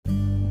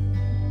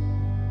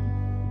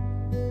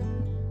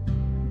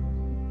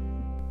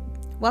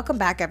Welcome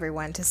back,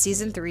 everyone, to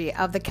Season 3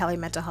 of the Kelly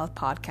Mental Health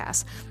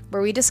Podcast,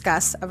 where we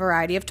discuss a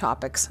variety of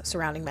topics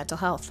surrounding mental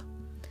health.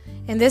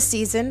 In this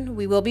season,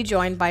 we will be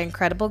joined by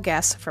incredible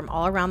guests from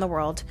all around the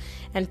world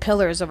and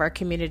pillars of our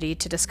community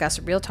to discuss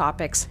real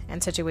topics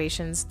and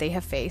situations they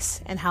have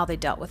faced and how they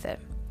dealt with it.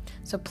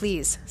 So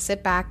please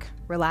sit back,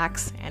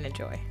 relax, and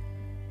enjoy.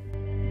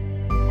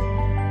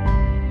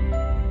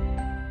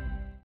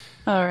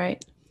 All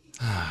right.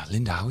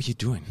 Linda, how are you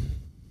doing?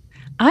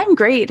 I'm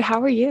great.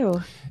 How are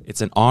you? It's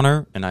an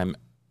honor, and I'm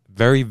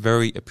very,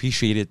 very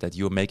appreciated that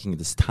you're making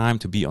this time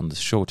to be on the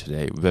show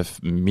today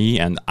with me,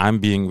 and I'm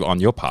being on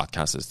your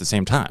podcast at the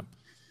same time.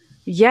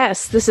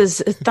 Yes, this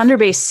is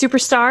Thunder-based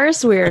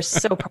Superstars. We're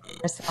so proud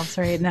of ourselves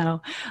right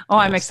now. Oh,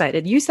 yes. I'm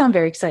excited. You sound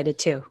very excited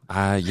too.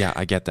 Yeah,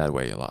 I get that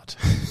way a lot.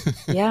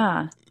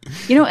 Yeah.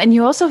 And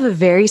you also have a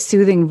very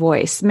soothing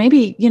voice.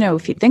 Maybe,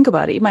 if you think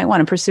about it, you might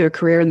want to pursue a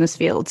career in this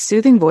field.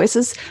 Soothing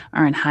voices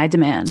are in high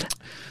demand.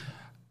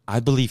 I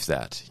believe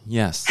that,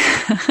 yes.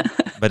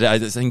 But I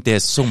think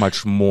there's so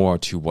much more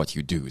to what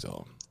you do,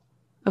 though.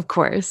 Of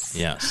course.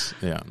 Yes,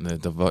 yeah.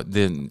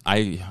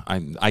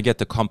 I get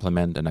the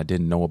compliment, and I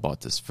didn't know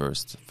about this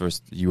first.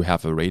 First, you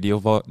have a radio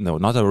voice. No,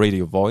 not a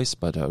radio voice,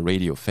 but a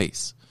radio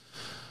face.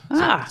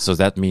 So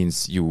that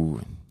means you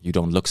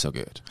don't look so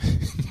good.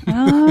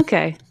 Oh,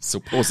 okay.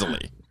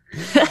 Supposedly.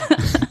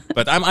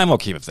 But I'm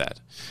okay with that.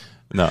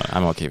 No,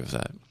 I'm okay with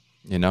that.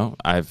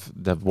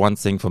 The one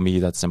thing for me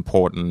that's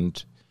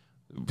important.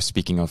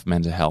 Speaking of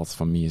mental health,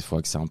 for me, for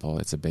example,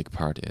 it's a big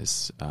part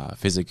is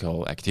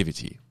physical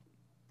activity.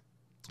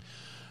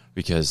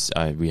 Because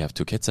we have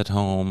 2 kids at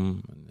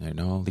home,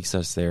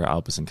 Lisa's there,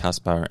 Albus and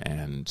Kaspar,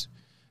 and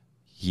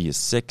he is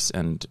 6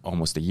 and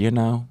almost a year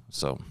now,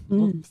 so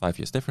 5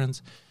 years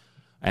difference.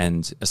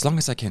 And as long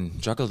as I can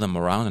juggle them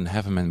around and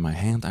have them in my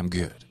hand, I'm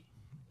good.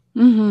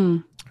 Mm-hmm.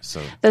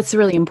 So that's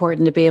really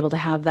important to be able to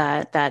have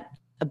that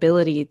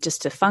ability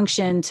just to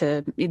function,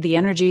 to the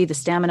energy, the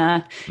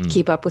stamina,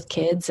 keep up with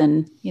kids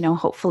and,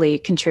 hopefully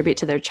contribute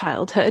to their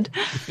childhood.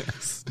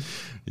 Yes.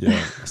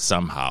 Yeah,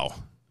 somehow.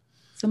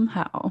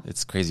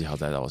 It's crazy how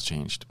that all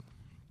changed.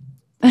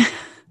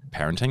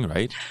 Parenting,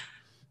 right?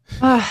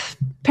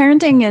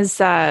 Parenting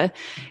is,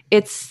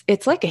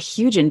 it's like a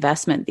huge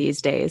investment these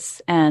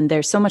days, and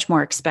there's so much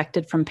more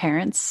expected from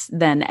parents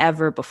than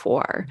ever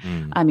before.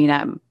 I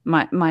mean,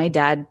 my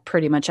dad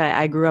pretty much,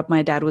 I grew up,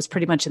 my dad was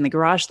pretty much in the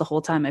garage the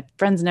whole time. My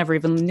friends never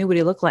even knew what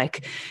he looked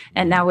like.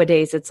 And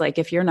nowadays it's like,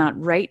 if you're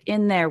not right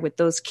in there with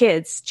those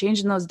kids,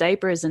 changing those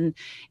diapers and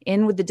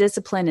in with the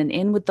discipline and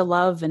in with the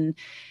love, and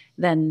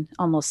then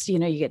almost, you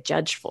get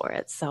judged for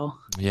it. So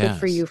Good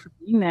for you for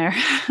being there.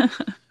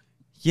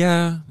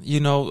 Yeah,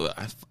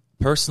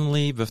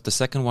 personally, with the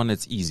second one,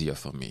 it's easier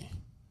for me.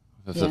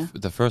 With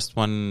the first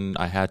one,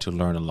 I had to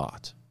learn a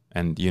lot,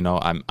 and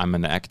I'm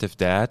an active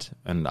dad,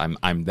 and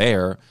I'm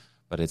there,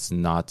 but it's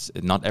not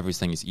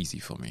everything is easy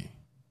for me.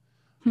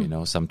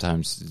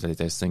 Sometimes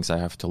there's things I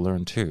have to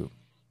learn too.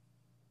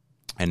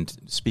 And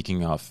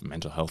speaking of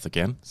mental health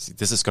again,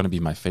 this is going to be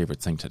my favorite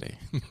thing today.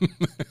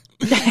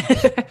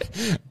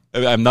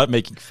 I'm not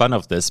making fun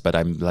of this, but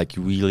I'm like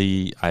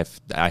really,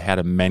 I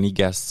had many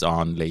guests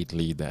on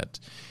lately that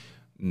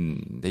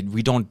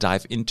we don't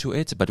dive into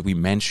it, but we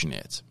mention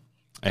it.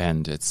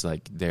 And it's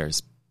like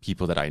there's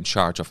people that are in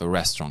charge of a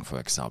restaurant, for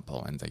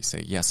example, and they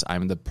say, yes,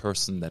 I'm the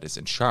person that is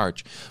in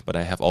charge, but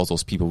I have all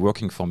those people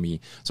working for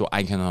me, so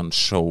I cannot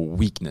show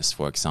weakness,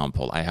 for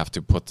example. I have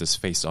to put this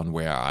face on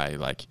where I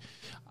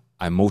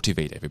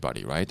motivate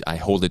everybody, right? I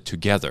hold it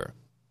together.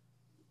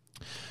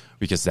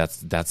 Because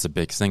that's a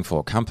big thing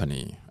for a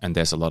company, and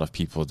there's a lot of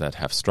people that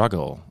have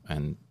struggle,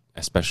 and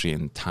especially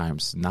in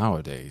times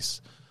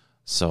nowadays.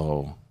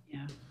 So,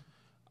 yeah.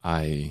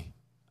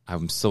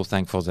 I'm so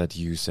thankful that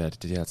you said,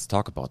 let's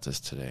talk about this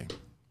today.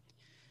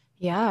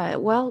 Yeah,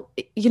 well,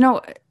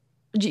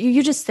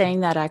 you just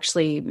saying that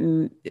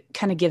actually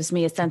kind of gives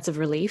me a sense of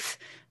relief,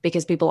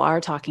 because people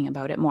are talking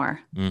about it more.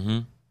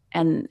 Mm-hmm.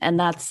 And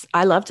that's,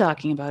 I love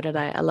talking about it.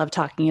 I love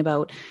talking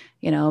about,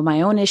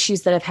 my own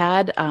issues that I've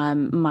had,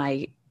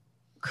 my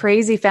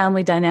crazy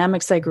family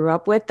dynamics I grew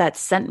up with that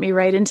sent me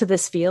right into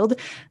this field.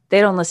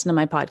 They don't listen to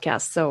my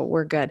podcast, so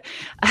we're good.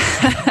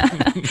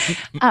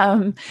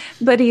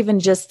 But even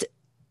just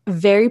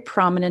very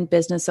prominent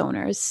business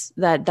owners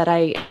that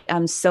I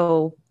am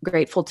so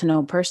grateful to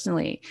know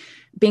personally,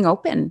 being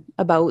open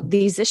about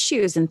these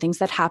issues and things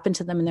that happen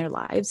to them in their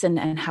lives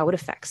and how it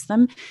affects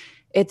them.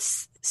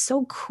 It's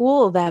so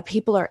cool that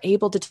people are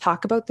able to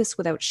talk about this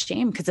without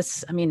shame, because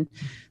this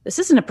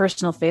isn't a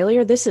personal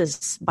failure. This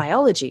is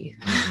biology.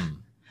 Mm-hmm.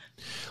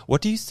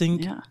 What do you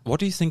think? Yeah. What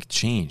do you think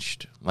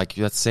changed? Like,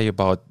 let's say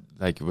about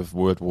with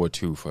World War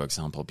II, for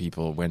example,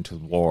 people went to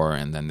war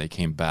and then they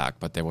came back,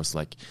 but there was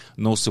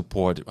no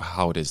support.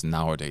 How it is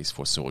nowadays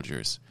for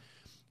soldiers?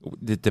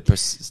 Did the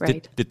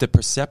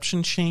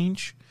perception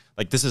change?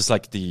 This is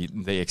the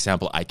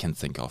example I can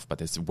think of,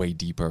 but it's way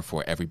deeper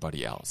for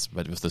everybody else.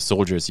 But with the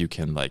soldiers, you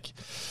can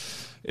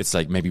it's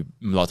maybe a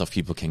lot of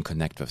people can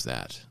connect with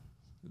that.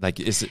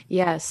 Is it?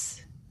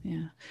 Yes.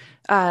 Yeah.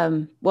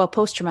 Well,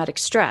 post-traumatic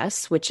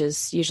stress, which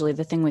is usually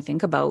the thing we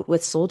think about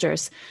with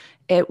soldiers,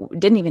 it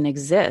didn't even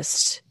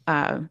exist.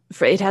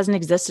 It hasn't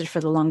existed for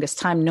the longest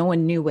time. No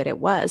one knew what it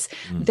was.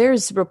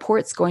 There's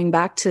reports going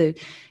back to,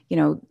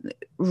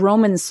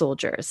 Roman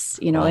soldiers,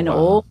 in wow.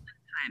 old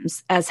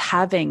times as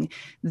having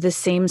the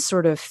same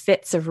sort of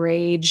fits of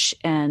rage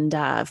and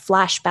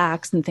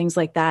flashbacks and things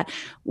like that,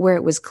 where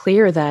it was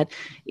clear that,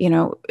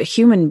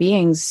 human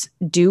beings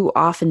do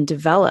often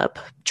develop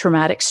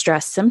traumatic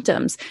stress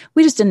symptoms.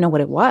 We just didn't know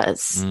what it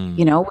was.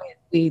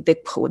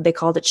 They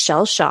called it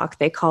shell shock.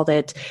 They called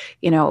it,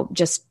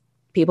 just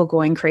people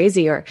going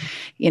crazy, or,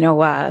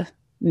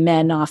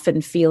 men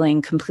often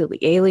feeling completely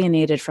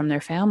alienated from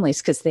their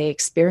families because they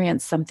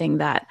experienced something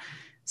that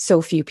so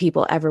few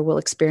people ever will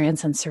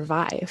experience and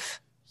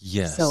survive.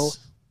 Yes. So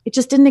it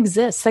just didn't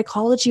exist.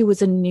 Psychology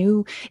is a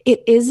new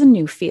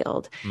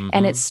field.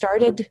 And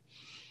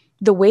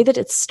the way that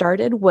it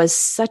started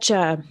was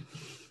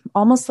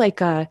almost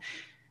kind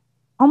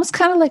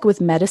of like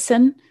with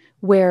medicine,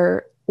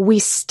 where we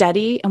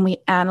study and we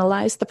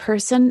analyze the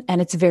person and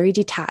it's very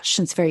detached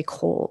and it's very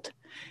cold.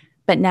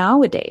 But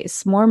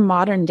nowadays, more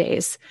modern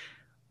days,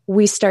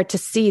 we start to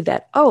see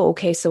that,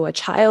 so a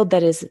child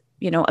that is,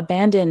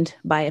 abandoned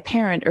by a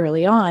parent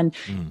early on,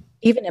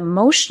 even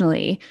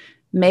emotionally,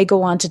 may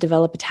go on to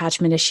develop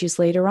attachment issues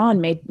later on,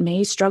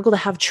 may struggle to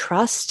have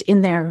trust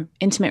in their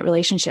intimate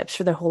relationships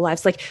for their whole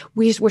lives. Like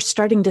we're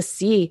starting to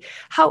see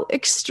how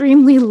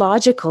extremely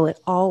logical it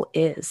all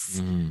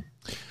is.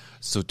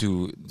 So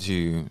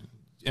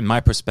in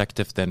my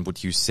perspective, then,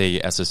 would you say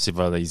as a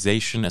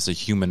civilization, as a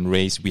human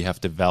race, we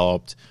have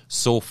developed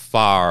so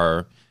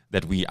far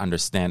that we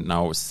understand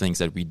now things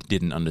that we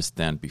didn't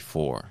understand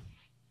before?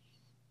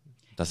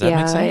 Does that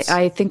make sense?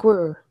 I think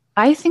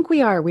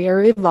we are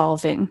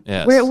evolving.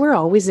 Yes. We're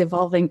always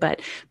evolving,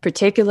 but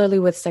particularly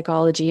with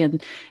psychology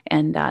and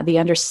the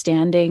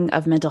understanding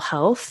of mental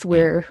health,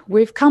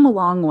 we've come a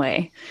long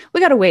way.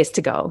 We got a ways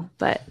to go,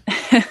 but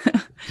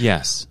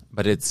yes.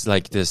 But it's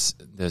like this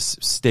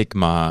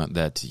stigma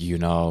that,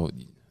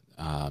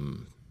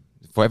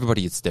 for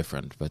everybody it's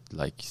different, but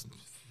like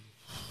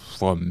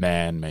for a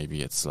man,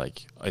 maybe it's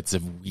like, it's a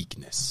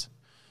weakness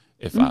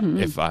if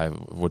I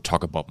would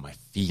talk about my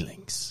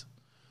feelings,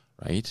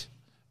 right?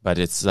 But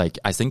it's like,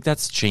 I think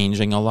that's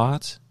changing a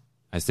lot.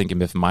 I think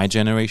with my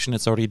generation,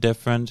 it's already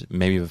different.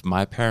 Maybe with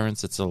my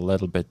parents, it's a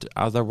little bit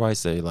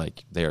otherwise. They're in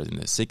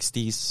the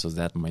 60s, so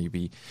that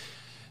maybe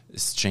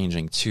is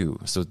changing too.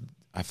 So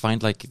I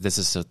find like this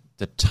is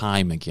the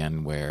time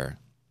again where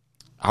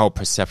our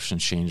perception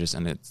changes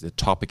and the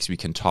topics we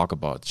can talk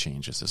about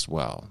changes as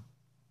well.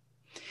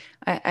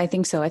 I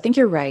think so. I think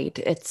you're right.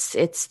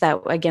 It's that,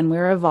 again,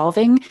 we're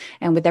evolving,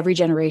 and with every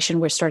generation,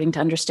 we're starting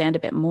to understand a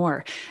bit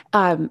more.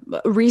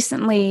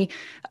 Recently,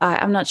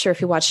 I'm not sure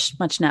if you watch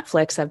much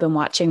Netflix. I've been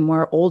watching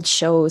more old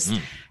shows.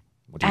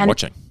 What are you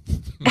watching?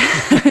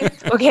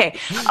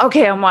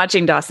 Okay, I'm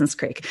watching Dawson's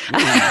Creek.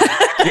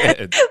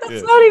 Good.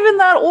 That's not even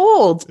that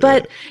old,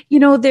 but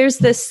there's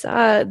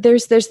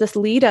this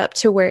lead up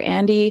to where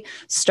Andy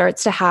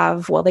starts to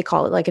have, well, they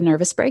call it like a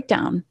nervous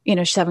breakdown.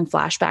 She's having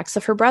flashbacks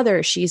of her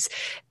brother.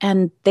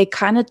 And they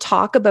kind of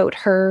talk about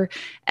her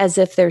as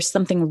if there's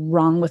something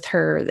wrong with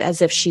her,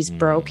 as if she's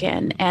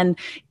broken. And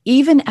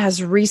even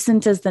as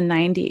recent as the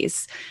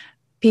 90s,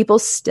 people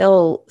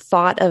still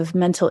thought of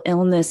mental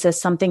illness as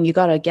something you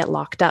got to get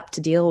locked up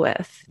to deal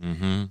with.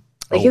 Mm-hmm.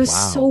 It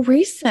was so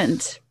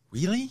recent.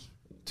 Really?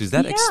 Is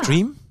that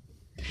extreme?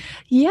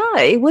 Yeah,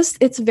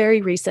 it's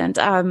very recent.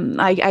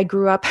 I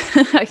grew up,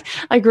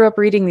 I grew up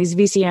reading these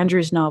V.C.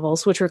 Andrews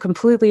novels, which were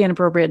completely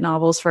inappropriate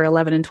novels for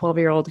 11 and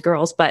 12-year-old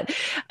girls. But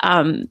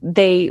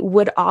they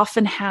would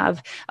often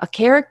have a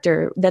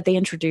character that they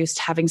introduced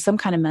having some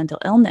kind of mental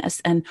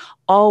illness, and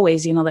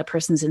always, that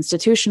person's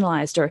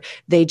institutionalized, or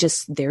they're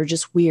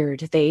just weird.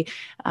 They,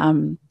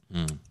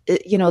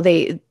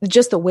 they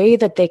just the way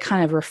that they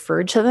kind of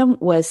referred to them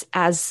was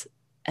as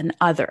an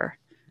other,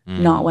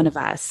 not one of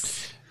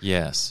us.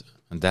 Yes.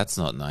 And that's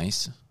not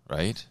nice,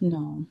 right?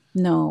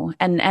 No.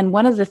 And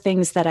one of the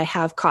things that I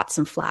have caught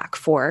some flack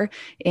for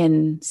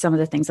in some of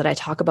the things that I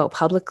talk about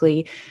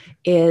publicly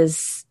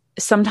is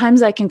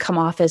sometimes I can come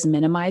off as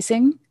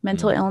minimizing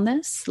mental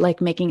illness,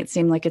 like making it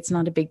seem like it's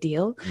not a big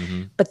deal.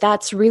 But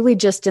that's really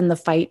just in the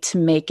fight to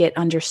make it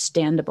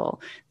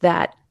understandable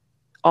that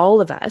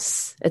all of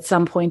us at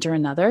some point or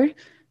another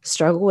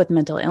struggle with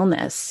mental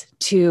illness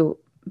to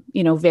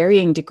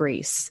varying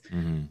degrees.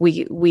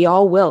 We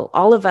all will.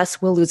 All of us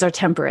will lose our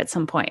temper at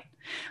some point.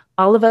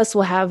 All of us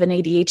will have an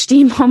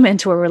ADHD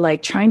moment where we're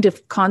like trying to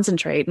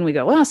concentrate and we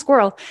go,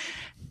 squirrel.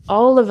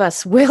 All of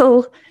us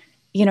will,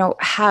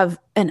 have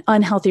an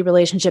unhealthy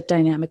relationship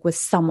dynamic with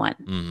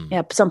someone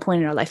at some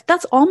point in our life.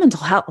 That's all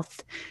mental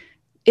health.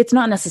 It's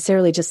not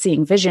necessarily just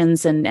seeing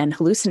visions and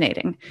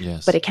hallucinating,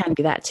 but it can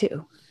be that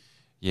too.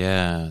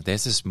 Yeah,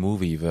 there's this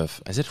movie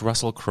with, is it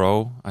Russell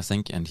Crowe, I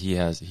think, and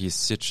he's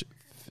such,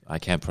 I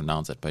can't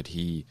pronounce it, but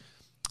he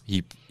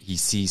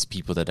sees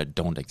people that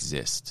don't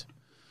exist,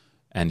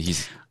 and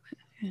he's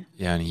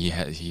Yeah, and he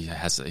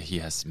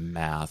has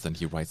math, and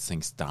he writes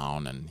things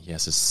down, and he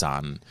has a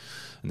son,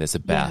 and there's a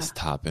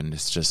bathtub, and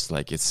it's just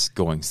like it's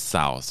going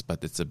south.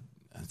 But is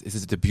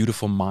it a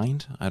beautiful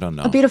mind? I don't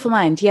know. A Beautiful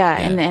Mind, yeah.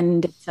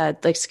 And it's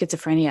like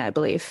schizophrenia, I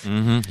believe.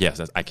 Mm-hmm. Yes,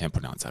 I can't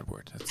pronounce that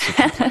word. That's so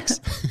complex.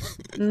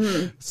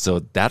 So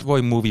that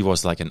movie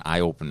was like an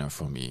eye opener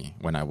for me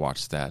when I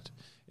watched that,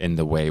 in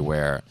the way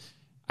where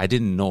I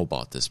didn't know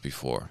about this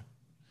before.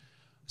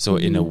 So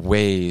in a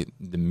way,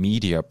 the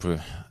media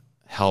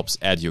helps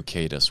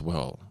educate as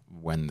well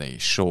when they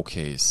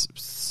showcase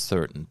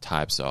certain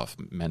types of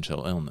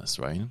mental illness,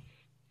 right?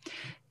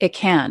 It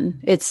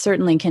can. It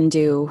certainly can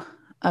do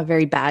a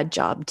very bad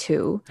job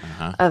too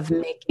of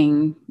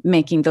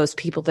making those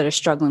people that are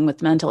struggling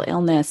with mental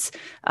illness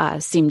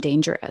seem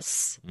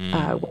dangerous when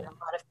a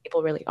lot of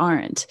people really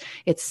aren't.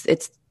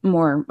 It's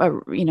more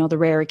the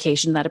rare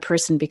occasion that a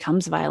person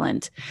becomes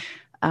violent.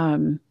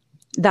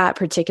 That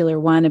particular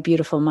one, A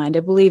Beautiful Mind,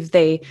 I believe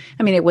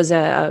it was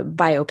a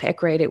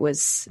biopic, right? It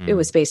was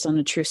based on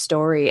a true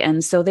story.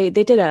 And so they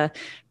did a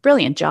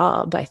brilliant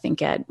job, I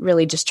think, at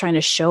really just trying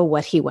to show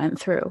what he went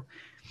through.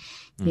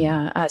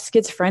 Yeah.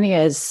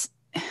 Schizophrenia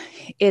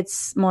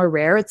it's more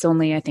rare. It's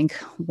only, I think,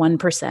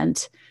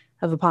 1%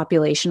 of a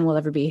population will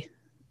ever be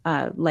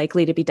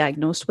likely to be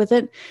diagnosed with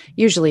it,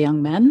 usually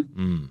young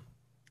men.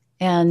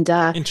 And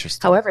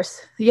interesting. However,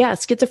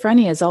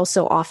 schizophrenia is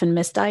also often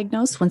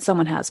misdiagnosed when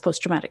someone has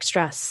post-traumatic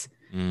stress.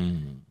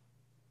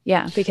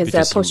 Yeah, because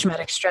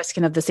post-traumatic stress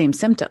can have the same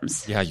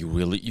symptoms. Yeah, you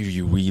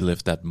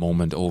relive that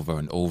moment over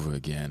and over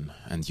again,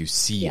 and you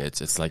see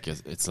it. It's like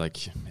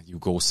you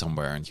go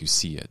somewhere and you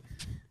see it.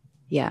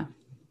 Yeah.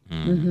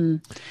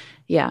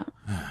 Yeah.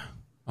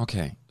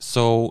 Okay,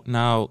 so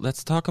now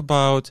let's talk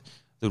about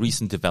the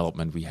recent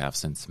development we have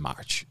since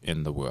March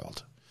in the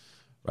world.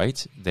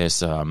 Right?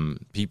 There's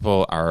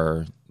people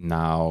are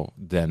now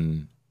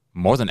then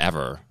more than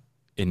ever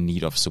in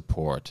need of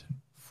support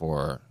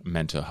for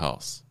mental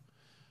health.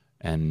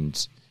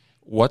 And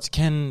what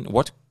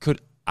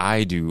could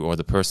I do, or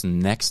the person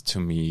next to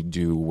me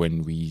do,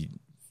 when we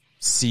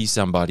see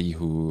somebody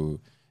who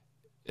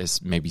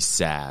is maybe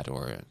sad,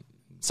 or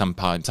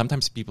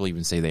sometimes people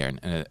even say they're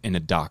in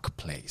a dark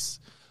place?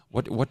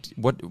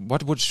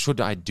 What should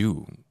I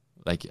do?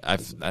 Like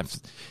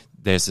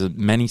there's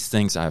many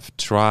things I've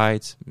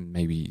tried,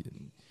 maybe,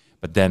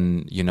 but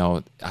then,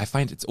 I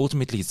find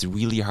it's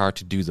really hard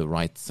to do the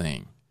right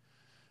thing.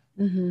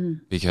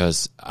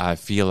 Because I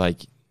feel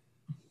like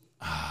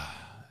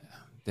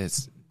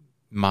there's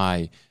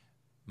my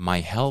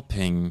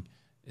helping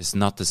is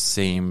not the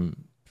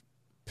same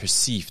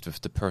perceived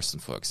with the person,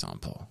 for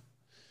example.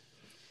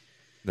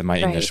 My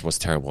English was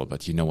terrible,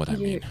 but you know what I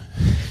mean.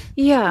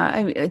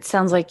 Yeah, it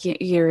sounds like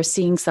you're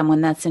seeing someone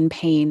that's in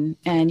pain,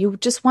 and you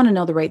just want to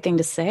know the right thing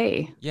to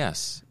say.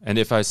 Yes, and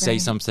if I say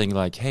something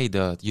like, "Hey,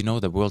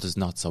 the world is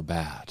not so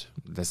bad,"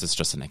 this is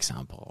just an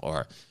example,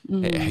 or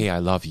 "Hey, I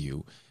love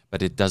you,"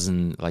 but it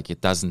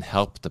doesn't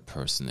help the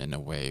person in a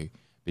way,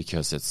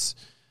 because it's,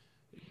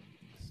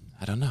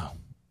 I don't know,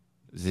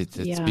 it's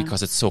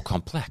because it's so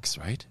complex,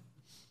 right?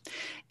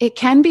 It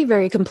can be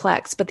very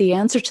complex, but the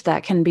answer to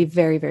that can be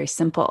very, very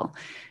simple.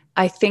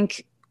 I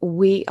think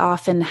we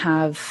often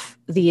have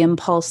the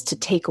impulse to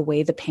take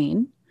away the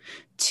pain,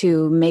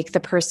 to make the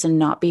person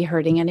not be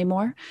hurting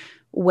anymore,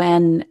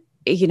 when,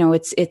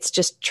 it's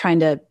just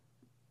trying to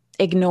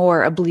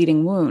ignore a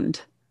bleeding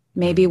wound.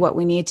 Maybe what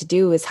we need to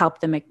do is help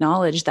them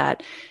acknowledge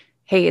that,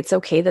 hey, it's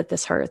okay that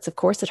this hurts. Of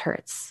course it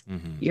hurts.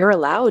 You're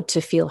allowed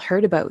to feel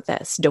hurt about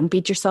this. Don't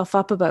beat yourself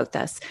up about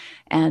this.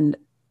 And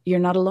you're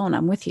not alone.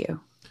 I'm with you.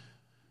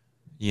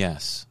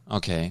 Yes.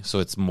 Okay. So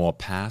it's more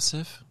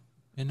passive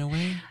in a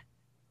way?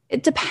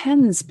 It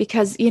depends,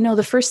 because,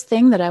 the first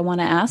thing that I want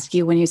to ask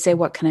you when you say,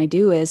 what can I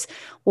do, is,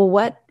 well,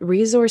 what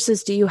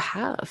resources do you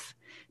have?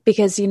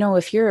 Because,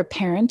 if you're a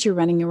parent, you're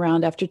running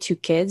around after 2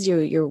 kids,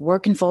 you're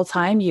working full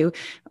time, you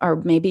are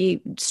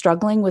maybe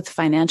struggling with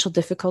financial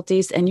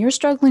difficulties, and you're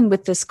struggling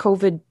with this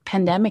COVID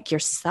pandemic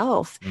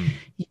yourself.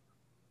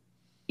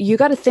 You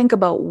got to think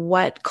about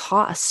what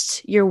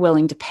cost you're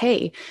willing to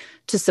pay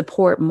to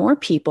support more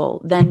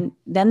people than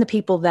the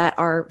people that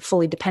are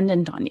fully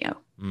dependent on you.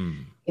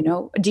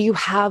 Do you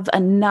have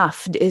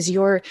enough? Is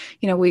your,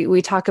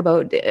 we talk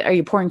about, are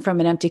you pouring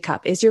from an empty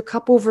cup? Is your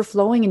cup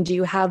overflowing, and do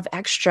you have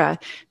extra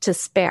to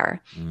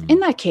spare? In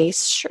that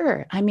case,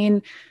 sure.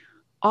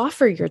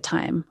 Offer your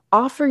time,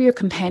 offer your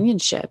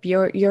companionship,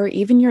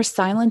 even your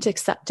silent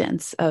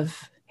acceptance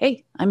of,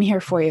 hey, I'm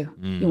here for you.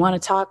 You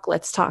want to talk?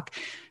 Let's talk.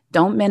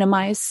 Don't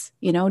minimize,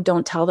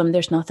 don't tell them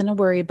there's nothing to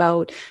worry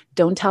about.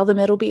 Don't tell them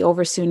it'll be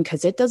over soon,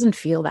 because it doesn't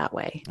feel that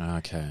way.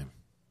 Okay.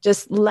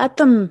 Just let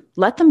them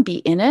be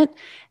in it,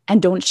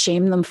 and don't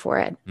shame them for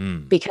it.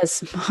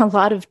 Because a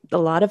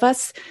lot of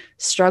us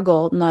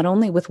struggle not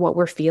only with what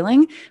we're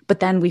feeling, but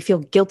then we feel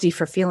guilty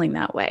for feeling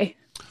that way.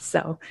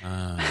 So,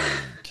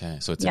 okay.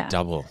 So it's a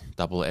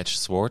double-edged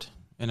sword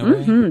in a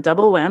way.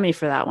 Double whammy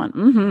for that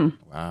one.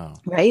 Wow.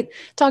 Right?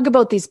 Talk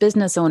about these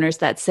business owners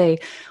that say,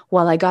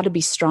 well, I got to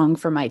be strong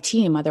for my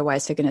team.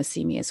 Otherwise, they're going to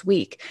see me as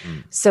weak.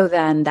 So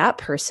then that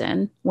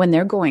person, when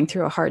they're going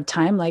through a hard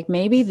time, like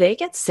maybe they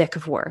get sick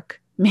of work.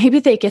 Maybe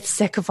they get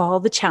sick of all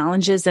the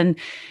challenges and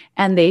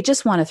they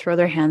just want to throw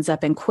their hands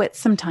up and quit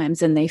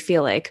sometimes. And they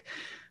feel like,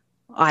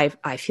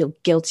 I feel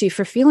guilty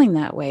for feeling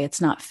that way.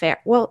 It's not fair.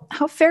 Well,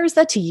 how fair is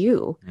that to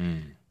you?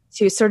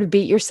 To sort of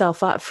beat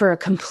yourself up for a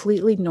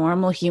completely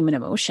normal human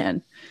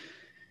emotion.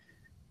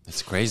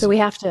 That's crazy. So we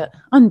have to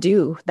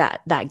undo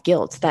that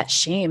guilt, that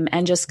shame,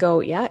 and just go,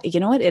 yeah, you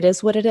know what? It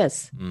is what it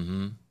is.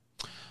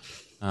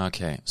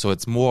 Okay. So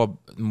it's more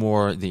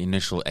the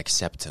initial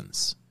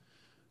acceptance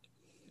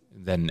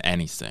than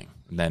anything.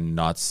 Then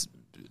not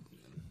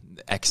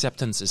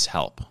acceptance is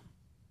help.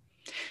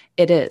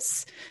 It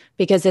is,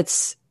 because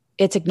it's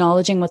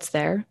acknowledging what's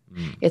there.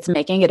 It's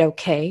making it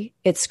okay.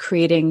 It's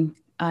creating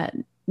a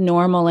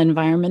normal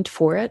environment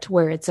for it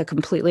where it's a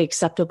completely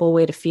acceptable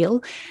way to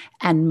feel.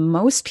 And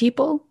most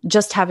people,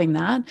 just having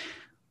that,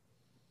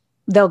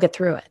 they'll get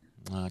through it.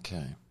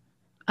 Okay.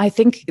 I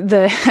think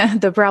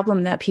the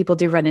problem that people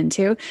do run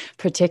into,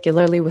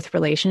 particularly with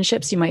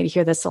relationships, you might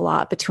hear this a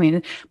lot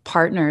between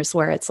partners,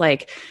 where it's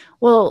like,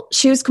 well,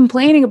 she was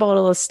complaining about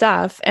all this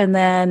stuff, and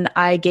then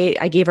I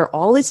gave her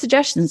all these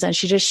suggestions, and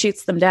she just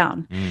shoots them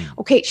down.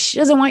 Okay, she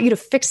doesn't want you to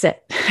fix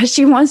it.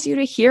 She wants you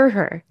to hear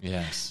her.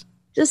 Yes.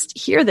 Just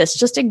hear this.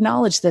 Just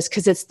acknowledge this,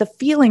 because it's the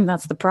feeling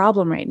that's the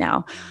problem right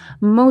now.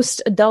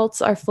 Most adults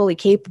are fully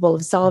capable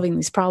of solving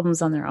these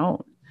problems on their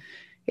own.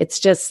 It's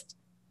just,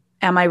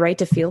 am I right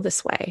to feel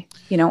this way?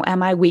 You know,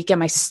 am I weak?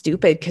 Am I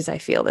stupid because I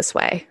feel this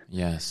way?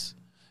 Yes.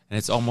 And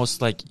it's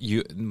almost like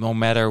no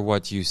matter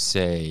what you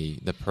say,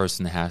 the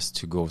person has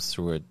to go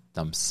through it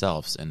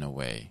themselves in a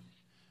way,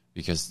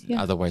 because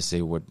otherwise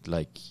they would,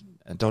 like,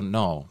 I don't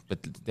know,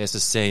 but there's a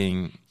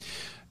saying,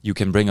 you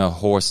can bring a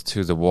horse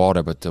to the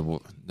water, but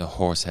the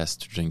horse has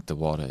to drink the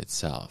water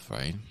itself,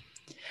 right?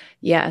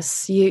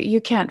 Yes.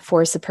 You can't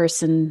force a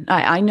person.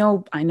 I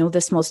know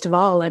this most of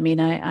all. I mean,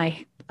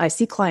 I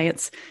see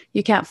clients,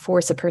 you can't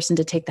force a person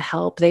to take the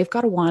help. They've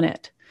got to want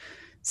it.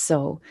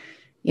 So,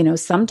 you know,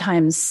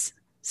 sometimes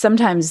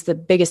the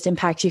biggest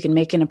impact you can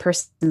make in a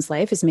person's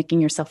life is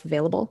making yourself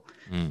available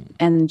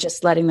and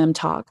just letting them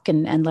talk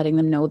and letting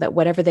them know that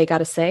whatever they got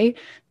to say,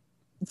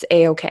 it's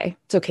A-okay.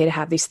 It's okay to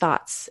have these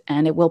thoughts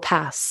and it will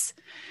pass.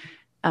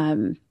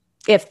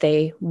 If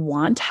they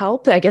want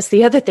help, I guess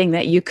the other thing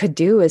that you could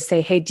do is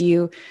say, hey, do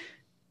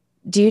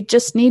you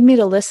just need me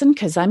to listen?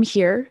 'Cause I'm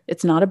here.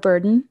 It's not a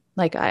burden.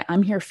 Like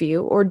I'm here for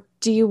you. Or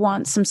do you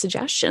want some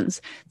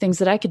suggestions, things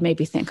that I could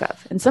maybe think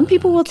of? And some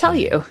people will tell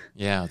you.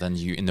 Yeah. Then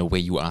in a way,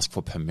 you ask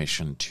for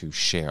permission to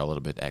share a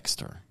little bit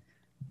extra.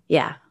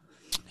 Yeah.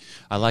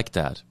 I like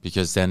that,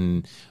 because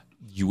then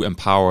you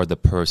empower the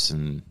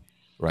person,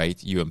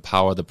 right? You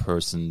empower the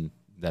person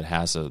that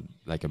has a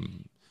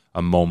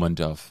moment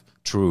of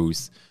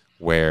truth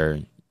where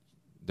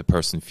the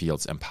person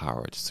feels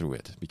empowered through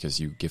it, because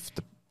you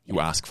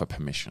ask for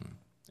permission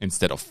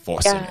instead of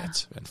forcing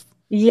it.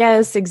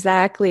 Yes,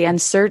 exactly.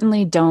 And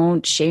certainly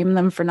don't shame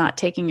them for not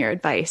taking your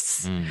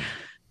advice.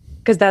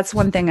 Because that's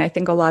one thing I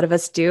think a lot of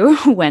us do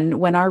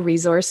when our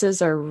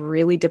resources are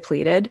really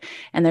depleted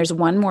and there's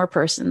one more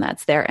person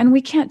that's there and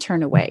we can't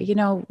turn away, you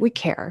know, we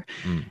care.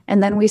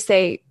 And then we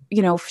say,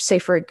 you know, say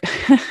for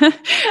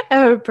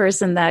a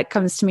person that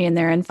comes to me and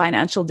they're in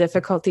financial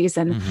difficulties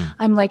and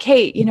I'm like,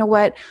 hey, you know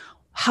what?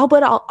 How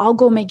about I'll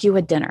go make you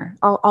a dinner.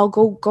 I'll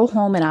go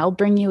home and I'll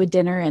bring you a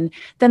dinner. And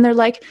then they're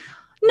like,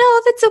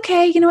 no, that's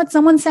okay. You know what?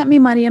 Someone sent me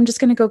money. I'm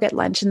just going to go get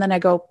lunch. And then I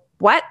go,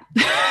 what?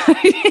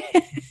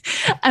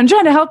 I'm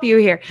trying to help you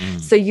here.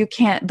 So you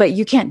can't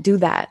do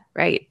that,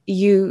 right?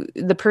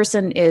 The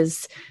person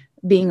is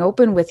being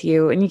open with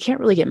you and you can't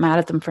really get mad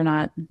at them for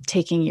not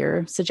taking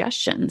your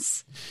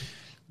suggestions.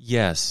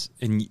 Yes.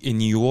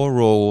 In your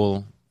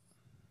role,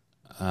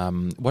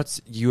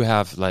 there's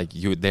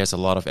a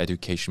lot of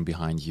education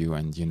behind you,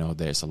 and you know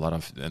there's a lot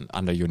of, and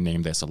under your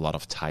name there's a lot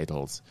of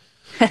titles,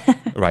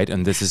 right?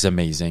 And this is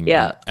amazing.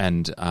 Yeah.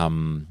 And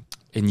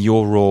in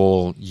your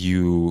role,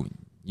 you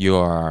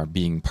are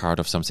being part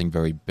of something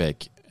very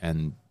big,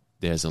 and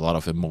there's a lot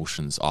of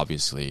emotions,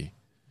 obviously.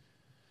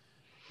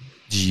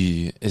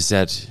 Is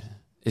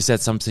that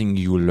something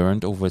you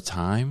learned over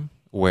time?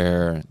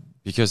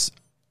 Because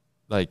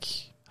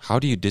how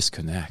do you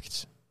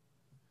disconnect?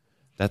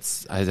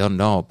 I don't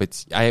know,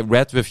 but I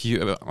read with you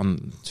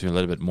to a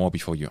little bit more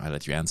before I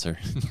let you answer.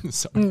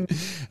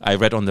 I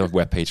read on the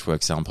webpage, for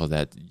example,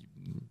 that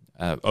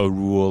a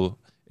rule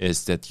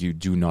is that you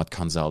do not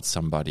consult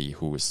somebody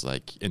who is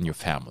like in your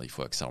family,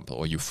 for example,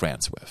 or you're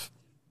friends with.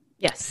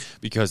 Yes.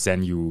 Because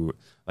then you,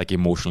 like,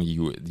 emotionally,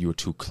 you're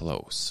too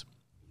close.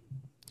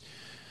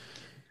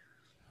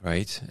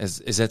 Right?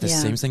 Is that the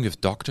same thing with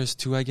doctors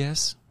too, I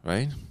guess,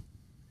 right?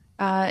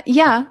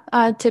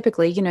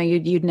 Typically, you know,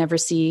 you'd never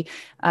see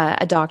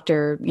a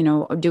doctor, you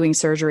know, doing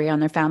surgery on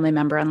their family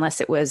member unless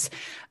it was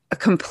a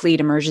complete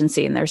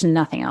emergency and there's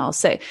nothing else.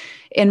 So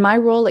in my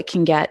role, it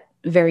can get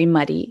very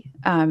muddy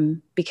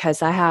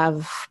because I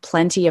have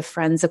plenty of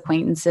friends,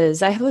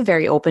 acquaintances. I have a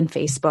very open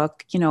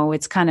Facebook.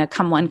 It's kind of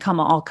come one, come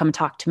all, come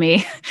talk to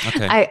me.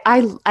 Okay.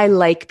 I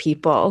like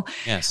people.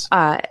 Yes.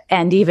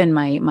 And even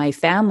my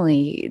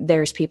family,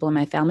 there's people in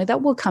my family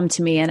that will come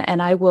to me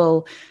and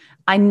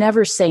I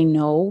never say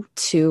no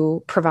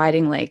to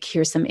providing, like,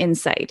 here's some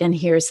insight and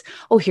here's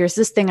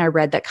this thing I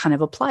read that kind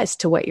of applies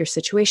to what your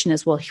situation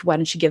is. Well, why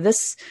don't you give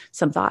this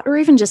some thought, or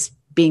even just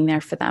being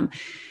there for them.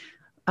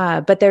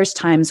 But there's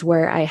times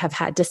where I have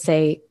had to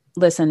say,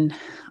 listen,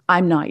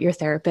 I'm not your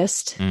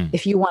therapist.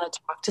 If you want to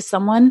talk to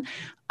someone,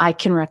 I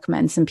can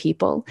recommend some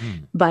people.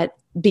 But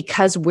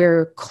because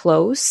we're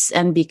close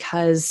and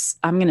because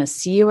I'm going to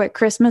see you at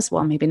Christmas,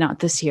 well, maybe not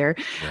this year,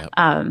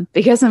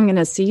 because I'm going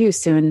to see you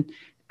soon,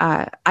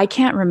 I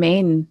can't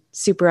remain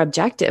super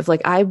objective.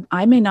 Like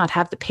I may not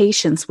have the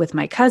patience with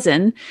my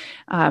cousin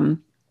and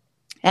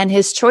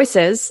his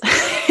choices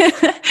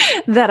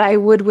that I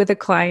would with a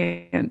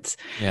client.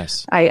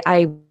 Yes.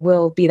 I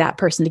will be that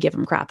person to give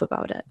him crap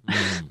about it.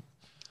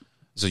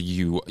 So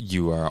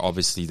you are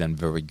obviously then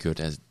very good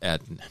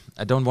at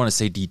I don't want to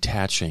say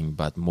detaching,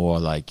 but more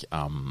like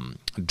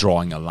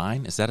drawing a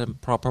line. Is that a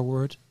proper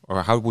word?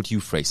 Or how would you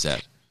phrase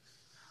that?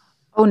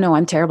 Oh no,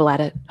 I'm terrible at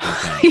it.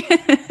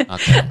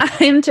 Okay.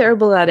 I'm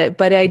terrible at it,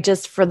 but I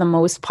just, for the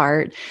most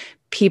part,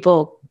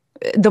 people,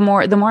 the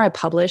more I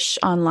publish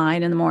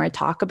online and the more I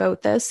talk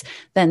about this,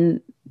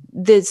 then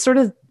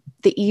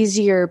the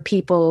easier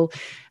people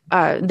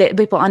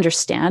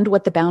understand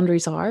what the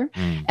boundaries are.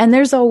 And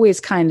there's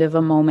always kind of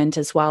a moment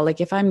as well.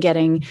 Like if I'm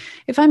getting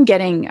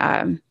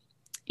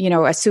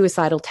a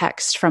suicidal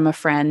text from a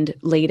friend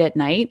late at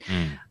night,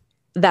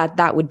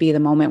 that would be the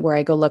moment where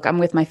I go, look, I'm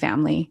with my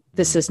family.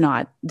 This is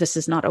not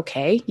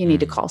okay. You need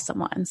to call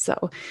someone.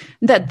 So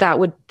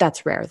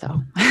that's rare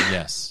though.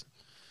 Yes.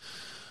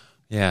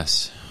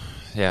 Yes.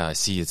 Yeah, I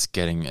see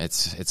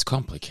it's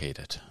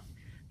complicated.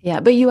 Yeah.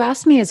 But you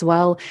asked me as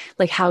well,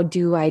 like, how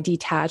do I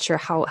detach, or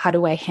how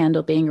do I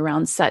handle being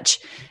around such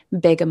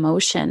big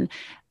emotion?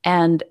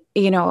 And,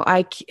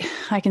 I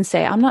can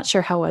say, I'm not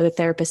sure how other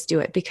therapists do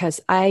it,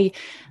 because I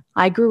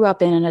grew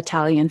up in an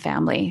Italian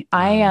family.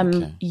 I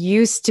am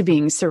used to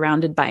being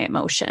surrounded by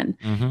emotion,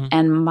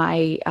 and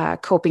my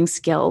coping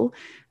skill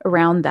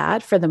around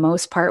that, for the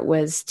most part,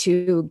 was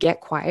to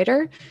get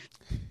quieter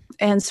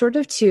and sort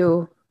of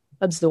to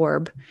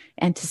absorb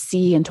and to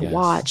see and to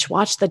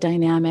watch the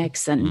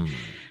dynamics. And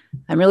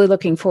I'm really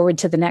looking forward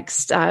to the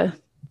next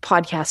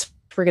podcast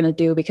we're going to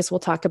do, because we'll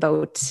talk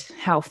about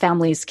how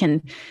families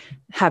can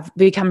have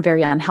become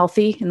very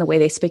unhealthy in the way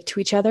they speak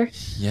to each other.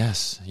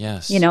 Yes.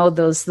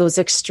 Those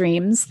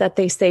extremes that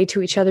they say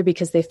to each other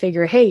because they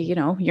figure, hey,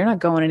 you're not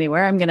going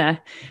anywhere. I'm going to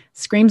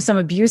scream some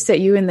abuse at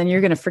you and then you're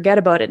going to forget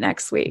about it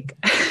next week.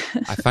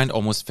 I find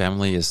almost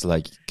family is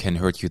like can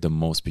hurt you the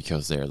most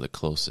because they're the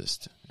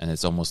closest. And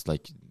it's almost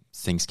like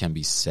things can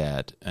be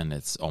said and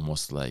it's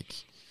almost like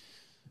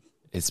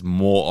it's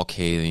more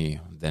okay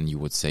than you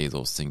would say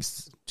those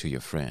things to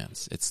your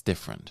friends. It's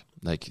different.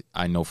 Like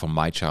I know from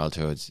my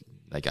childhood,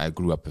 like I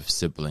grew up with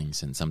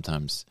siblings, and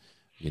sometimes,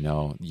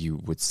 you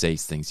would say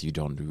things you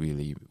don't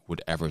really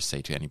would ever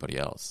say to anybody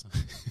else.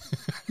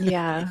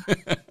 Yeah.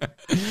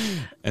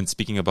 And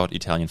speaking about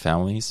Italian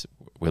families,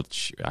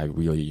 which I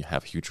really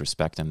have huge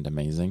respect and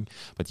amazing,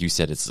 but you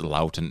said it's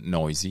loud and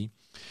noisy.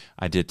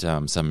 I did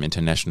some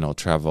international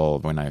travel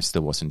when I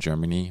still was in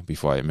Germany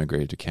before I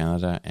immigrated to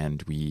Canada,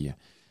 and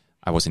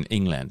I was in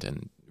England,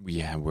 and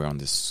we were in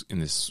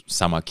this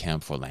summer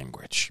camp for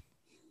language.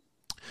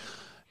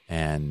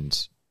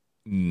 And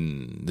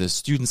the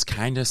students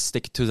kind of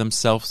stick to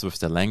themselves with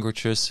their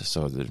languages.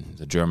 So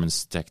the Germans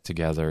stick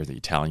together, the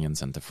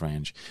Italians and the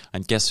French.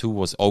 And guess who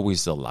was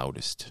always the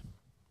loudest?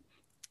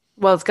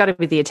 Well, it's got to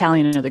be the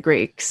Italian or the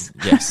Greeks.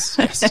 Yes.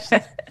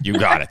 You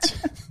got it.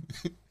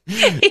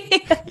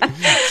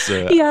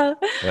 So, yeah.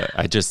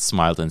 I just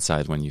smiled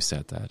inside when you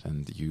said that,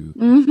 and you.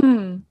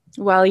 Mm-hmm.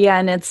 Well, yeah,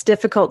 and it's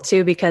difficult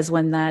too, because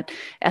when that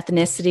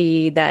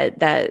ethnicity,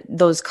 that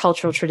those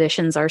cultural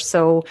traditions are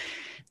so,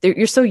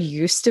 you're so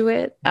used to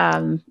it,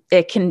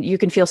 you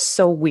can feel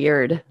so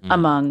weird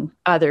among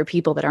other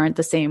people that aren't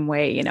the same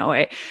way.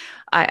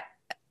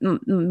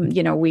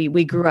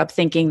 We grew up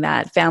thinking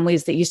that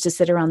families that used to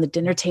sit around the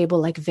dinner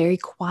table, like very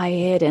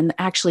quiet and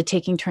actually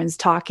taking turns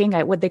talking,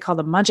 what they call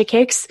the munja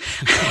cakes.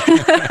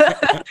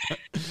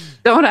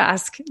 Don't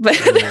ask,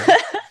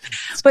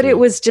 but it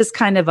was just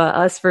kind of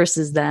us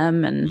versus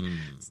them. And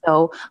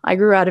so I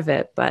grew out of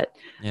it, but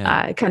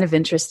kind of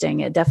interesting.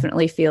 It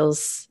definitely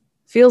feels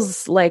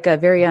like a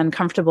very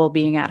uncomfortable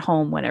being at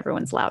home when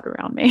everyone's loud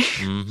around me.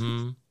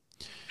 Mm-hmm.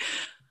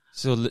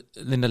 So,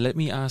 Linda, let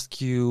me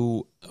ask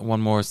you one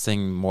more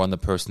thing, more on the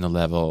personal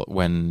level.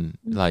 When,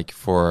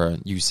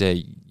 you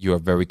say you are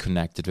very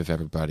connected with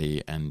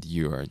everybody, and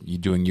you're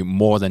doing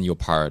more than your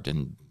part,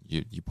 and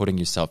you're putting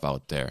yourself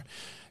out there.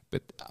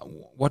 But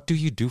what do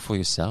you do for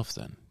yourself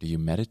then? Do you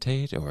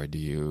meditate, or do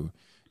you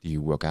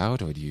work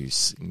out, or do you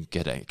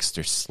get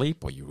extra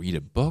sleep, or you read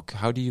a book?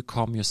 How do you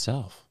calm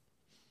yourself?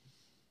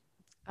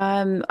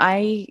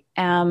 I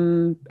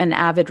am an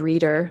avid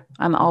reader.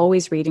 I'm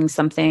always reading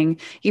something,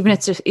 even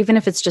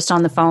if it's just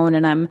on the phone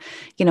and I'm,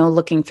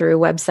 looking through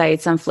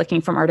websites, I'm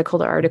flicking from article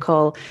to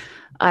article.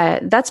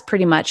 That's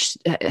pretty much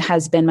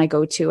has been my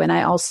go-to. And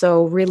I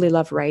also really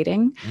love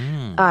writing.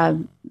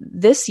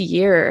 This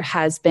year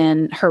has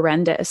been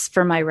horrendous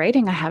for my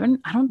writing. I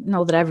don't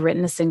know that I've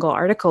written a single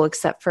article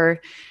except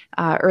for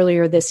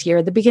earlier this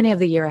year, the beginning of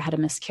the year, I had a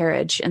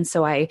miscarriage. And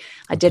so I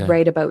did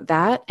write about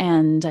that.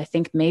 And I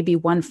think maybe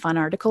one fun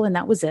article, and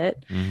that was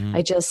it.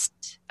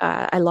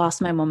 I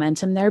lost my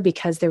momentum there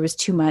because there was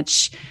too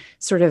much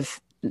sort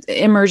of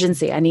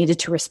emergency. I needed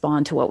to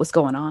respond to what was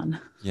going on.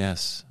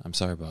 Yes, I'm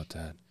sorry about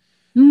that.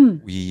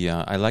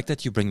 I like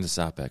that you bring this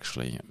up,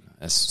 actually,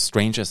 as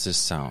strange as this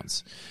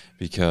sounds,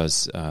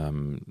 because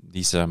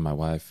Lisa, my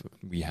wife,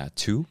 we had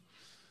 2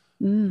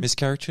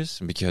 miscarriages,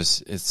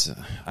 because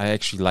I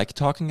actually like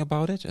talking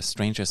about it, as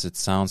strange as it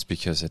sounds,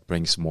 because it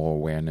brings more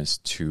awareness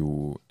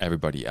to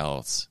everybody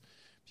else,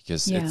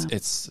 because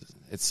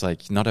it's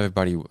like not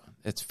everybody,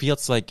 it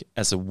feels like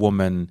as a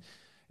woman,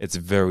 it's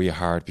very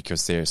hard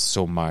because there's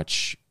so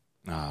much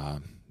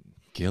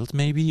guilt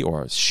maybe,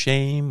 or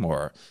shame,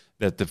 or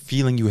that the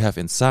feeling you have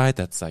inside,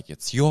 that's like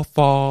it's your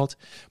fault,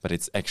 but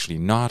it's actually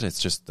not. It's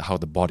just how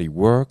the body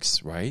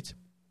works, right?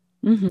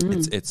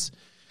 It's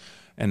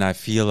and I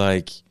feel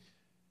like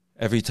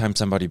every time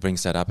somebody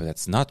brings that up,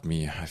 that's not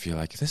me, I feel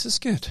like this is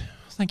good.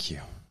 Thank you.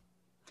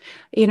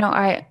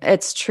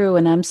 It's true.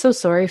 And I'm so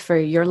sorry for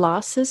your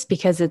losses,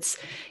 because it's,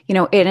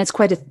 and it's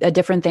quite a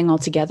different thing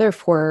altogether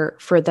for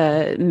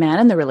the man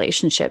in the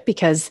relationship,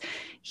 because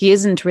he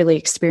isn't really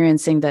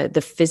experiencing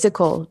the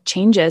physical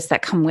changes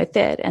that come with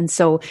it. And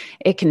so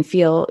it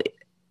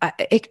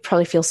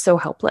probably feels so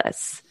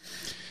helpless.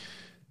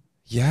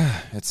 Yeah,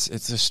 it's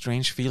a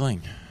strange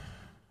feeling.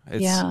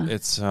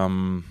 It's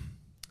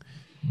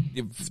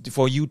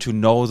for you to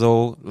know,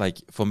 though, like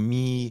for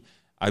me,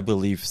 I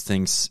believe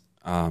things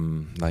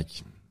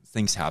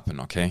happen.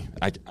 Okay,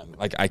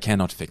 I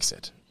cannot fix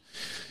it.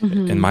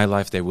 In my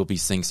life, there will be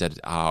things that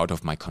are out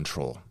of my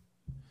control,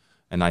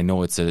 and I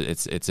know it's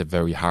a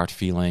very hard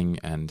feeling,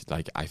 and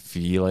like I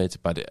feel it,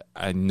 but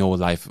I know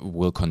life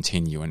will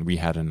continue, and we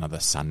had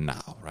another son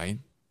now, right?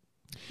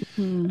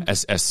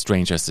 As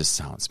strange as this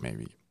sounds,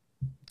 maybe,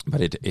 but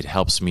it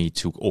helps me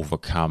to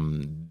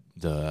overcome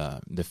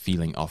the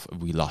feeling of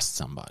we lost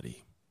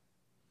somebody.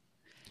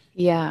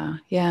 Yeah.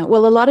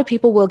 Well, a lot of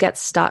people will get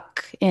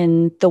stuck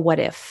in the what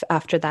if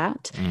after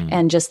that,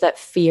 and just that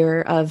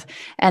fear of,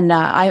 and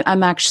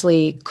I'm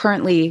actually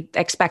currently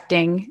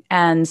expecting.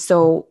 And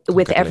so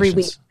with every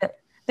week,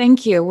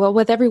 thank you. Well,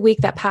 with every week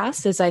that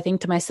passes, I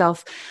think to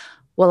myself,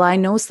 well, I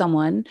know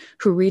someone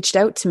who reached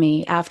out to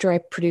me after I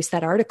produced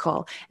that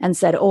article and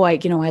said, oh, I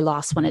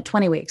lost one at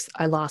 20 weeks.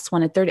 I lost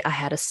one at 30. I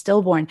had a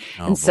stillborn.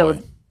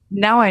 So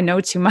now I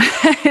know too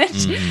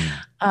much.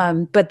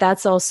 But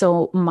that's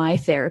also my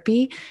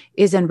therapy,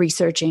 is in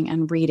researching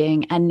and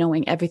reading and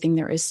knowing everything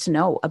there is to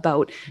know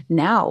about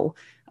now,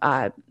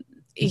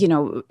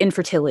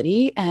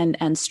 infertility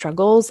and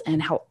struggles,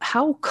 and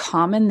how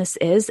common this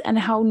is and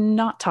how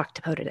not talked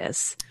about it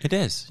is. It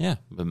is, yeah.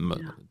 But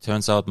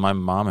turns out my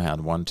mom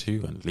had one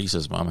too, and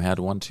Lisa's mom had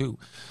one too.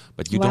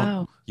 But you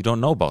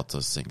don't know about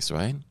those things,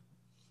 right?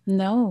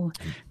 No,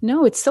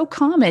 it's so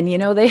common.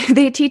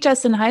 They teach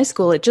us in high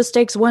school, it just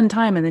takes one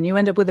time and then you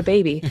end up with a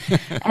baby.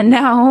 And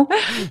now,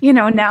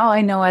 now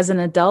I know as an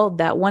adult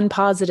that one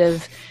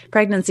positive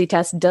pregnancy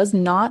test does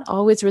not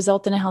always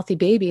result in a healthy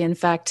baby. In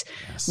fact,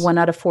 1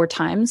 out of 4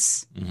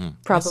 times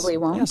probably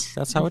won't. Yes,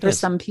 that's how it is.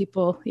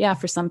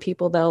 For some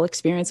people, they'll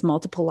experience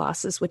multiple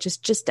losses, which is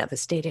just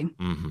devastating.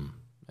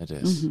 It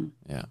is.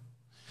 Yeah.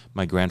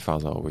 My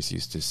grandfather always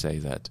used to say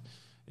that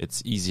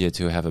it's easier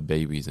to have a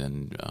baby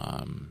than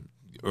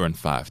earn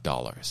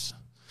 $5.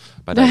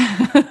 But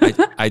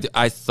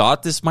I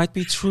thought this might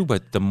be true,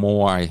 but the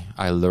more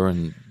I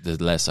learn,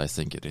 the less I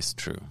think it is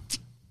true.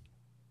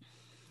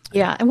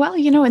 Yeah. And well,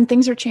 and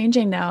things are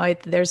changing now.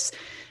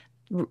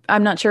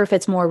 I'm not sure if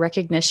it's more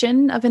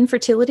recognition of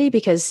infertility,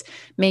 because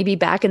maybe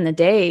back in the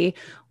day,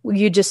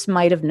 you just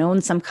might have known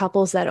some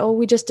couples that,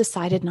 we just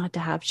decided not to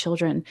have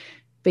children.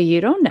 But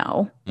you don't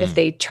know if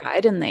they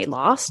tried and they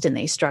lost and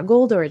they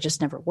struggled, or it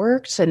just never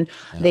worked, and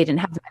they didn't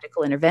have the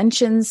medical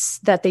interventions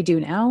that they do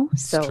now.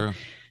 So,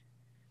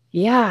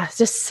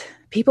 just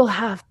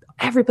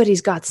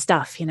everybody's got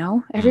stuff,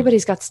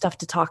 everybody's got stuff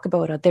to talk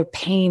about, their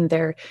pain,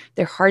 their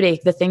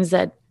heartache, the things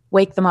that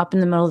wake them up in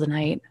the middle of the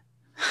night.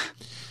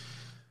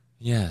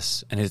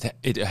 Yes. And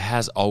it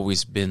has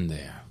always been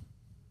there.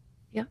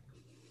 Yeah.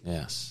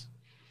 Yes.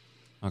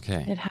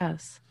 Okay. It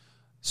has.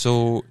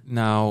 So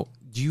now,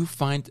 do you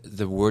find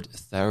the word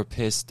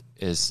therapist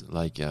is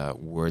like a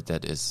word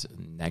that is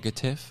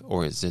negative,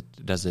 or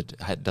does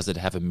it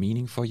have a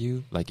meaning for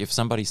you? Like if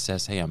somebody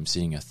says, "Hey, I'm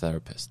seeing a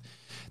therapist,"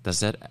 does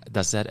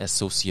that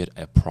associate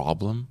a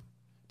problem?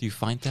 Do you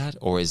find that,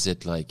 or is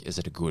it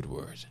a good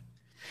word?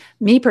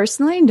 Me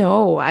personally,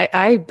 no.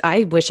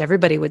 I wish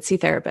everybody would see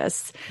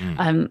therapists.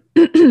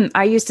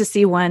 I used to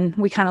see one.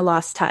 We kind of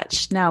lost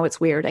touch. Now it's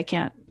weird.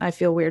 I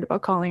feel weird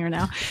about calling her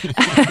now.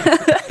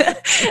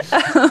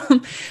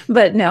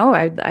 But no,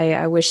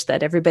 I wish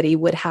that everybody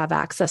would have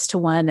access to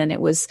one. And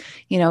it was,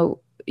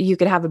 you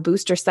could have a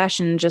booster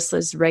session just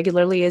as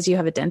regularly as you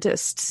have a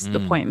dentist's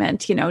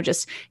appointment,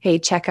 just, hey,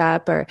 check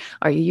up, or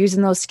are you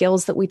using those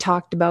skills that we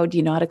talked about? Do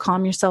you know how to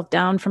calm yourself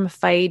down from a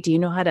fight? Do you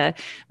know how to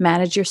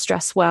manage your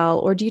stress well?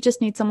 Or do you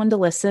just need someone to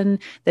listen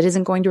that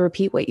isn't going to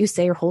repeat what you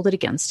say or hold it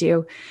against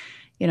you?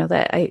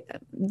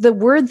 The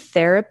word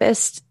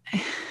therapist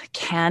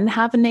can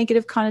have a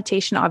negative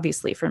connotation.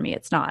 Obviously, for me,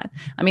 it's not.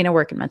 I mean, I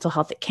work in mental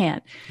health. It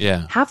can't.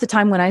 Yeah. Half the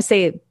time when I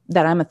say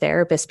that I'm a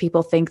therapist,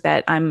 people think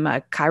that I'm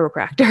a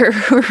chiropractor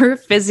or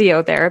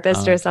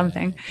physiotherapist or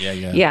something.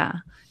 Yeah.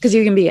 Because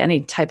you can be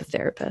any type of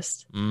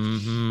therapist.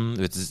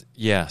 Mm-hmm.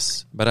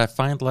 Yes. But I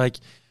find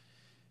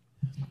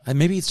and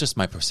maybe it's just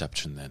my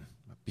perception then,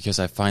 because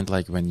I find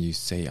when you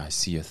say I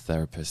see a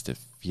therapist, it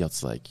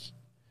feels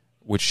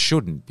which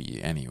shouldn't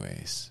be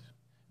anyways,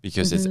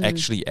 because it's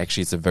actually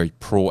it's a very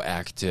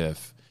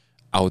proactive,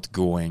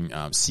 outgoing,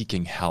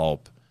 seeking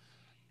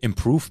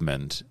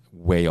improvement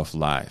way of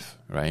life,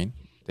 right?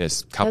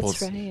 There's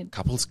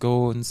couples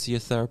go and see a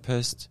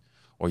therapist,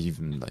 or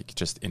even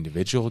just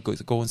individual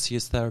go and see a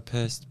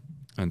therapist,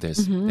 and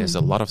there's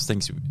a lot of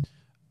things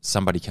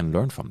somebody can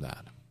learn from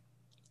that.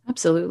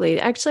 Absolutely.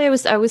 Actually,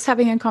 I was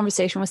having a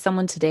conversation with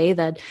someone today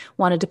that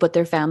wanted to put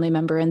their family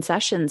member in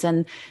sessions,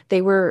 and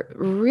they were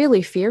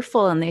really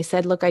fearful. And they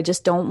said, look, I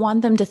just don't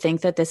want them to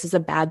think that this is a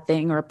bad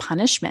thing or a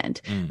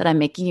punishment, that I'm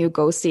making you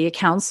go see a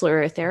counselor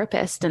or a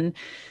therapist. And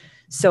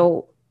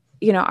so,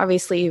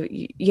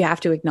 obviously you have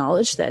to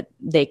acknowledge that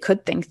they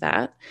could think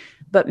that,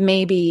 but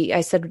maybe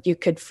I said, you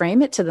could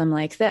frame it to them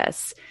like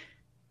this.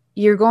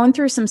 You're going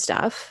through some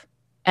stuff,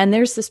 and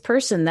there's this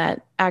person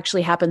that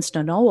actually happens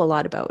to know a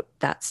lot about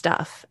that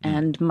stuff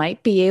and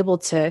might be able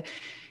to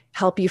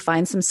help you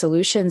find some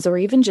solutions, or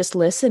even just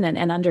listen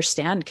and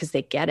understand, because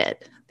they get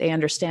it. They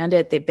understand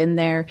it. They've been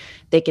there.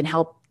 They can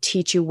help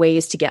teach you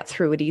ways to get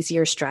through it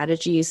easier,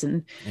 strategies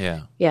and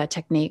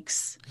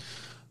techniques.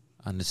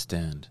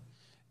 Understand.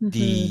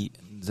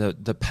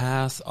 The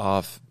path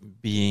of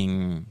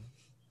being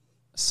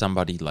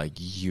somebody like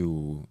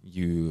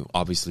you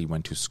obviously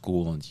went to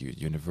school and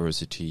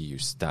university, you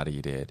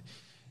studied it.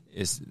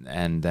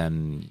 And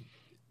then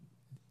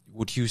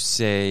would you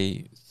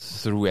say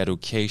through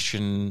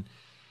education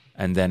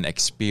and then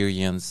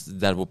experience,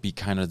 that would be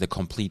kind of the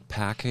complete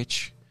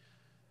package?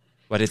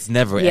 But it's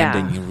never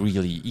ending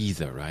really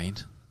either,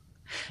 right?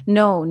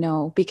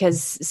 No,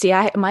 because see,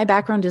 my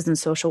background is in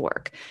social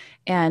work.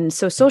 And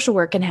so social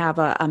work can have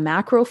a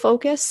macro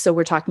focus. So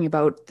we're talking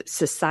about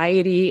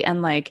society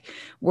and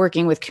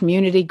working with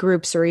community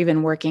groups, or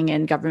even working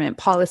in government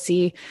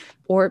policy,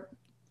 or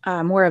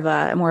more of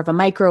a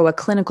micro, a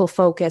clinical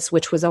focus,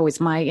 which was always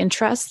my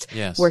interest,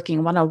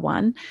 working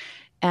one-on-one.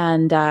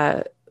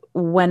 And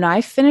when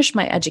I finished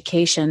my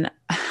education,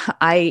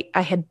 I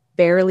had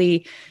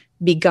barely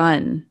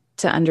begun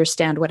to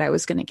understand what I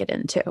was going to get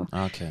into.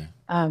 Okay.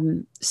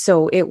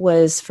 So it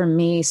was for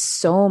me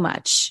so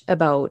much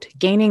about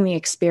gaining the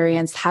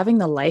experience, having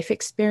the life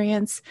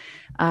experience.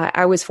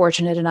 I was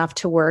fortunate enough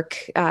to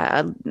work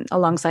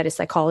alongside a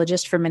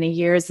psychologist for many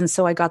years. And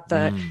so I got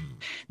the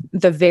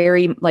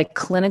very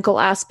clinical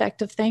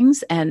aspect of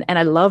things. And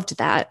I loved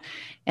that.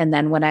 And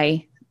then when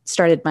I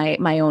started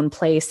my own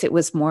place, it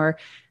was more,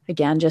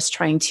 again, just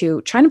trying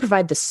to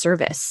provide the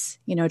service,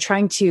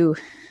 trying to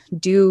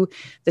do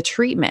the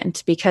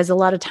treatment, because a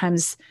lot of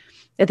times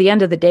at the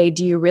end of the day,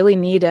 do you really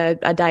need a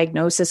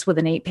diagnosis with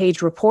an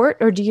 8-page report,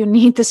 or do you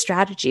need the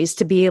strategies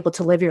to be able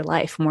to live your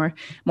life more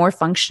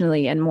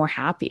functionally and more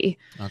happy?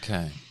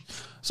 Okay.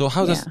 So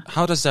how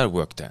does that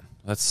work then?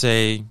 Let's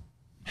say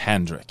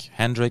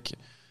Hendrik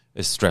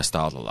is stressed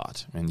out a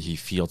lot, and he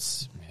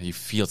feels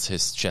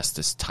his chest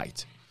is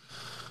tight,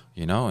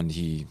 and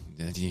he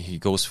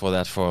goes for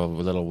that for a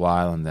little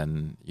while, and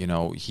then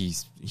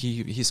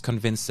he's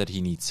convinced that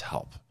he needs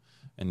help.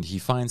 And he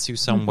finds you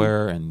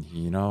somewhere, and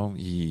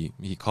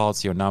he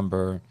calls your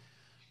number,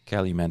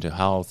 Kelly Mental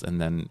Health, and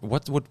then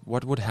what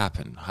would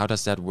happen? How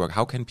does that work?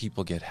 How can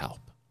people get help?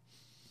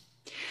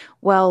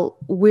 Well,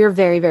 we're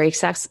very, very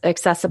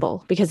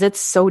accessible, because it's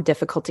so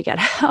difficult to get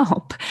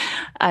help.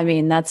 I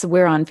mean,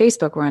 we're on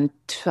Facebook, we're on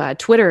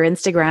Twitter,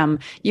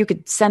 Instagram. You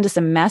could send us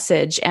a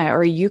message,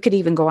 or you could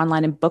even go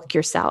online and book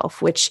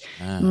yourself, which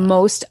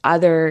most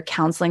other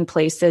counseling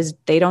places,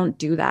 they don't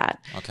do that,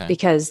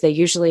 because they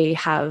usually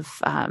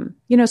have,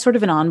 sort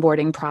of an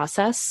onboarding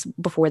process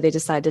before they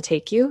decide to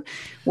take you.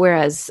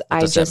 Whereas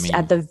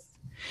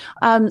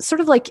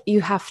sort of you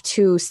have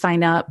to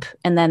sign up,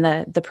 and then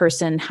the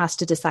person has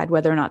to decide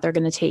whether or not they're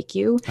going to take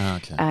you.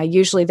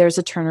 Usually there's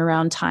a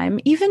turnaround time.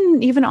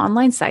 Even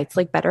online sites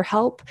like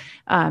BetterHelp,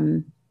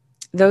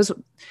 those,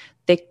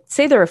 they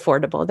say they're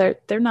affordable.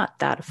 They're not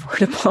that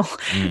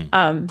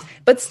affordable.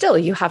 But still,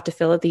 you have to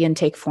fill out the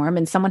intake form,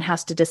 and someone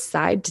has to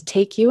decide to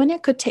take you, and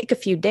it could take a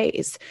few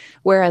days.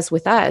 Whereas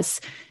with us,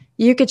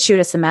 you could shoot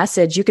us a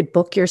message, you could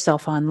book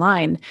yourself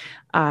online.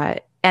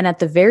 And at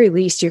the very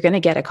least, you're going to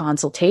get a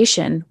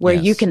consultation where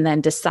you can then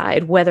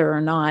decide whether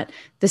or not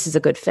this is a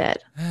good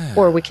fit,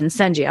 or we can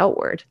send you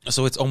outward.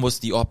 So it's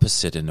almost the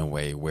opposite in a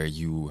way, where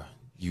you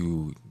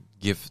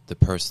give the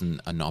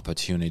person an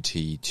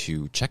opportunity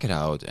to check it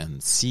out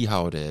and see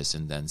how it is,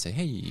 and then say,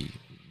 hey,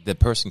 the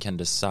person can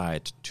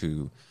decide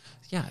to,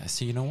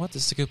 so you know what,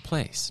 this is a good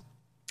place.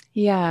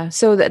 Yeah.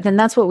 So then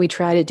that's what we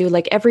try to do.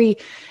 Like every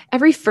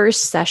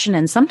first session,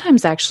 and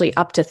sometimes actually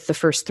up to the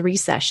first 3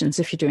 sessions,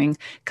 if you're doing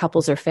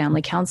couples or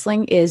family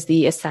counseling, is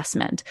the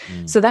assessment.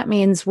 So that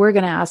means we're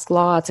going to ask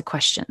lots of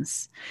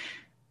questions.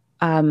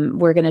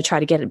 We're going to try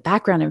to get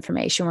background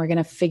information. We're going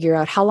to figure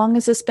out, how long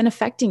has this been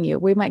affecting you?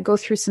 We might go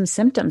through some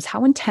symptoms.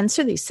 How intense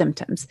are these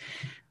symptoms?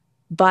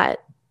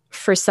 But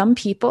for some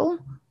people,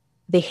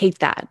 they hate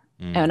that.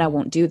 And I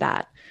won't do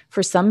that.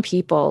 For some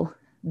people,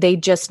 they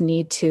just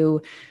need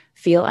to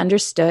feel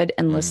understood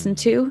and listened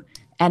to.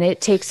 And it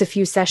takes a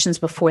few sessions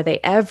before they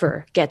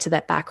ever get to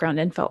that background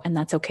info. And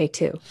that's okay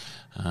too.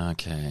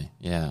 Okay.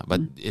 Yeah.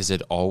 But is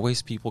it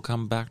always people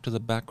come back to the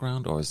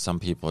background, or some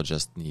people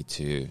just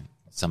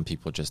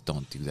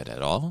don't do that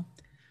at all?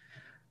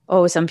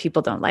 Oh, some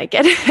people don't like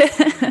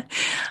it.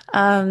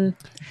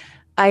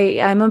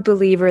 I'm a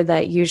believer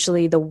that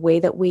usually the way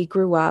that we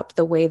grew up,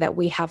 the way that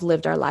we have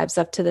lived our lives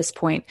up to this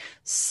point,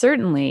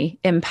 certainly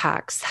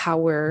impacts how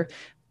we're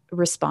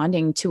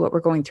responding to what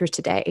we're going through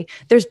today.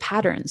 There's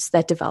patterns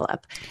that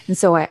develop. And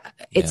so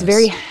it's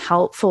very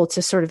helpful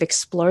to sort of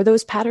explore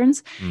those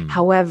patterns.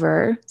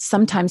 However,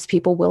 sometimes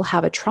people will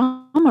have a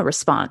trauma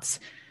response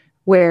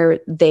where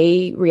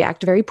they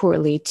react very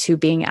poorly to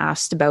being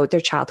asked about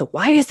their childhood.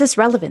 Why is this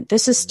relevant?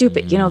 This is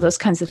stupid. Those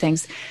kinds of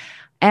things.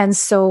 And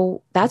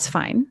so that's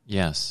fine.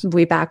 Yes.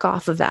 We back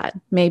off of that.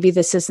 Maybe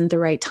this isn't the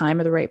right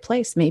time or the right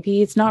place.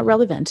 Maybe it's not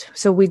relevant.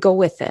 So we go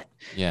with it.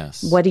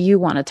 Yes. What do you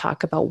want to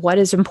talk about? What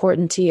is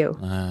important to you?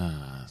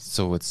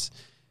 So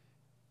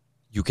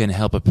you can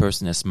help a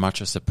person as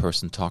much as a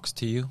person talks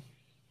to you?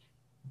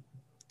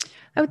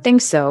 I would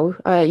think so.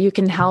 You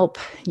can help.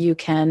 You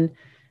can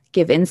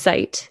give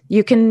insight.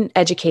 You can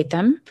educate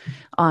them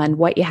on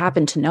what you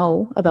happen to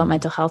know about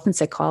mental health and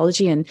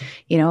psychology and,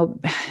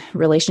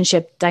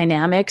 relationship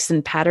dynamics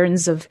and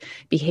patterns of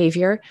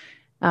behavior.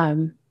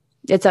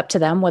 It's up to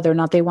them whether or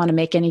not they want to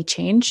make any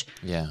change.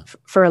 Yeah.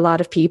 For a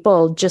lot of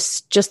people,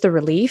 just the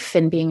relief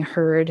and being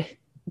heard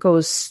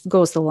goes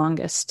the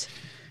longest.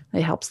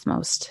 It helps the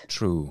most.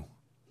 True.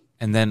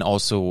 And then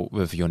also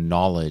with your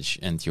knowledge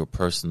and your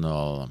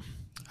personal,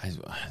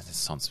 this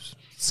sounds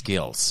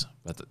skills,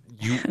 but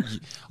you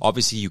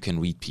obviously you can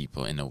read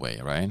people in a way,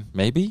 right?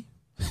 Maybe.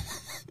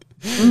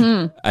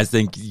 I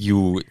think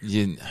you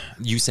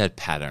said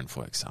pattern,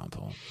 for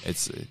example.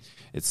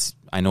 It's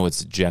I know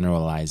it's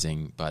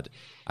generalizing, but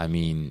I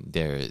mean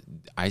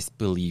I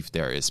believe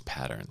there is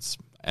patterns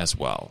as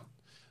well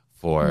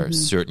for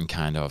certain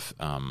kind of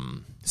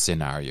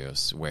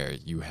scenarios where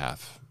you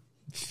have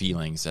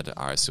feelings that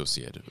are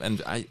associated.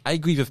 And I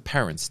agree with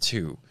parents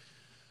too.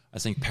 I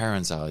think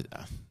parents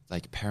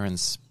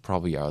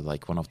probably are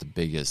like one of the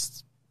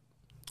biggest.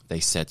 They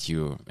set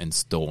you in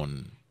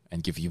stone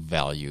and give you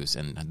values,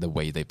 and the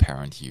way they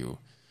parent you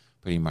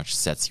pretty much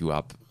sets you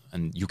up.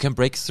 And you can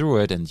break through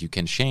it and you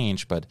can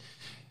change. But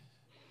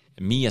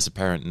me as a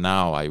parent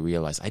now, I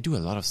realize I do a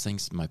lot of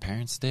things my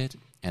parents did,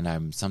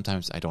 and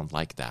sometimes I don't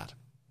like that.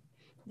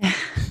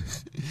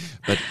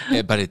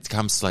 but it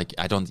comes like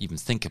I don't even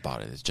think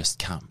about it. It just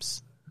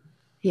comes.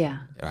 Yeah.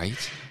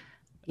 Right?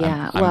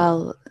 Yeah.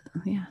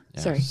 Yeah.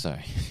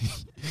 Sorry.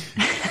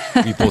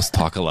 We both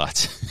talk a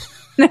lot.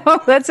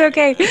 No, that's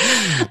okay.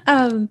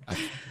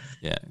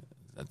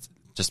 That's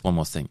just one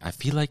more thing. I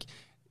feel like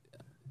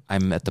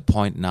I'm at the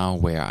point now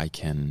where I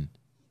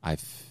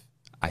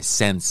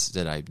sense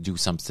that I do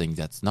something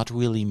that's not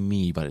really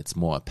me, but it's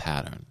more a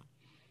pattern.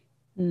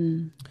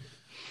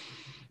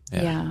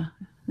 Yeah.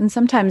 And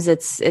sometimes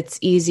it's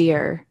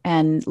easier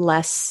and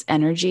less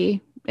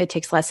energy. It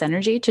takes less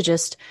energy to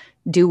just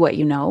do what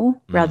you know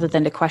rather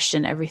than to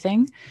question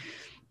everything.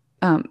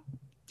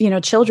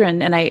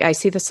 Children, and I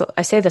say this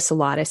a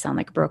lot, I sound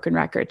like a broken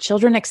record.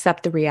 Children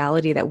accept the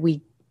reality that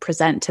we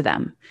present to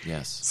them.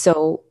 Yes.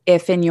 So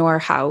if in your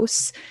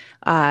house,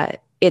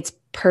 it's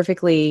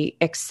perfectly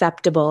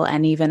acceptable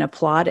and even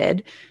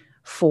applauded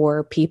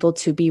for people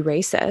to be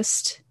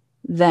racist,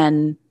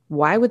 then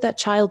why would that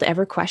child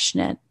ever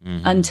question it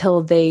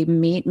until they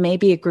meet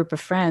maybe a group of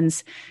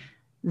friends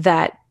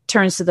that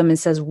turns to them and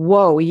says,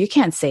 whoa, you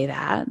can't say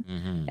that.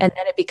 And then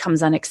it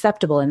becomes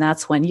unacceptable. And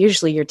that's when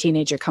usually your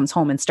teenager comes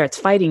home and starts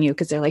fighting you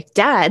because they're like,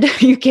 Dad,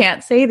 you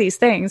can't say these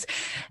things.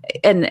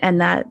 And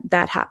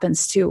that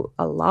happens to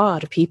a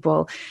lot of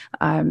people,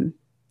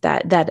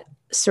 that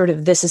sort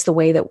of, this is the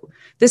way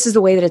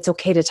that it's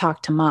okay to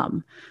talk to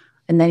mom.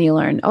 And then you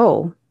learn,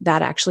 oh,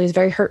 that actually is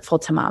very hurtful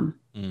to mom.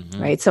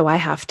 Right. So I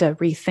have to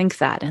rethink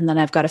that. And then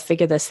I've got to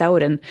figure this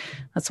out. And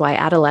that's why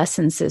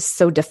adolescence is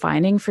so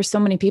defining for so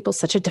many people,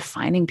 such a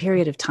defining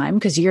period of time,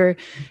 because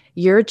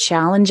you're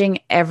challenging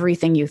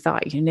everything you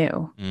thought you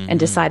knew and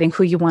deciding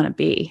who you want to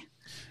be.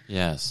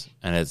 Yes,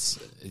 and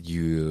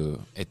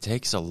it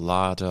takes a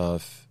lot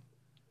of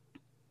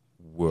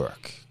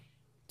work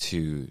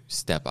to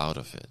step out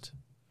of it.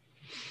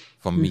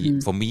 For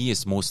me,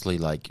 it's mostly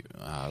like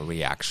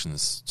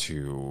reactions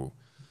to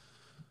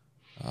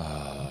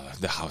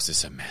the house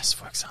is a mess,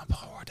 for example,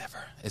 or whatever.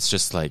 It's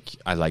just like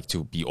I like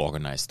to be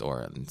organized,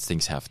 or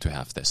things have to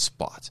have their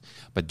spot.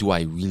 But do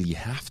I really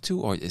have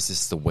to, or is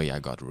this the way I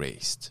got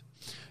raised?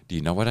 Do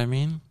you know what I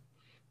mean?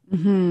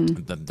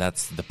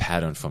 That's the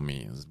pattern for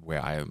me, where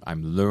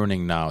I'm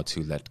learning now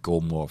to let go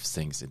more of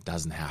things. It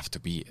doesn't have to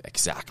be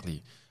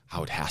exactly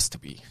how it has to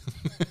be.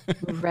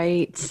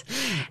 Right.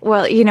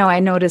 Well, I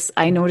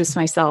notice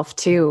myself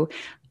too.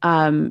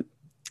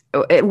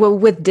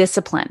 With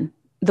discipline,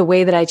 the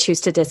way that I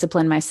choose to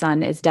discipline my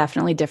son is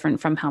definitely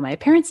different from how my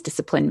parents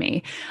disciplined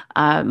me.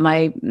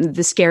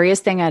 The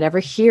scariest thing I'd ever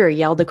hear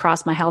yelled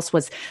across my house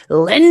was,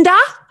 "Linda!"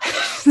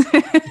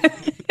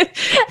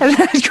 And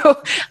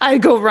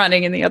I'd go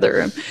running in the other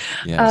room.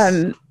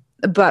 Yes.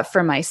 But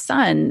for my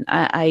son,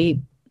 I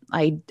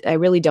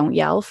really don't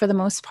yell for the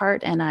most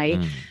part.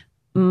 And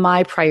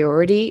my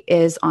priority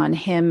is on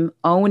him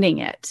owning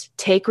it.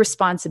 Take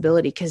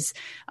responsibility, because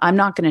I'm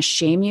not going to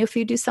shame you if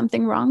you do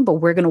something wrong, but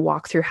we're going to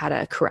walk through how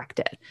to correct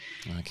it.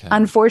 Okay.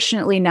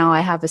 Unfortunately, now I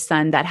have a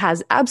son that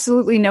has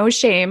absolutely no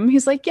shame.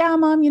 He's like, "Yeah,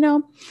 Mom,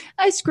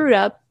 I screwed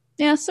up.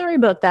 Yeah, sorry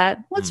about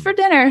that. What's for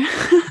dinner?"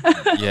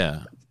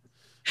 Yeah.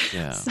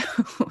 Yeah.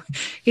 So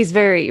he's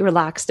very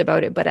relaxed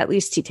about it, but at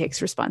least he takes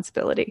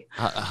responsibility.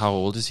 How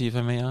old is he, if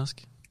I may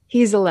ask?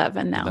 He's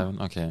 11 now.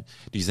 11? Okay.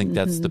 Do you think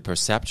that's the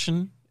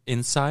perception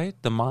inside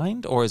the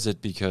mind, or is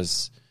it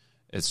because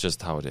it's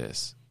just how it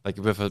is? Like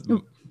with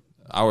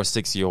our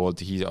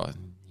 6-year-old,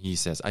 he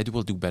says, "I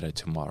will do better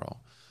tomorrow,"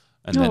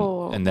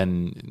 and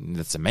then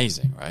that's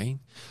amazing, right?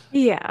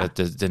 Yeah. But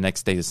the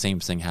next day, the same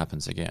thing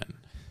happens again.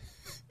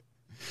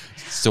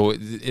 So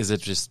is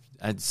it just?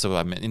 So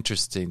I'm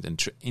interested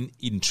and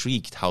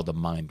intrigued how the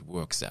mind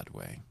works that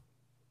way.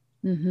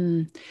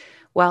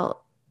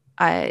 Well,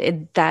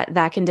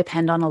 that can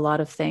depend on a lot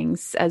of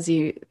things. As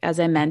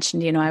I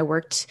mentioned, I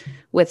worked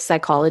with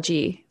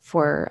psychology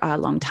for a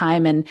long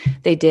time, and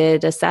they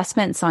did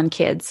assessments on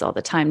kids all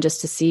the time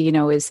just to see,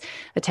 is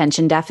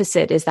attention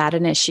deficit, is that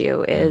an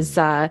issue? Is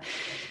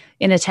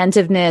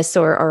inattentiveness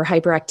or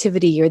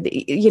hyperactivity,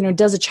 or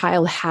does a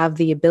child have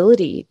the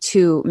ability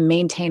to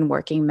maintain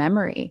working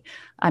memory?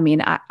 I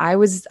mean, I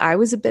was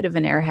a bit of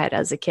an airhead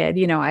as a kid.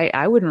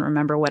 I wouldn't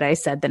remember what I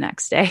said the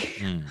next day.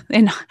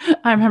 And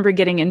I remember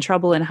getting in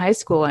trouble in high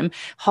school. I'm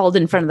hauled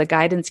in front of the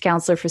guidance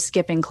counselor for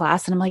skipping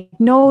class. And I'm like,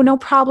 no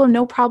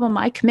problem.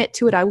 I commit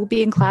to it. I will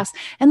be in class.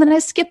 And then I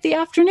skipped the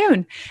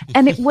afternoon.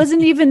 And it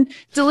wasn't even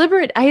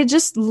deliberate. I had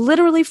just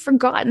literally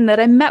forgotten that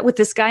I met with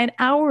this guy an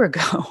hour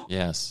ago.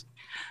 Yes.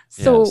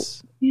 So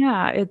yes.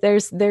 Yeah,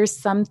 there's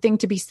something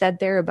to be said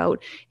there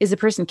about, is a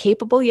person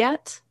capable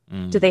yet?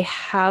 Do they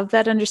have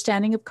that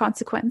understanding of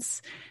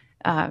consequence?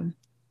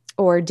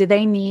 Or do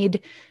they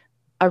need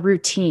a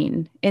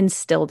routine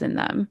instilled in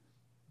them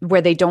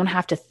where they don't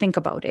have to think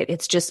about it?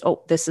 It's just,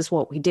 this is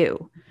what we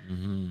do.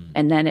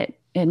 And then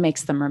it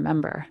makes them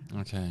remember.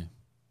 Okay.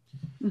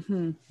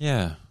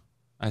 Yeah,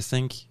 I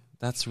think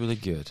that's really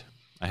good.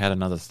 I had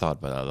another thought,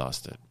 but I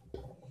lost it.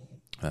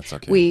 That's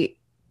okay.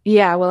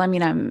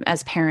 I'm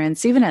as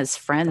parents, even as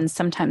friends,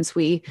 sometimes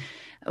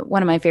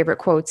one of my favorite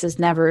quotes is,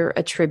 "Never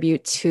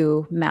attribute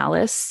to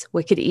malice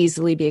what could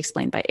easily be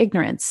explained by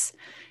ignorance."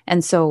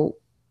 And so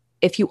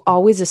if you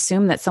always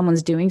assume that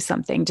someone's doing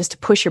something just to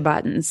push your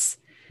buttons,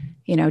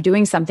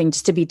 doing something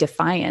just to be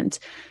defiant,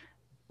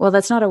 well,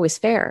 that's not always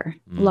fair.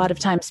 A lot of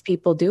times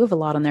people do have a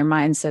lot on their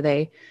minds, so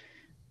they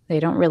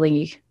don't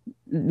really,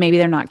 maybe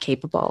they're not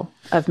capable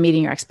of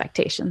meeting your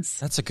expectations.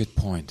 That's a good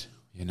point,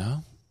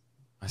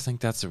 I think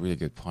that's a really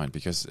good point,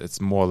 because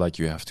it's more like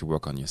you have to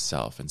work on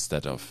yourself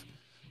instead of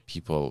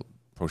people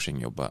pushing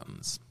your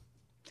buttons.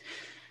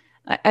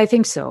 I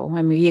think so.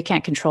 I mean, you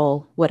can't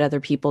control what other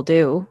people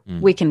do.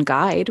 We can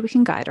guide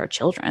our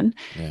children.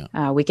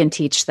 Yeah. We can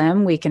teach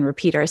them. We can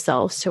repeat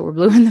ourselves till we're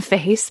blue in the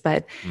face.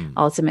 But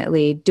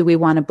ultimately, do we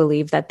want to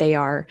believe that they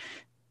are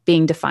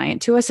being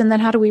defiant to us? And then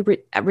how do we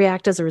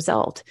react as a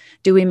result?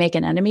 Do we make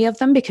an enemy of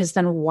them? Because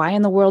then why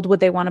in the world would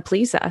they want to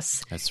please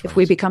us if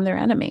we become their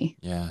enemy?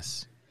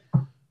 Yes.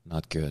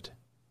 Not good.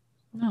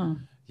 No.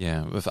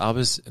 Yeah, with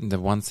Albus, the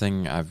one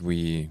thing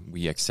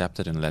we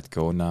accepted and let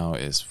go now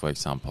is, for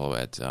example,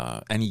 at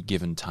any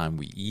given time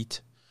we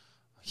eat,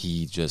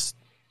 he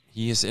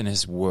is in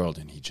his world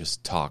and he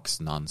just talks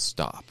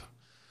nonstop.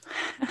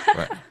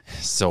 Right.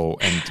 So,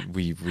 and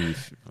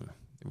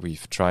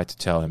we've tried to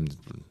tell him,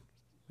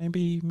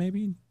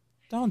 maybe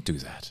don't do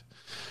that.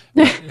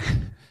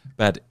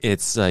 But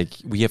it's like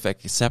we have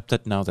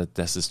accepted now that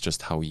this is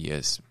just how he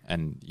is,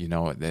 and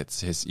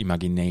that's his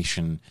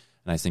imagination,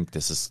 and I think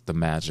this is the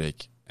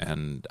magic.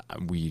 And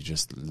we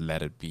just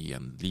let it be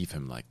and leave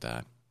him like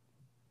that.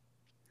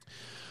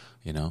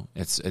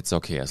 It's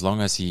okay as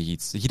long as he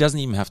eats. He doesn't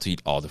even have to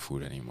eat all the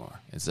food anymore.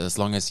 It's as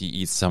long as he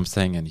eats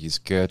something and he's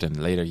good,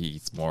 and later he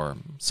eats more.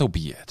 So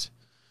be it.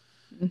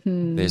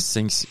 There's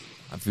things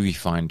we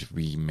find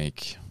we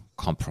make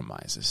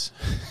compromises.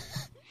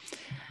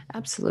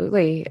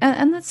 Absolutely.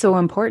 And that's so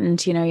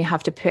important. You know, you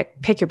have to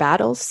pick your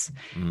battles,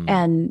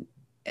 and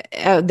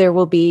there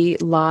will be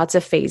lots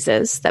of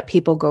phases that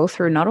people go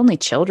through, not only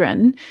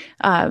children,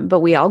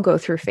 but we all go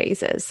through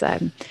phases.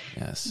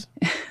 Yes.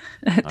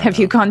 Have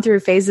you gone through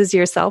phases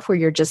yourself where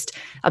you're just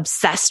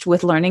obsessed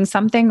with learning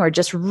something or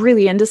just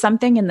really into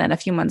something, and then a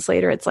few months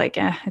later it's like,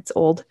 it's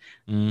old?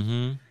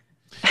 Mm-hmm.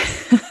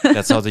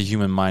 That's how the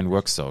human mind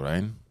works, though,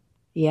 right?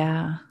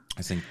 Yeah.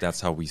 I think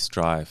that's how we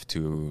strive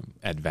to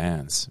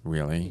advance,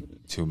 really,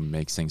 to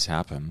make things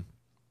happen.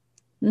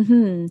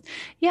 Mm-hmm.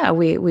 Yeah,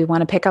 we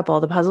want to pick up all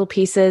the puzzle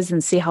pieces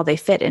and see how they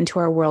fit into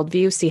our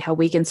worldview, see how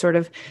we can sort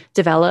of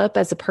develop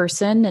as a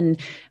person, and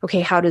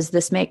okay, how does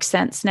this make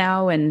sense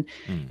now? And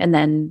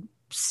then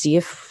see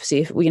if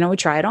we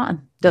try it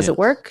on. Does it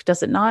work?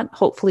 Does it not?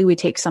 Hopefully we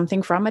take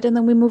something from it and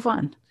then we move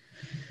on.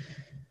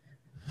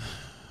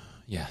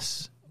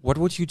 Yes. What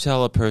would you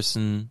tell a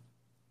person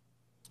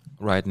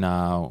right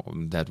now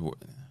that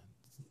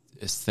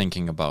is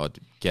thinking about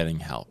getting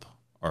help,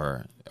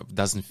 or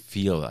doesn't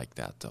feel like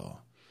that though?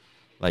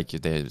 Like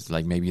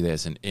maybe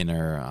there's an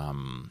inner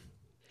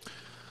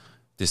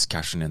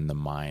discussion in the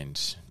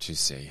mind to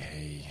say,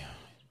 hey,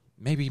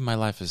 maybe my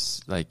life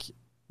is like,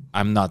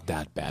 I'm not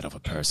that bad of a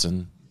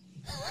person.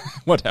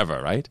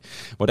 Whatever, right?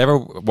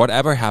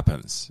 Whatever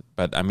happens.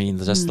 But I mean,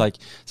 just like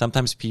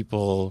sometimes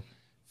people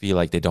feel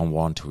like they don't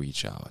want to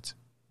reach out.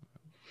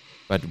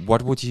 But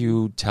what would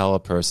you tell a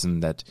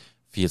person that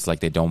feels like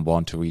they don't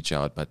want to reach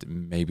out, but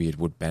maybe it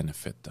would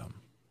benefit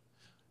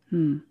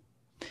them?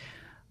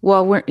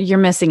 Well, you're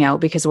missing out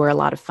because we're a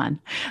lot of fun.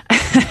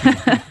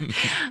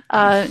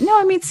 No,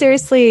 I mean,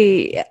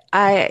 seriously,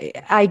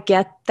 I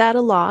get that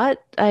a lot.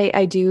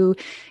 I do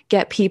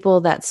get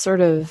people that sort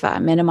of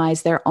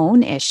minimize their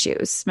own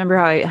issues. Remember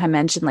how I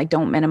mentioned, like,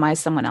 don't minimize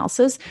someone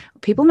else's?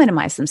 People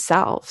minimize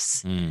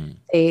themselves.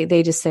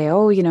 They just say,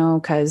 oh,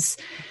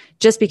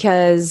 just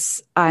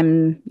because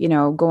I'm,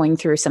 going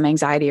through some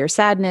anxiety or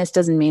sadness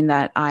doesn't mean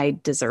that I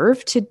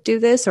deserve to do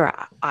this or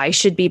I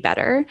should be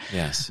better.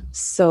 Yes.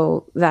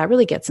 So that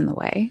really gets in the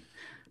way.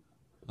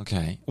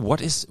 Okay.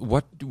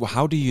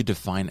 How do you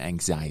define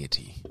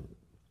anxiety?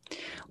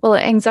 Well,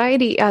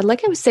 anxiety,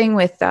 like I was saying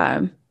with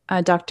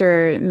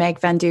Dr. Meg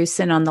Van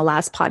Dusen on the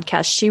last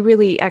podcast, she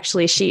really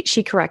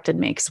she corrected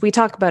me, because we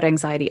talk about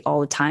anxiety all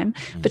the time,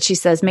 but she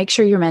says, make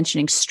sure you're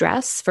mentioning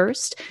stress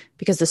first,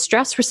 because the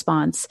stress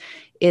response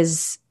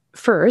is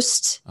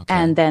first. Okay.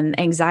 And then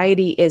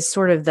anxiety is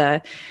sort of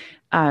the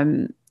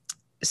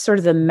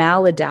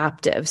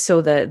maladaptive,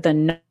 so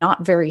the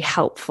not very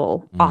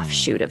helpful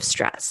offshoot of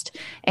stress.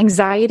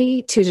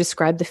 Anxiety, to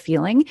describe the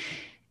feeling,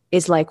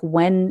 is like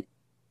when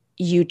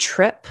you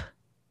trip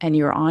and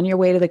you're on your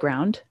way to the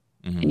ground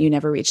and you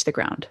never reach the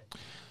ground.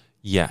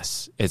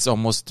 Yes. It's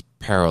almost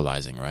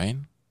paralyzing, right?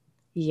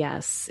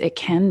 Yes, it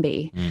can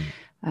be.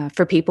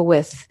 For people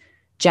with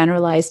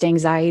generalized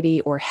anxiety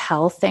or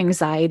health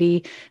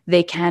anxiety,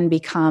 they can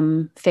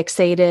become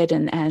fixated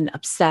and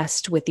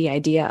obsessed with the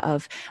idea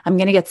of, I'm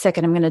going to get sick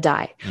and I'm going to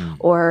die,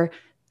 or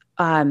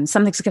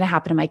something's going to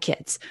happen to my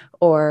kids,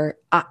 or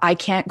I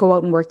can't go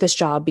out and work this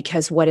job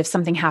because what if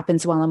something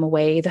happens while I'm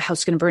away? The house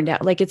is going to burn down.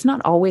 Like, it's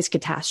not always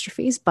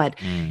catastrophes, but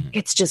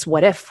it's just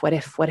what if.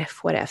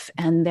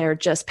 And they're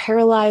just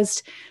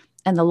paralyzed.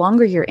 And the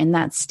longer you're in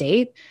that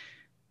state,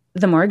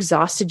 the more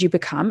exhausted you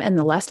become and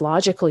the less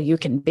logical you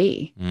can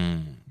be.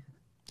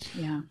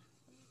 Yeah.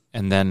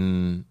 And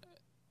then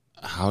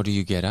how do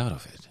you get out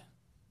of it?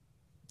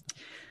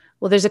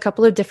 Well, there's a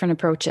couple of different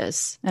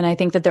approaches, and I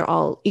think that they're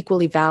all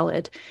equally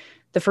valid.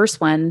 The first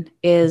one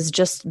is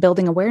just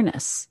building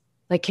awareness.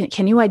 Like,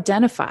 can you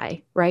identify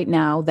right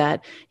now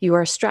that you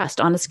are stressed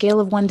on a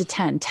scale of 1 to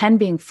 10, 10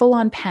 being full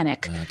on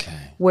panic? Okay.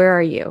 Where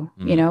are you?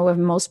 If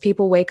most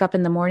people wake up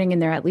in the morning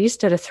and they're at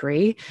least at a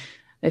 3.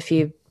 If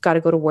you've got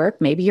to go to work,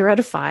 maybe you're at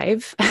a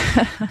 5.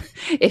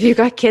 If you've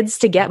got kids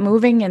to get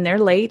moving and they're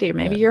late, or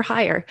maybe you're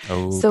higher.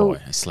 Oh, boy,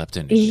 I slept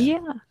in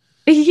again.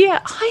 Yeah,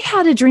 I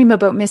had a dream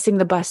about missing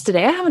the bus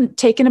today. I haven't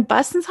taken a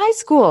bus since high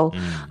school.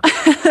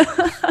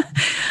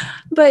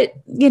 But,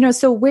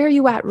 so where are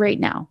you at right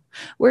now?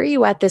 Where are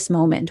you at this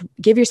moment?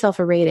 Give yourself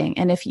a rating.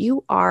 And if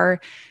you are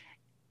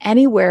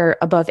anywhere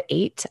above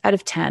 8 out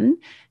of 10,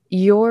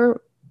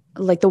 you're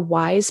like the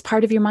wise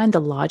part of your mind,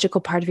 the logical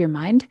part of your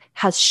mind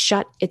has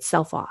shut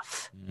itself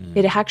off.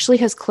 It actually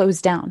has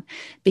closed down,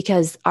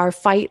 because our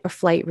fight or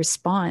flight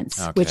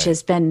response, which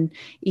has been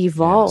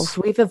evolved,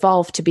 we've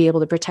evolved to be able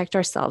to protect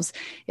ourselves.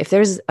 If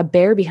there's a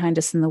bear behind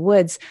us in the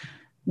woods,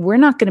 we're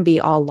not going to be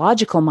all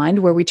logical mind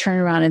where we turn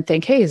around and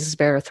think, hey, is this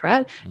bear a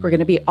threat? We're going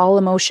to be all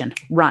emotion,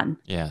 run,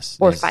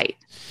 or fight.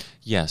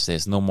 Yes,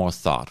 there's no more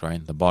thought,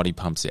 right? The body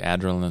pumps the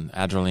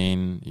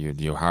adrenaline,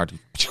 your heart,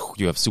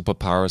 you have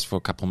superpowers for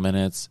a couple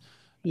minutes.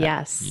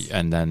 Yes.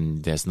 And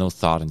then there's no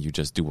thought and you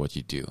just do what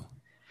you do.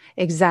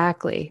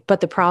 Exactly.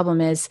 But the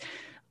problem is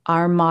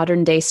our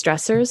modern day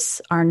stressors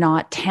are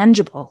not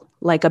tangible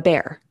like a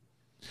bear.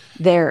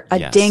 They're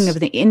a ding of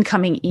the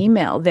incoming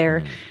email.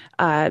 They're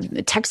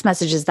text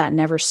messages that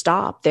never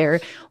stop. They're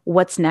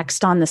what's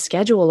next on the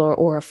schedule,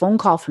 or a phone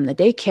call from the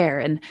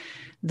daycare. And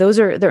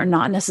they're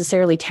not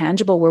necessarily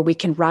tangible where we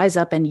can rise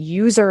up and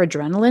use our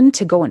adrenaline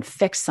to go and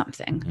fix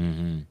something.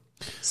 Mm-hmm.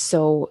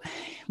 So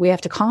we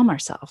have to calm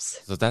ourselves.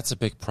 So that's a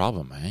big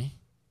problem, eh?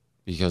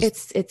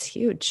 Because it's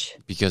huge.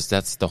 Because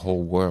that's the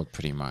whole world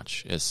pretty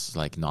much, is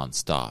like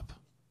nonstop.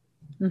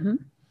 Mm-hmm.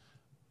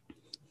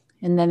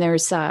 And then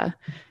there's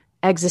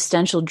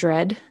existential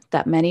dread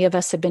that many of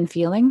us have been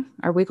feeling.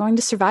 Are we going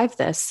to survive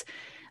this?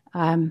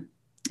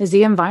 Is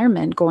the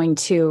environment going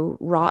to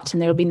rot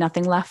and there'll be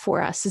nothing left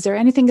for us? Is there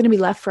anything going to be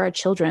left for our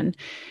children?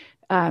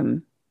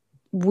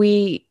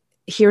 We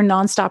hear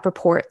nonstop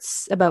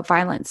reports about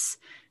violence.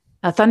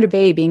 Thunder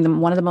Bay being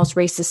one of the most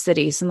racist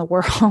cities in the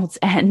world.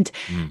 And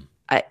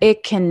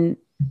it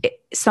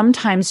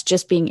sometimes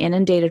just being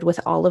inundated with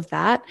all of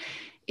that,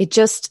 it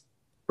just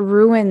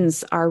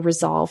ruins our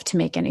resolve to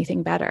make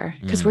anything better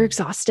because we're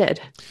exhausted.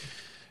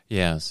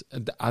 Yes.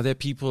 Are there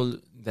people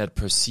that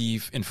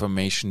perceive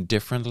information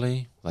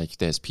differently? Like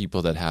there's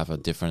people that have a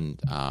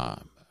different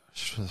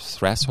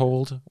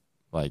threshold.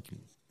 Like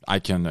I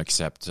can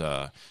accept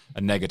a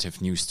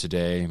negative news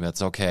today.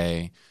 That's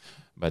okay.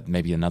 But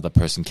maybe another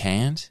person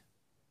can't.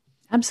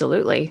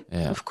 Absolutely.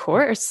 Yeah. Of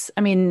course.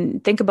 I mean,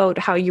 think about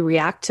how you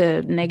react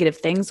to negative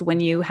things when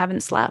you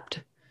haven't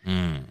slept.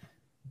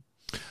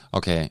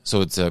 Okay.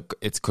 So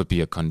it could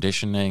be a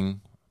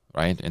conditioning,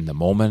 right, in the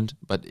moment.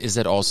 But is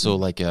it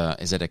also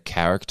is it a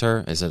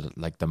character? Is it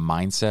like the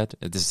mindset?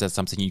 Is that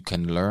something you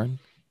can learn?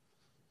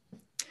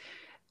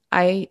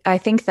 I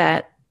think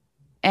that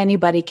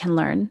anybody can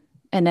learn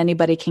and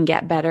anybody can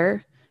get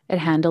better at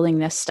handling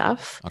this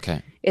stuff.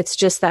 Okay. It's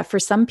just that for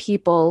some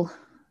people,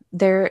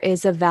 there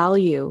is a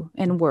value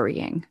in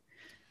worrying.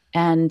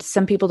 And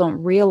some people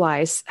don't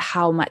realize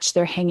how much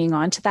they're hanging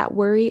on to that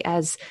worry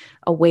as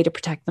a way to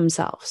protect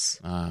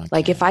themselves. Okay.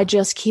 Like if I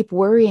just keep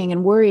worrying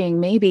and worrying,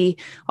 maybe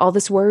all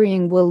this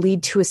worrying will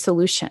lead to a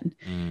solution.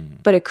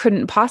 But it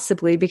couldn't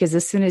possibly, because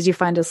as soon as you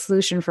find a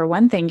solution for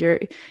one thing,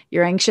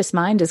 your anxious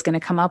mind is going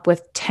to come up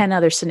with 10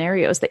 other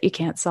scenarios that you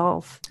can't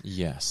solve.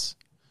 Yes.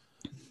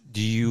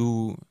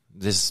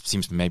 This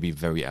seems maybe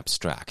very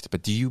abstract,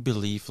 but do you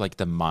believe like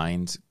the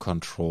mind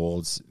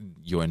controls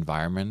your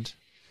environment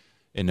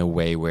in a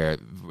way where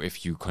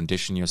if you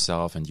condition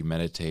yourself and you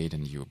meditate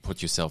and you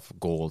put yourself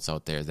goals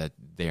out there, that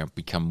they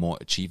become more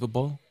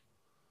achievable?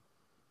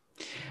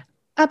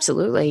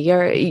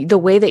 Absolutely. The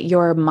way that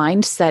your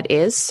mindset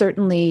is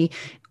certainly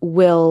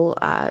will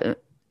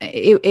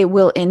it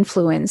will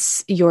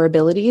influence your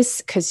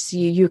abilities, because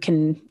you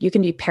can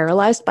be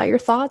paralyzed by your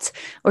thoughts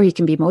or you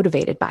can be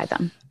motivated by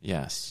them.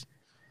 Yes.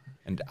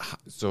 And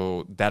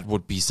so that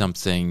would be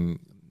something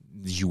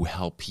you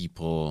help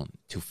people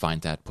to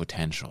find that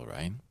potential,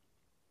 right?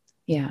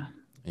 Yeah.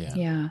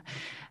 Yeah.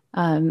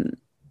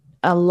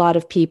 A lot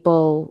of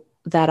people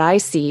that I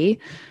see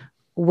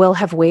will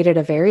have waited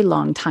a very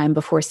long time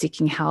before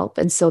seeking help.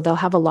 And so they'll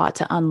have a lot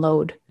to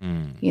unload.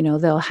 You know,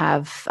 they'll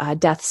have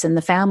deaths in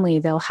the family.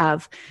 They'll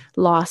have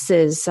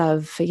losses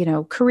of,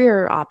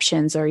 career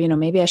options, or,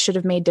 maybe I should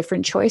have made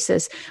different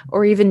choices,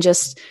 or even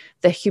just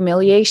the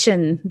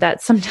humiliation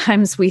that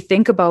sometimes we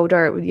think about,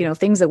 or,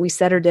 things that we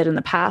said or did in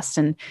the past,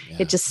 and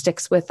it just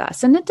sticks with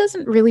us. And it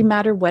doesn't really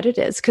matter what it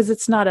is, because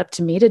it's not up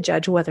to me to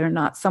judge whether or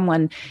not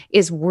someone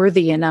is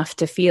worthy enough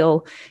to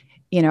feel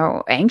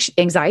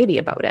anxiety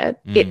about it.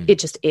 It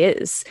just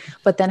is.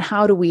 But then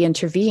how do we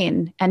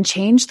intervene and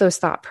change those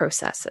thought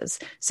processes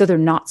so they're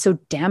not so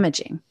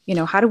damaging?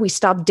 How do we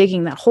stop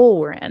digging that hole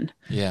we're in?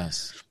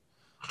 Yes.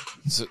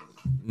 So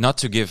not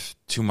to give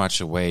too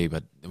much away,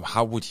 but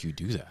how would you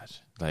do that?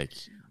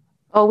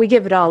 We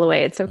give it all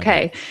away. It's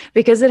okay.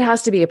 Because it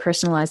has to be a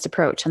personalized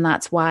approach. And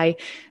that's why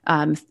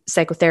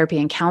psychotherapy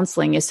and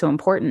counseling is so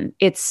important.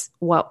 It's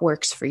what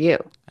works for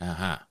you.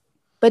 Uh-huh.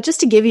 But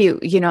just to give you,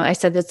 I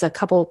said there's a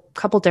couple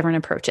different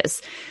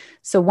approaches.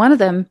 So one of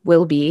them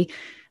will be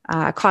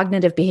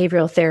cognitive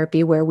behavioral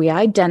therapy, where we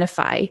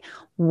identify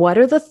what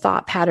are the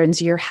thought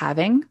patterns you're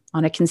having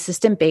on a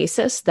consistent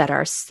basis that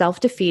are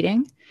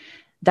self-defeating,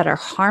 that are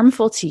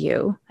harmful to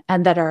you,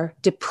 and that are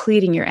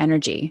depleting your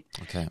energy.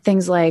 Okay.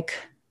 Things like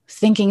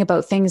thinking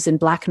about things in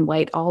black and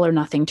white, all or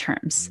nothing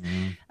terms,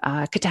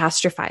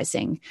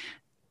 catastrophizing,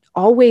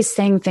 always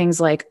saying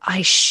things like,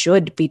 I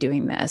should be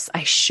doing this.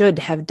 I should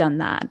have done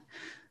that.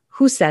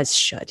 Who says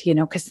should,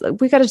 because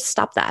we got to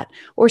stop that.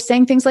 Or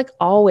saying things like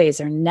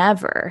always or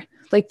never.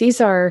 Like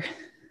these are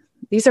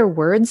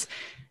words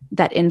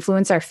that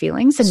influence our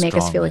feelings and make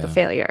us feel like a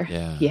failure.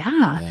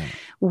 Yeah.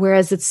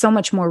 Whereas it's so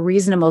much more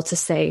reasonable to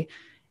say,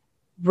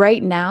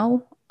 right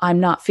now, I'm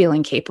not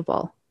feeling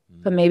capable,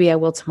 but maybe I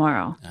will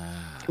tomorrow,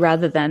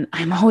 rather than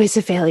I'm always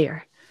a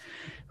failure.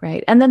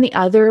 Right. And then the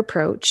other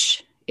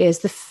approach is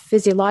the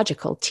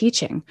physiological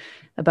teaching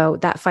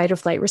about that fight or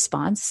flight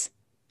response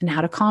and how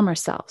to calm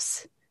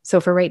ourselves. So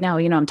for right now,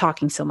 I'm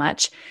talking so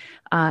much,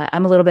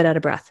 I'm a little bit out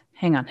of breath.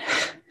 Hang on.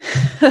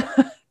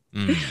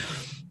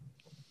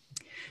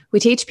 We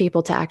teach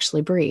people to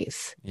actually breathe.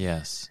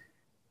 Yes.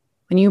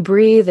 When you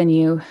breathe and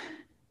you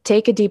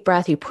take a deep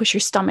breath, you push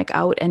your stomach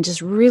out and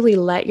just really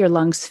let your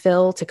lungs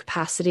fill to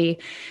capacity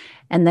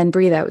and then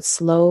breathe out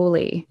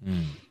slowly.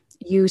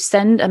 You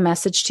send a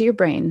message to your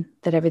brain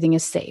that everything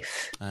is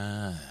safe.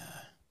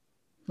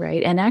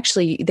 Right? And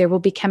actually, there will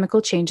be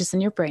chemical changes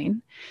in your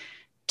brain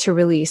to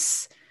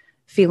release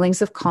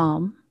feelings of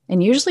calm.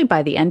 And usually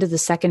by the end of the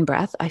second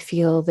breath, I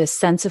feel this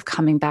sense of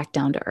coming back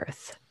down to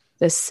earth.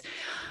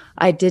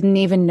 I didn't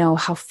even know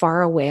how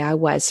far away I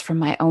was from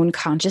my own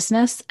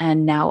consciousness.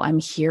 And now I'm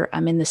here.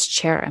 I'm in this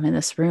chair. I'm in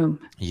this room.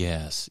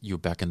 Yes, you're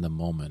back in the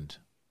moment.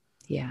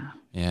 Yeah.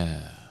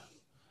 Yeah.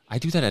 I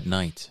do that at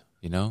night,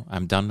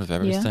 I'm done with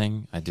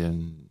everything. Yeah.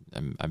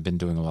 I've been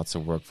doing lots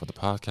of work for the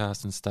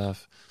podcast and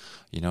stuff.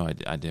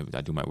 I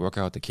do my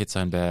workout, the kids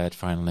are in bed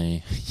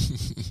finally.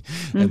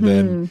 And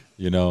then,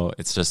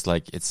 it's just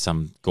like, it's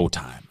some go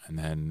time. And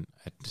then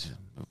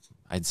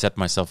I'd set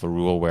myself a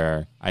rule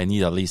where I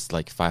need at least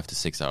like 5 to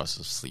 6 hours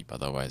of sleep.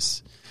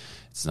 Otherwise,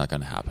 it's not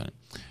going to happen.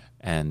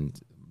 And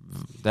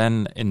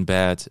then in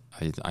bed,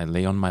 I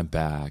lay on my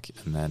back,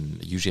 and then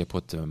usually I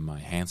put my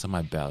hands on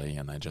my belly,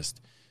 and I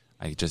just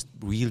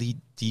really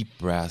deep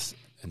breath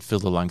and fill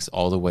the lungs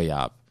all the way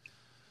up.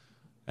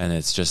 And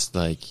it's just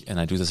like, and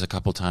I do this a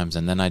couple times,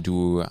 and then I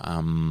do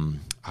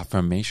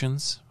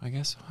affirmations, I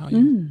guess,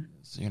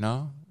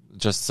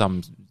 just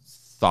some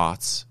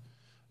thoughts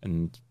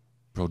and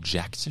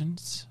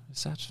projections.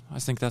 I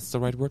think that's the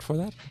right word for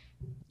that.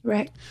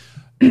 Right.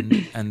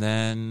 And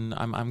then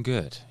I'm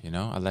good,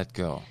 I let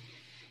go.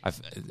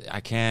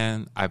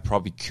 I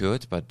probably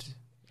could, but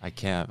I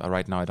can't.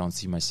 Right now I don't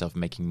see myself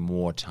making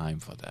more time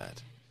for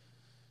that.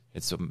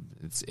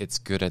 It's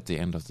good at the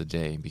end of the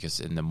day, because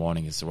in the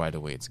morning it's right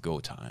away, it's go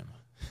time.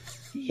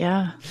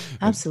 Yeah,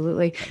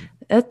 absolutely.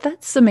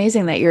 That's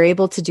amazing that you're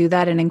able to do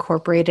that and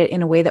incorporate it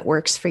in a way that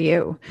works for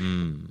you.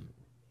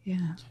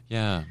 Yeah.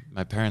 Yeah.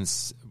 My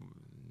parents,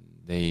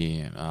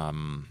 they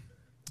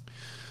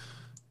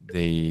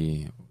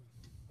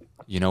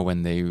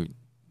when they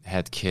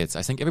had kids,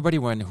 I think everybody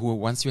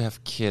once you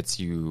have kids,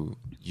 you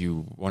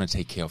want to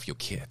take care of your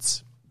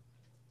kids.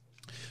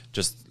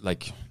 Just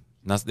like,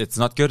 it's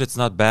not good, it's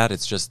not bad.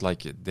 It's just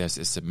like there's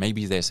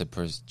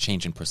a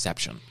change in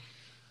perception,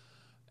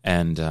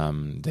 and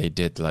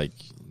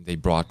they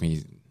brought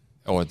me,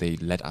 or they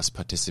let us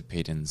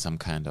participate in some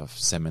kind of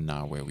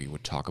seminar where we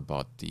would talk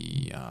about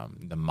the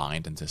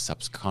mind and the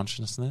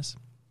subconsciousness,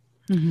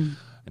 and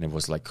it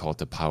was like called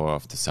The Power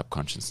of the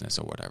Subconsciousness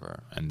or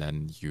whatever. And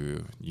then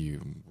you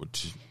would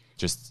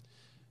just,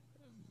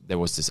 there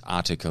was this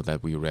article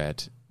that we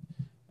read,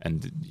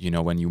 and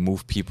when you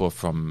move people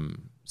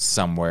from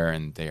somewhere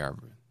and they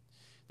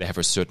have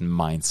a certain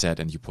mindset,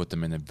 and you put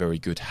them in a very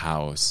good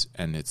house,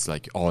 and it's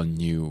like all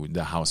new,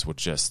 the house would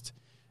just,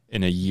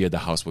 in a year the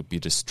house would be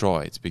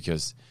destroyed,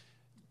 because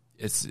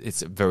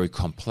it's very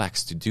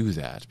complex to do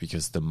that,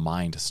 because the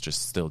mind is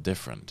just still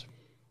different.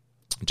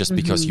 Just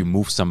because you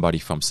move somebody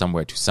from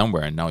somewhere to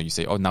somewhere and now you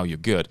say, oh, now you're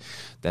good,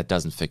 that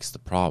doesn't fix the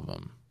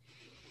problem.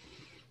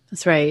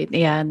 That's right.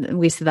 Yeah, and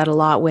we see that a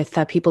lot with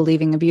people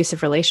leaving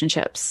abusive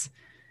relationships.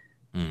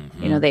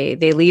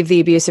 They leave the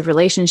abusive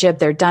relationship,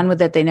 they're done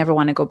with it, they never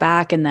want to go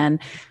back, and then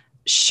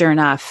sure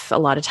enough, a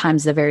lot of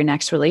times the very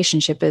next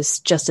relationship is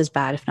just as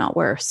bad, if not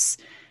worse.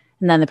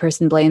 And then the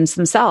person blames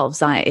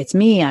themselves. It's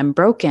me, I'm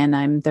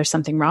broken, there's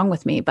something wrong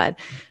with me. But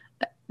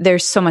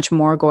there's so much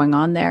more going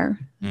on there.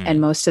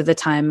 And most of the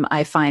time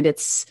I find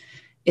it's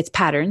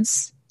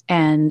patterns,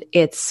 and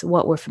it's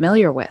what we're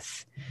familiar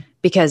with,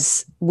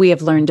 because we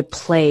have learned to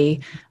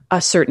play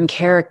a certain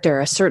character,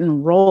 a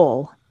certain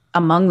role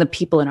among the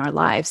people in our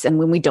lives. And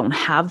when we don't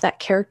have that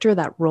character,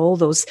 that role,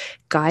 those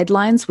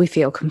guidelines, we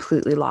feel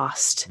completely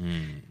lost.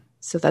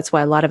 So that's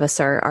why a lot of us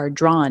are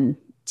drawn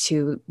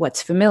to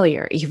what's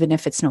familiar, even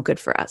if it's no good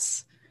for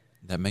us.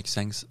 That makes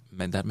sense.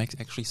 That makes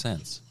actually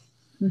sense.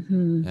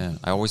 Yeah,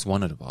 I always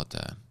wondered about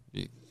that,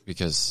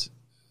 because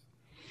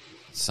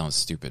it sounds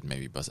stupid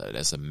maybe, but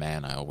as a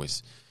man, I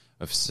always,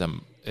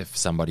 if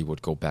somebody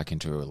would go back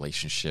into a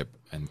relationship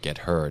and get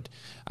hurt,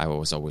 I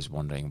was always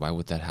wondering, why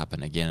would that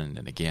happen again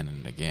and again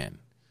and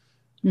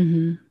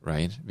again?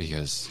 Right?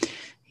 Because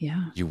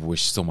you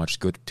wish so much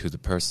good to the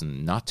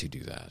person not to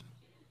do that.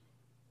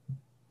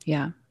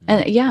 Yeah.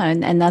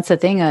 And that's the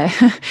thing.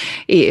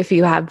 If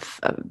you have,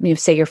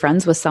 say you're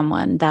friends with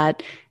someone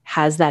that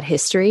has that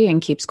history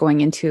and keeps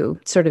going into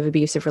sort of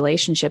abusive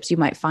relationships, you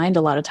might find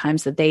a lot of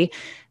times that they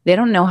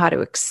don't know how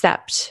to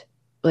accept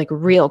like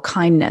real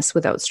kindness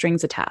without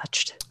strings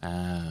attached.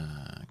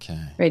 Okay.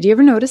 Right. Do you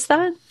ever notice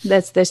that?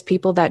 There's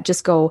people that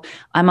just go,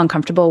 I'm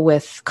uncomfortable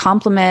with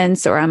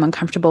compliments, or I'm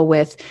uncomfortable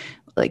with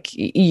like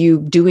you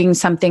doing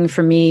something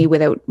for me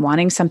without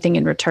wanting something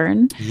in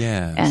return.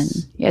 Yes. And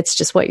it's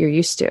just what you're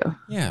used to.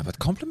 Yeah, but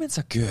compliments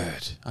are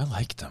good. I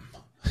like them.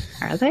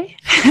 Are they?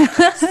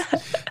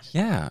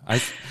 Yeah.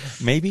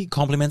 Maybe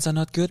compliments are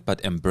not good,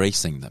 but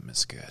embracing them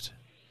is good.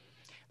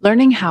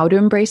 Learning how to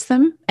embrace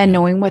them and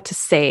knowing what to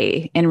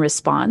say in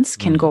response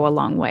can go a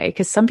long way.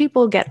 Because some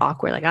people get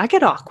awkward. Like I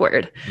get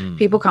awkward.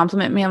 People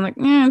compliment me. I'm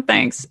like,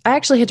 thanks. I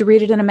actually had to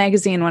read it in a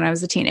magazine when I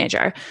was a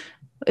teenager.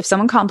 If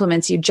someone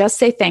compliments you, just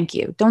say thank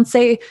you. Don't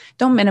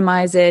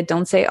minimize it.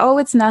 Don't say, oh,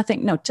 it's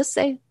nothing. No, just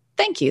say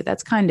thank you.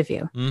 That's kind of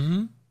you.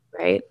 Mm-hmm.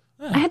 Right?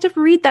 Yeah. I had to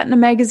read that in a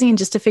magazine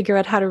just to figure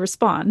out how to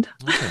respond.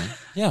 Okay.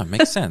 Yeah,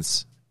 makes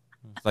sense.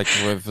 Like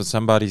for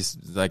somebody's,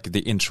 like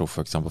the intro,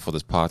 for example, for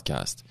this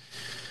podcast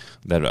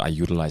that I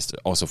utilized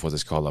also for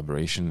this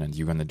collaboration, and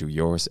you're going to do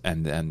yours.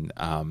 And then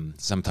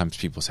sometimes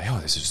people say, oh,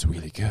 this is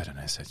really good. And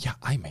I said, yeah,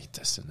 I made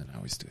this. And then I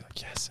always do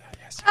like, yes.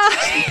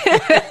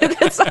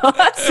 That's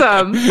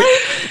awesome.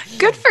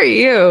 Good for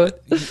you.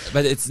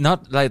 But it's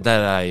not like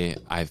that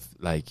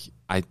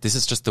this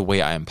is just the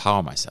way I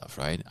empower myself,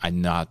 right?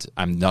 I'm not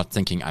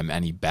thinking I'm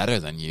any better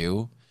than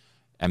you.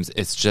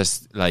 It's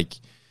just like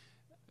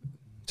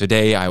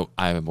today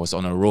I was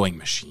on a rowing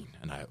machine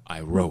and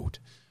I rowed,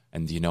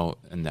 and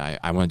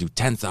I want to do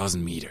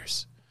 10,000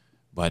 meters.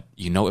 But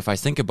if I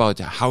think about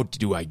how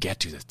do I get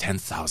to the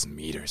 10,000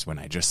 meters when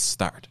I just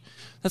start,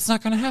 that's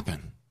not going to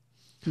happen.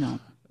 No.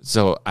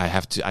 So I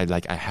have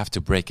to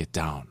break it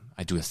down.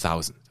 I do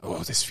 1,000. Oh,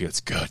 this feels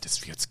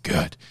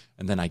good.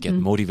 And then I get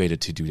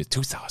motivated to do the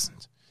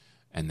 2,000.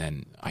 And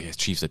then I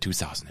achieve the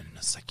 2,000 and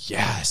it's like,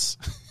 yes.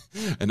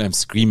 And I'm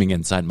screaming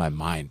inside my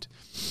mind.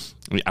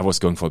 I was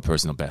going for a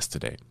personal best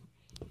today.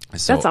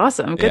 So, that's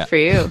awesome. Good for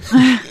you.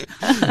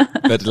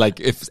 But like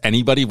if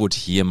anybody would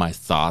hear my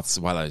thoughts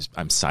while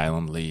I'm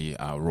silently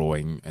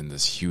rowing in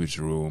this huge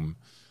room,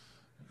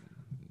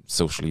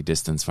 socially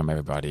distanced from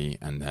everybody,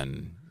 and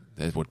then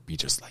it would be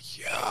just like,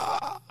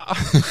 yeah.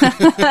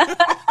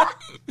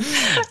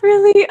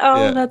 Really?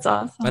 Oh, yeah. That's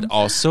awesome. But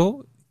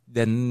also,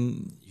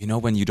 then,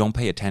 when you don't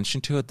pay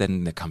attention to it,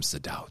 then there comes the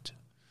doubt.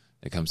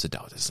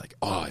 It's like,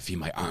 oh, I feel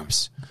my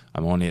arms.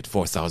 I'm only at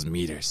 4,000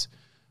 meters.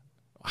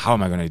 How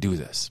am I going to do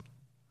this?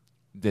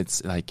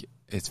 It's like,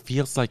 it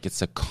feels like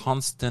it's a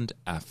constant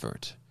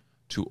effort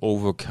to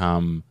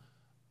overcome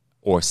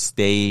or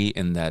stay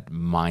in that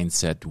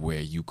mindset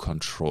where you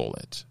control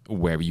it,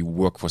 where you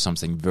work for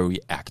something very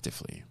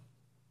actively.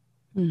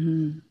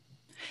 Mm-hmm.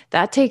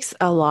 That takes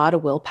a lot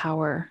of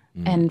willpower.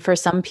 And for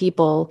some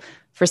people,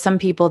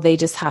 they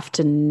just have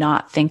to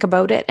not think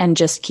about it and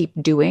just keep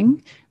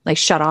doing, like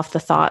shut off the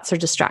thoughts or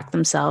distract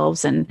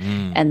themselves. And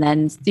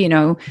then,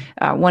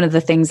 one of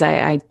the things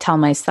I tell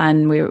my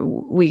son,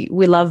 we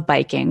love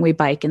biking. We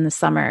bike in the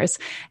summers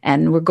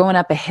and we're going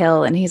up a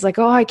hill and he's like,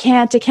 oh, I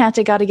can't,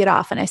 I got to get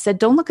off. And I said,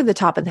 don't look at the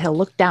top of the hill,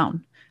 look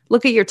down,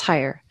 look at your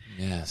tire.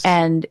 Yes.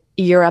 And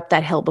you're up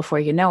that hill before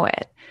you know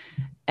it.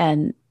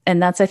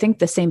 And that's, I think,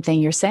 the same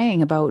thing you're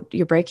saying about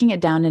you're breaking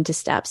it down into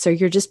steps. So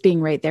you're just being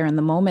right there in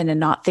the moment and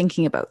not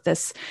thinking about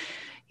this,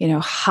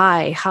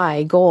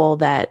 high goal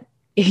that,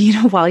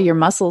 while your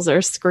muscles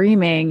are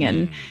screaming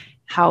and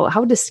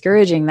how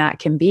discouraging that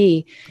can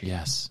be.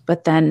 Yes.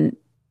 But then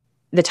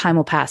the time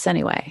will pass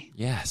anyway.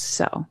 Yes.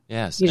 So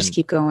yes. You just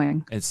keep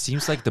going. It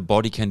seems like the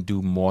body can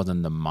do more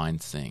than the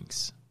mind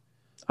thinks.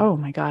 Oh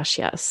my gosh,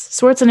 yes.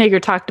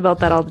 Schwarzenegger talked about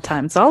that all the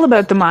time. It's all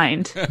about the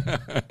mind.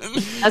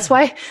 That's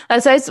why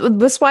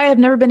I've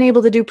never been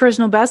able to do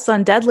personal bests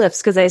on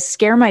deadlifts, because I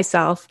scare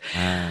myself.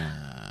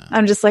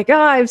 I'm just like,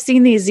 I've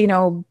seen these,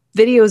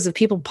 videos of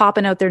people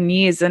popping out their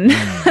knees, and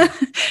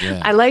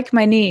I like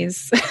my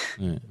knees.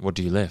 What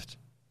do you lift?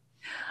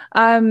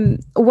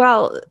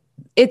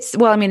 It's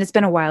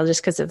been a while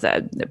just because of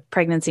the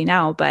pregnancy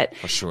now, but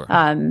for sure.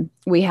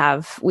 We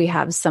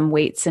have some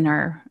weights in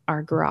our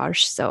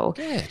garage. So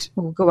good.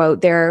 We'll go out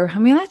there.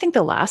 I think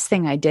the last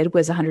thing I did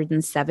was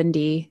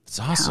 170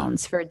 awesome.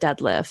 pounds for a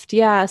deadlift.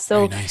 Yeah.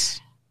 So very nice.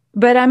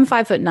 But I'm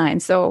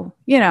 5'9", so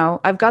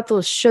I've got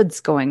those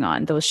shoulds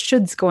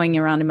going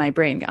around in my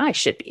brain. I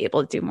should be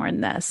able to do more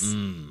than this.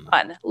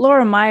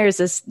 Laura Myers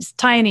is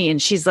tiny,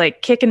 and she's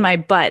like kicking my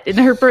butt in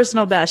her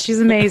personal best. She's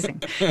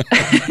amazing.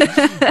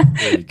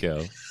 There you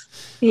go.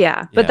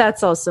 Yeah, but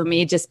that's also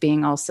me just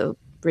being also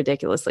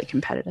ridiculously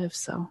competitive.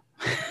 So,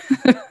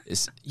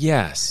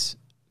 yes.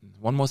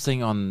 One more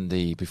thing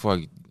before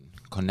I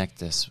connect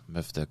this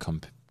with the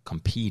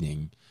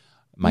competing.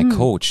 My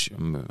coach,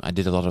 I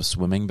did a lot of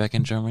swimming back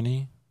in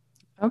Germany.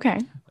 Okay.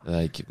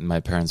 Like my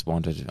parents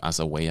wanted us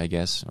away, I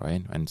guess,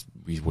 right? And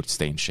we would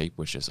stay in shape,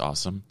 which is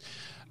awesome.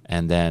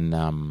 And then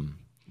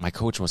my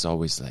coach was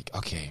always like,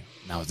 okay,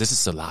 now this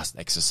is the last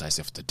exercise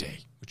of the day.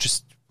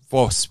 Just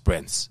 4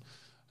 sprints.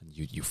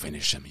 You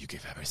finish them, you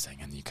give everything,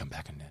 and you come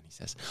back, and then he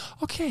says,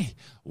 okay,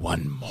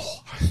 1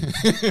 more.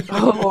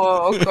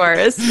 Oh, of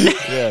course.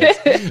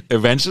 Yes.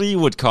 Eventually he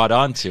would caught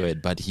on to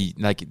it, but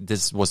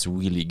this was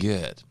really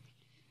good.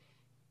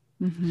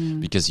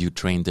 Because you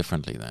train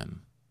differently then.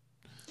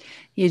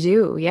 You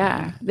do,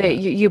 yeah.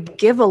 You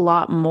give a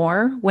lot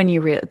more when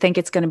you think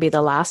it's going to be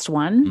the last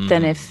one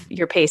than if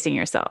you're pacing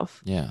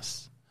yourself.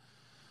 Yes.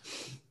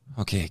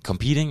 Okay,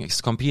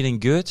 is competing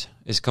good?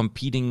 Is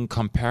competing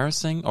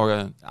comparison?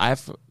 Or I'll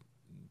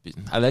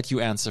let you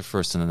answer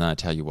first, and then I'll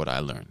tell you what I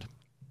learned.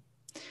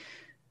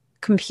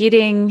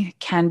 Competing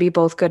can be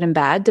both good and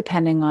bad,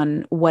 depending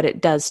on what it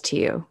does to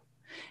you.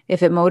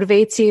 If it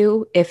motivates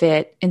you, if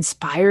it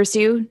inspires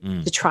you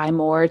to try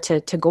more, to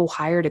go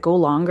higher, to go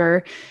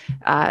longer,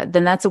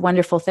 then that's a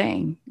wonderful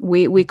thing.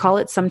 We call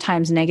it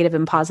sometimes negative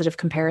and positive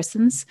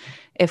comparisons.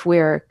 If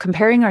we're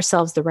comparing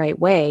ourselves the right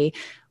way,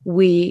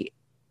 we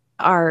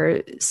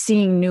are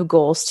seeing new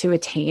goals to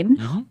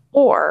attain,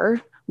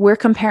 or we're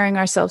comparing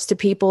ourselves to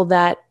people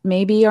that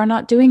maybe are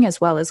not doing as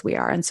well as we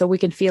are. And so we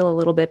can feel a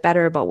little bit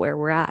better about where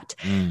we're at.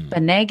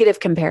 But negative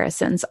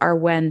comparisons are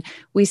when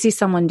we see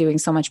someone doing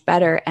so much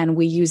better and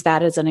we use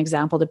that as an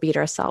example to beat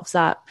ourselves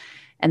up.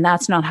 And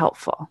that's not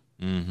helpful.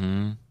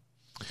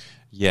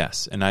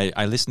 Yes. And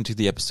I listened to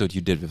the episode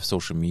you did with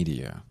social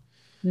media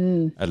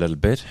a little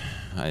bit.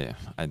 I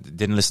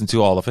didn't listen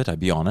to all of it, I'll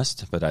be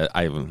honest, but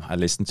I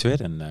listened to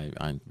it and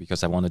I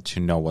because I wanted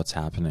to know what's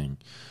happening.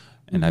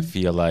 And I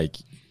feel like,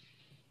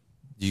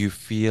 do you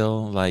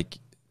feel like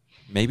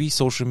maybe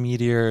social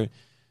media,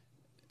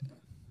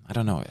 I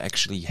don't know,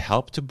 actually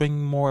helped to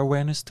bring more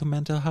awareness to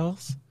mental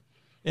health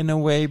in a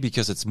way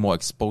because it's more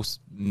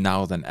exposed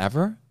now than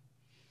ever?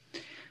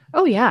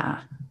 Oh,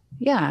 yeah.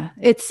 Yeah.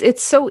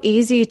 It's so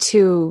easy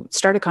to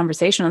start a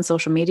conversation on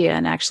social media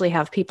and actually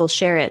have people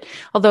share it.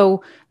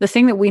 Although the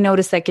thing that we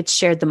notice that gets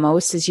shared the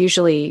most is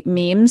usually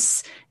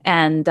memes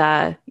and,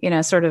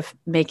 sort of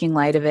making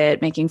light of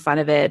it, making fun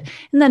of it,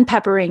 and then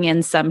peppering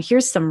in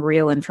here's some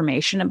real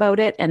information about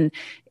it. And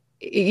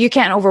you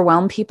can't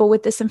overwhelm people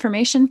with this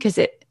information because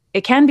it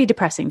can be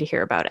depressing to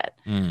hear about it.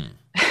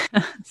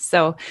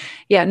 So,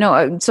 yeah,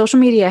 no, social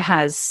media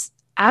has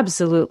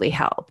absolutely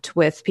helped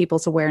with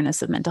people's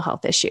awareness of mental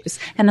health issues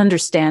and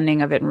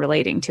understanding of it and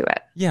relating to it.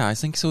 Yeah, I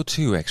think so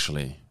too,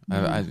 actually.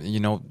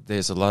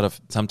 There's a lot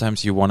of,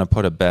 sometimes you want to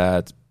put a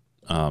bad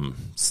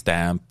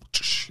stamp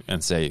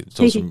and say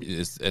social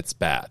it's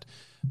bad.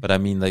 But I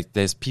mean, like,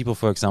 there's people,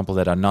 for example,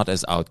 that are not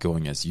as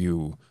outgoing as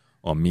you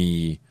or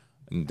me,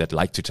 that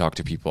like to talk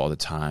to people all the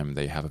time.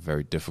 They have a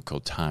very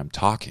difficult time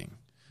talking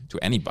to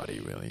anybody,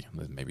 really.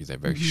 Maybe they're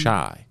very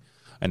shy.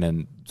 And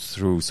then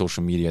through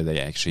social media, they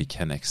actually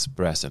can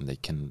express and they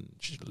can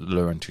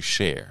learn to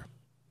share.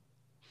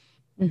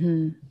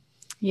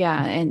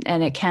 Yeah,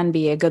 and it can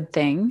be a good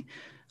thing.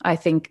 I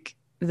think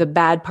the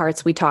bad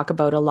parts we talk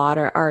about a lot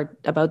are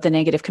about the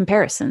negative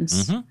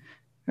comparisons,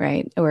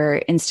 right?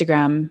 Where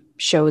Instagram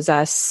shows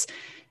us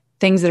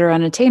things that are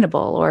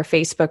unattainable, or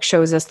Facebook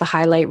shows us the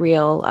highlight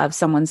reel of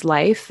someone's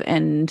life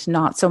and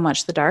not so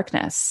much the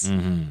darkness.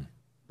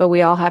 But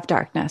we all have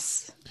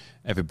darkness.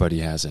 Everybody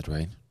has it,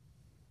 right?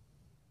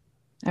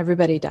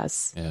 Everybody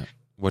does. Yeah.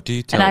 What do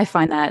you tell? And I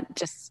find that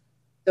just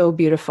so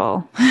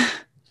beautiful.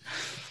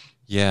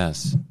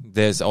 Yes.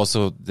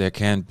 There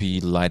can't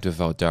be light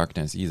without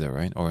darkness either,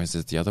 right? Or is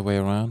it the other way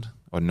around?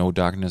 Or no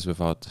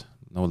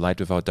light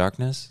without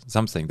darkness?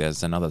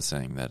 There's another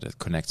saying that it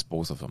connects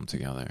both of them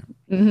together.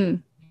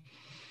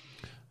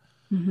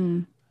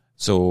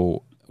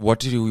 So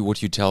what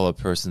would you tell a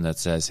person that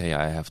says, hey,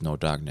 I have no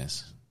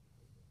darkness?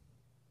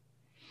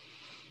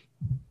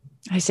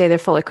 I say they're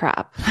full of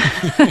crap.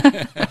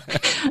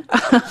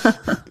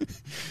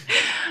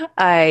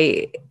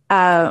 I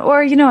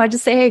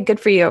just say, hey, good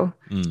for you.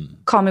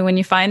 Call me when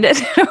you find it.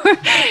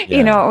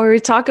 Or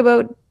talk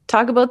about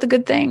the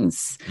good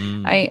things.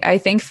 I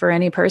think for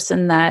any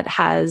person that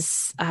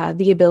has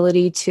the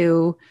ability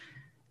to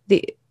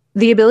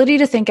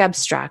think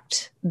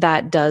abstract,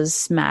 that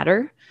does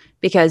matter.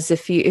 Because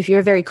if you're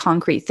a very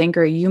concrete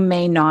thinker, you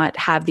may not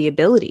have the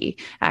ability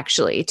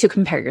actually to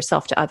compare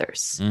yourself to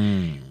others.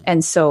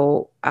 And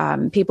so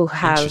people who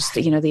have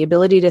the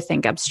ability to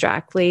think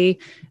abstractly,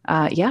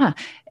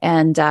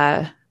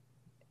 and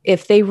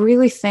if they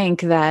really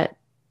think that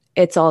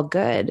it's all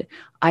good,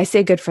 I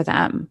say good for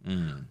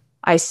them.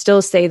 I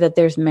still say that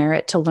there's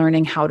merit to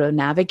learning how to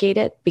navigate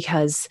it,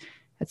 because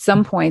at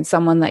some point,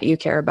 someone that you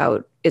care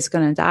about is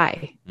going to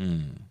die.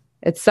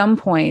 At some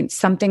point,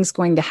 something's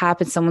going to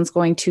happen. Someone's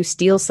going to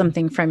steal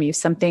something from you.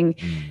 Something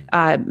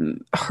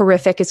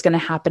horrific is going to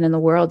happen in the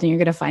world, and you're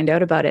going to find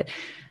out about it.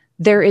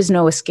 There is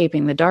no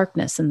escaping the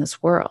darkness in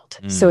this world.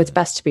 So it's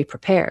best to be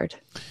prepared.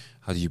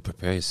 How do you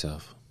prepare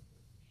yourself?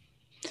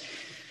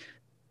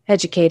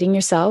 Educating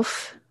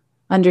yourself,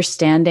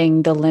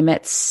 understanding the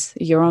limits,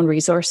 your own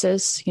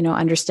resources,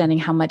 understanding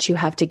how much you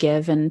have to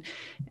give, and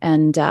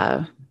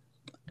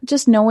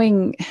just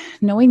knowing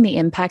the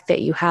impact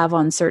that you have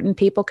on certain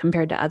people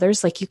compared to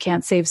others. Like, you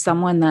can't save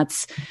someone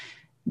that's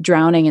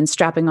drowning and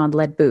strapping on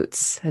lead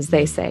boots, as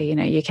they say.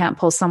 You can't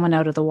pull someone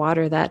out of the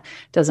water that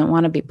doesn't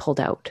want to be pulled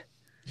out.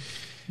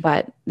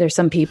 But there's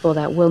some people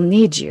that will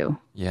need you.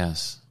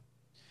 Yes.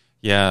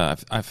 Yeah,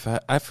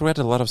 I've read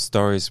a lot of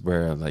stories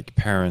where, like,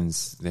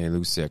 parents, they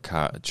lose their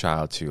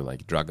child to,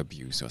 like, drug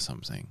abuse or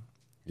something,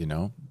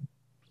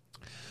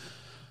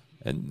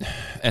 and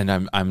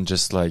I'm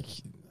just like,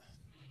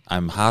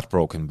 I'm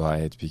heartbroken by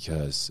it,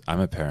 because I'm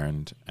a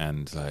parent,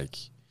 and like,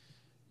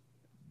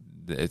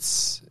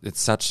 it's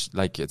such,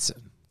 like,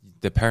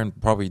 the parent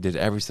probably did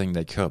everything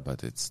they could,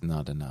 but it's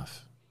not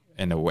enough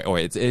in a way, or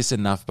it is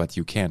enough, but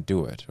you can't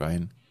do it,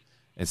 right?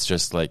 It's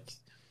just like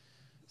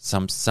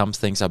some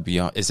things are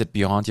beyond. Is it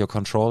beyond your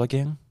control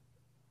again?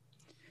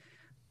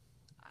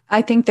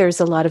 I think there's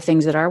a lot of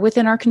things that are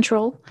within our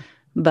control,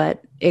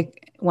 but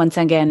once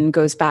again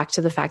goes back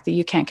to the fact that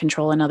you can't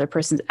control another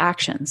person's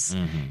actions.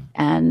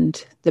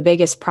 And the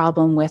biggest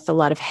problem with a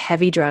lot of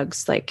heavy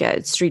drugs, like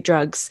street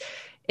drugs,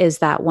 is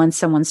that once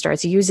someone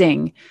starts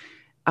using,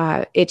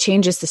 it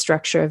changes the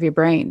structure of your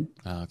brain.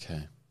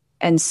 Okay.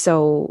 And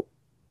so,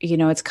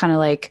 it's kind of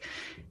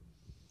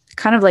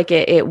like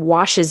it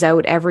washes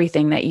out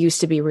everything that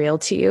used to be real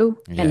to you.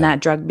 Yeah. And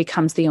that drug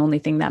becomes the only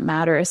thing that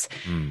matters.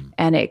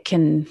 And it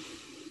can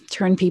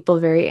turn people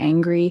very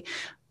angry.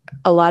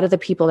 A lot of the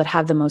people that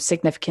have the most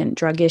significant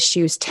drug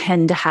issues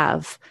tend to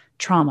have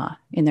trauma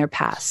in their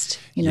past.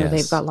 Yes.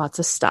 They've got lots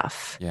of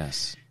stuff.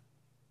 Yes.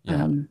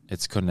 Yeah.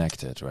 It's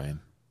connected, right?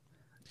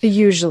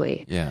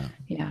 Usually. Yeah.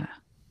 Yeah.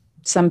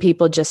 Some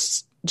people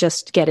just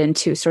get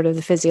into sort of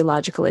the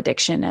physiological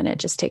addiction and it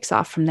just takes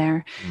off from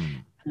there.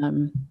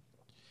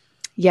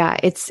 Yeah,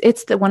 it's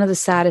one of the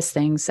saddest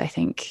things, I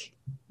think,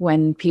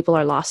 when people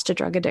are lost to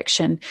drug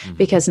addiction,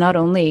 because not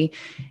only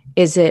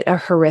is it a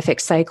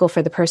horrific cycle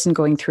for the person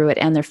going through it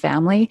and their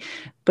family,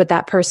 but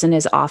that person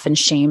is often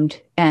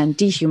shamed and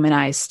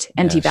dehumanized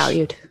and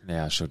devalued.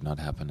 Yeah, should not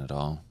happen at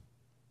all.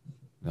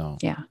 No.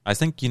 Yeah. I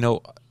think,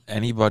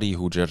 anybody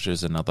who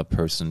judges another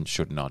person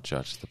should not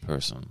judge the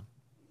person.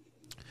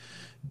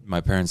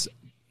 My parents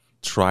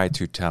try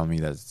to tell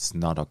me that it's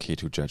not okay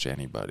to judge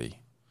anybody.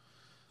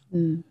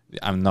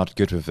 I'm not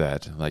good with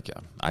that. Like,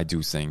 I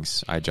do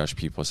things. I judge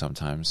people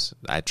sometimes.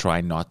 I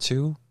try not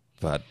to,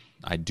 but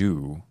I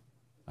do.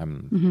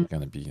 I'm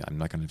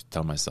not going to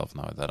tell myself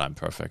now that I'm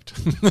perfect.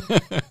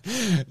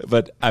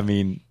 But I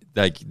mean,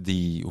 like,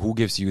 who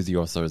gives you the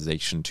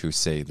authorization to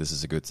say this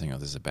is a good thing or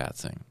this is a bad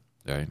thing,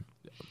 right?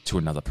 To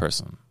another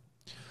person.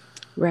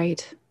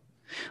 Right.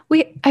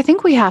 I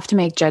think we have to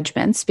make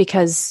judgments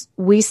because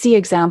we see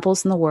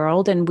examples in the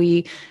world and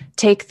we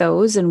take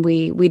those and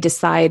we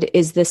decide,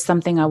 is this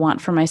something I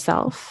want for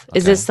myself? Okay.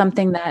 Is this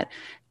something that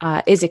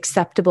is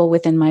acceptable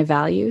within my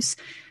values?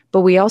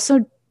 But we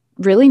also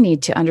really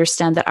need to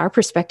understand that our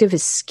perspective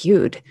is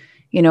skewed.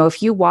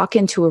 If you walk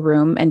into a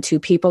room and two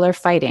people are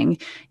fighting,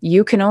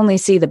 you can only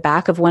see the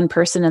back of one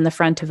person and the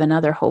front of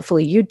another.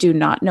 Hopefully you do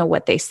not know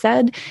what they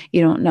said.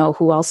 You don't know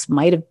who else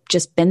might have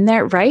just been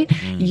there, right?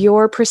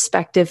 Your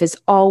perspective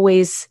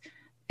always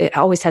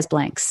has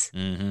blanks.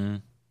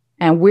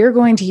 And we're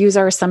going to use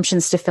our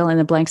assumptions to fill in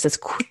the blanks as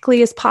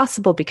quickly as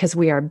possible because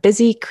we are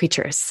busy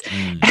creatures.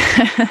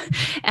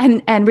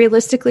 And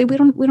realistically, we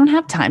don't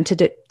have time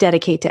to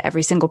dedicate to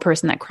every single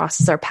person that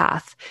crosses our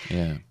path.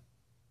 Yeah.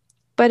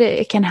 But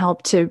it can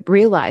help to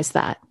realize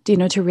that,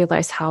 to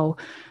realize how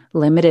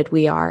limited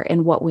we are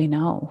in what we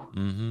know.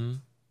 Do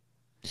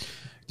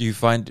you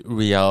find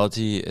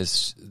reality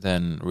is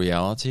then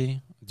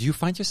reality? Do you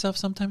find yourself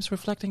sometimes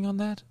reflecting on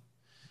that?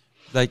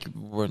 Like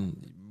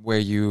where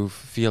you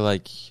feel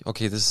like,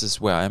 okay, this is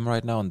where I am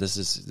right now and this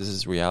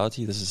is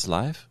reality, this is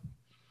life?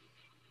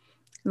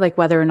 Like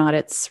whether or not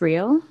it's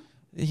real?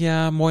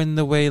 Yeah, more in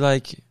the way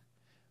like,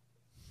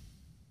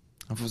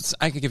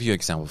 I could give you an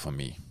example for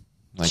me.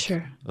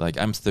 Sure. Like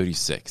I'm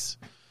 36,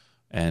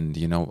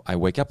 and I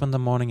wake up in the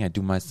morning. I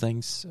do my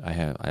things.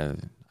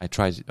 I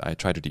try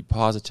to be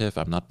positive.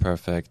 I'm not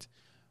perfect.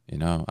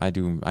 I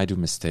do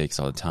mistakes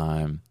all the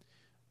time.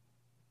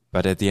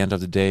 But at the end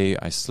of the day,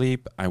 I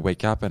sleep. I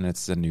wake up, and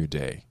it's a new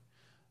day,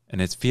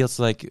 and it feels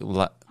like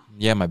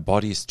my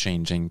body is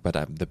changing, but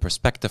the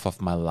perspective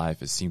of my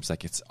life, it seems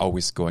like it's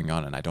always going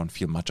on, and I don't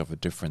feel much of a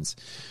difference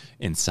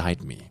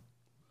inside me.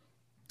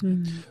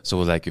 So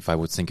like if I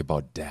would think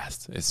about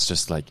death, it's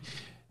just like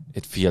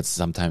it feels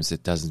sometimes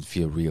it doesn't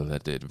feel real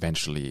that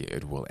eventually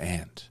it will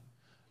end.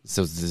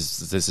 So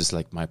this is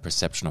like my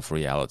perception of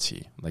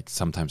reality. Like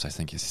sometimes I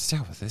think this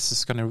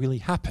is going to really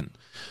happen,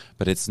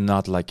 but it's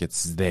not like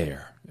it's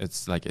there.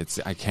 It's like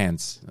I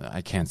can't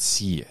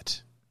see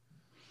it.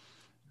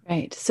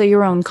 Right. So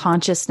your own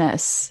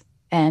consciousness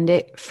and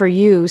it for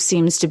you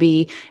seems to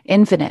be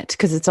infinite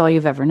because it's all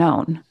you've ever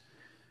known.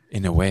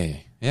 In a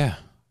way, yeah.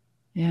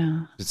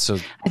 Yeah. So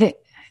I think,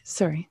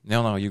 sorry.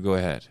 No, you go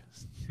ahead.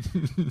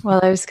 Well,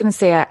 I was going to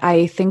say,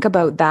 I think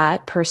about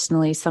that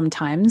personally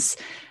sometimes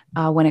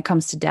when it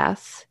comes to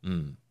death,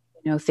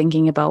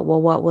 thinking about, well,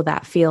 what will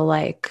that feel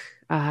like?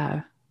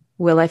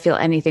 Will I feel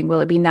anything? Will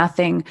it be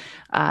nothing?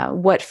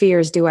 What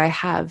fears do I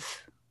have?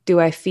 Do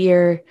I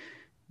fear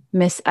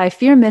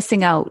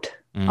missing out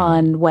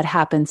on what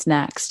happens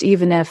next,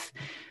 even if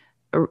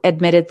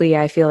admittedly,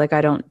 I feel like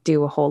I don't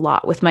do a whole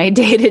lot with my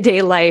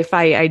day-to-day life.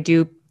 I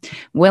do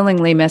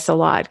willingly miss a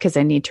lot because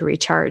I need to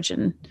recharge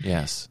and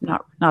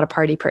not a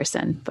party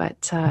person,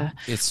 but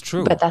it's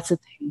true. But that's the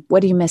thing. What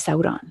do you miss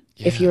out on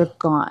if you're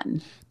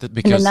gone?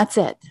 Because and then that's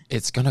it.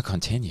 It's going to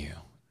continue.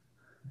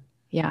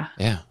 Yeah.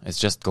 Yeah. It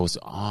just goes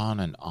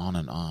on and on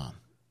and on.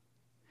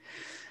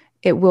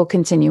 It will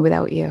continue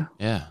without you.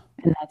 Yeah.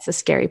 And that's the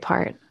scary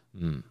part.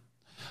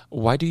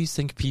 Why do you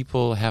think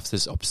people have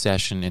this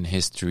obsession in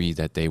history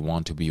that they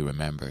want to be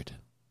remembered?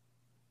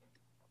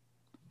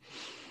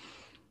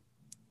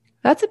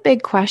 That's a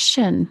big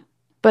question.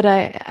 But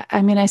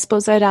I mean, I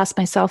suppose I'd ask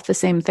myself the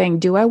same thing.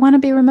 Do I want to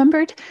be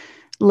remembered?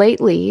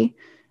 Lately,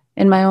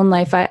 in my own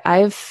life,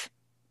 I've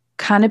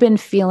kind of been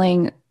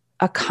feeling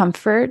a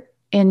comfort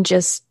in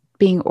just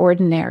being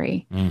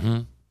ordinary.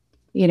 Mm-hmm.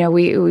 You know,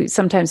 we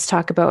sometimes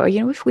talk about,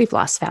 you know, if we've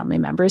lost family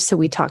members, so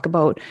we talk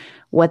about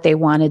what they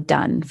wanted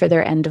done for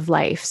their end of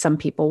life. Some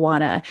people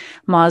want a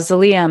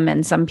mausoleum,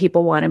 and some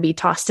people want to be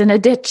tossed in a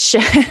ditch.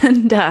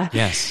 And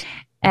Yes.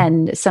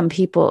 and some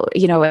people,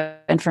 you know,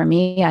 and for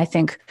me, I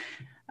think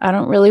I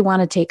don't really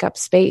want to take up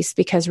space,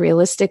 because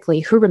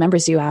realistically, who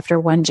remembers you after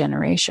one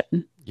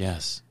generation?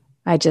 Yes.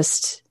 I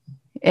just,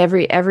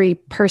 every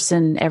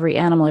person, every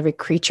animal, every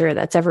creature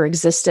that's ever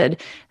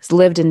existed has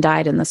lived and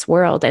died in this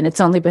world. And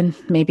it's only been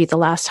maybe the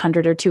last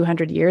 100 or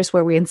 200 years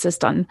where we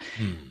insist on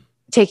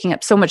taking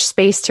up so much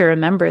space to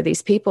remember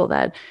these people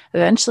that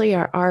eventually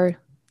are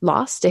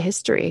lost to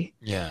history.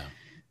 Yeah.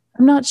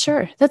 I'm not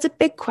sure. That's a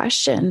big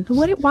question.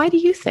 Why do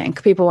you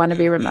think people want to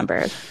be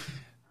remembered?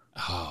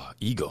 Oh,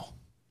 ego.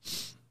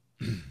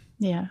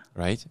 Yeah.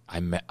 Right? I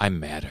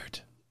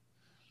mattered.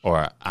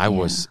 Or I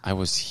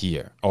was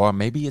here. Or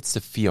maybe it's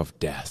the fear of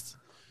death.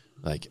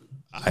 Like,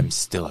 I'm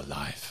still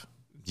alive.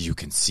 You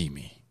can see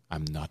me.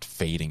 I'm not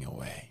fading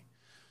away.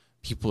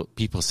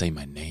 People say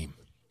my name.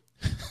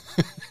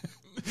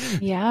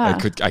 Yeah.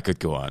 I could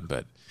go on,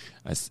 but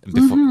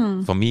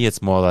for me,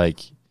 it's more like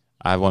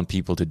I want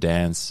people to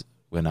dance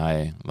when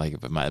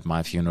at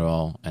my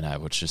funeral, and I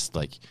would just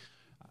like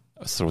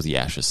throw the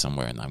ashes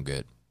somewhere, and I'm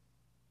good.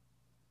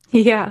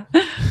 Yeah.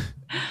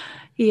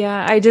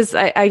 Yeah. I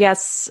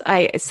guess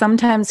I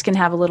sometimes can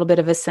have a little bit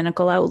of a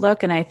cynical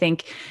outlook. And I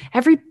think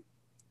every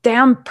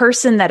damn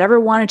person that ever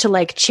wanted to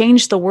like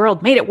change the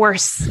world made it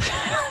worse.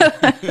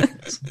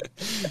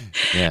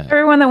 Yeah.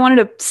 Everyone that wanted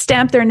to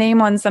stamp their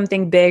name on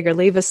something big or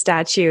leave a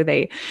statue,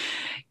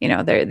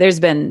 there's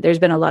been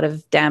a lot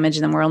of damage,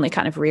 and then we're only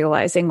kind of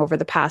realizing over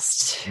the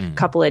past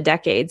couple of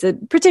decades,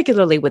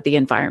 particularly with the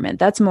environment.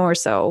 That's more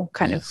so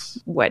kind of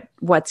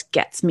what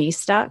gets me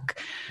stuck.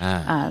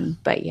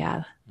 But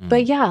yeah,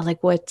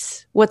 like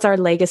what's our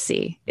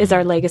legacy? Is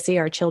our legacy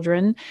our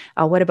children?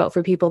 What about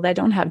for people that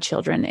don't have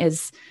children?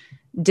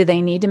 Do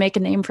they need to make a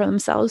name for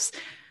themselves?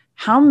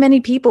 How many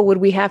people would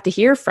we have to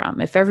hear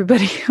from if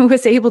everybody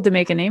was able to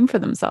make a name for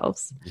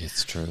themselves?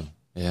 It's true.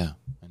 Yeah.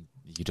 And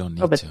you don't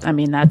need to. I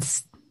mean,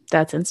 that's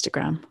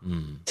Instagram.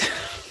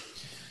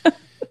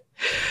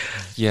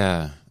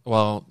 Yeah.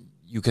 Well,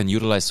 you can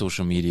utilize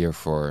social media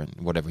for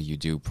whatever you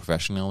do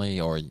professionally,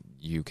 or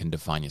you can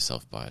define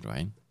yourself by it,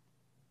 right?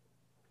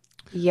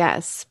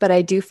 Yes, but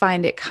I do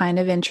find it kind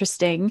of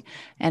interesting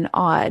and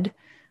odd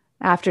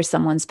after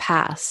someone's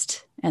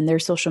passed and their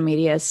social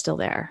media is still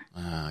there.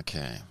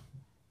 Okay.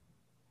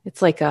 It's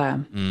like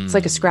a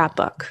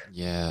scrapbook.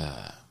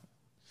 Yeah.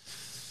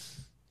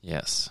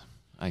 Yes,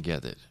 I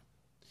get it.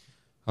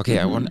 Okay,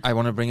 I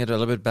want to bring it a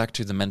little bit back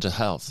to the mental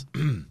health.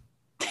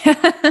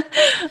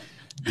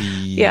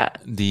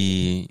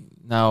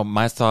 Now,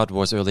 my thought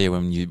was earlier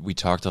when we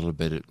talked a little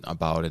bit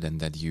about it, and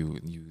that you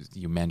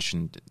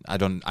mentioned,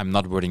 I'm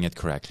not wording it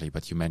correctly,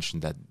 but you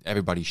mentioned that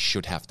everybody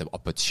should have the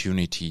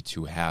opportunity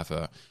to have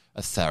a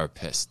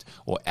therapist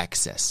or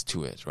access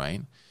to it,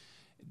 right?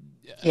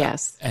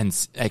 Yes.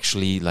 And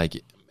actually,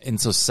 like in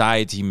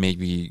society,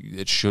 maybe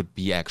it should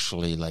be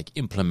actually like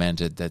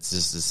implemented that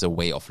this is a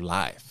way of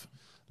life.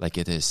 Like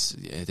it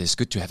is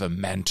good to have a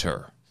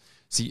mentor.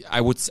 See,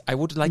 I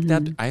would like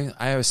that.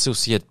 I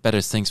associate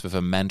better things with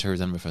a mentor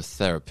than with a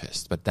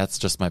therapist, but that's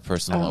just my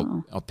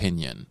personal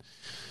opinion.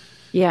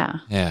 Yeah.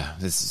 Yeah.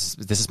 This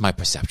is my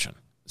perception.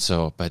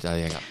 So, but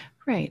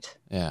right.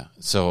 Yeah.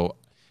 So,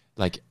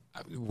 like,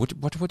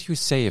 what would you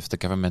say if the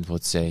government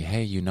would say,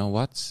 hey, you know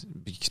what?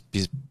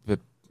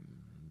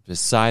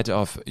 Beside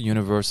of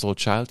universal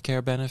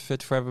childcare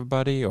benefit for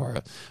everybody,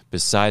 or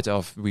beside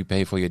of we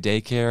pay for your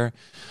daycare,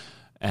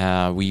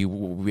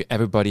 we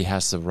everybody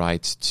has the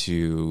right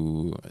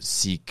to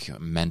seek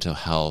mental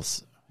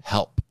health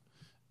help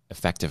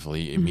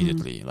effectively,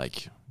 immediately.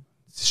 Like,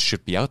 this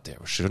should be out there,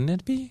 shouldn't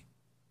it be?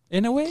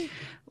 In a way.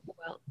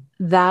 Well,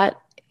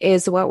 that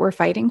is what we're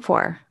fighting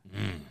for,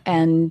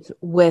 and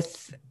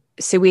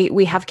so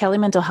we have Kelly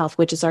Mental Health,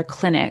 which is our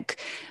clinic,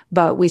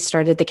 but we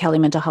started the Kelly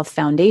Mental Health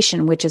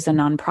Foundation, which is a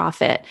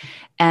nonprofit.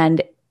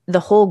 And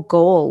the whole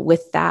goal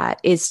with that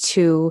is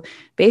to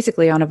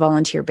basically, on a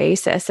volunteer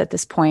basis at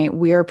this point,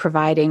 we're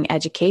providing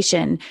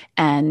education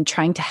and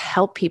trying to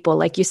help people.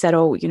 Like you said,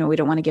 we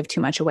don't want to give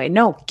too much away.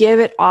 No, give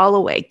it all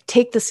away.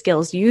 Take the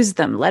skills, use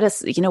them. Let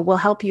us, we'll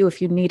help you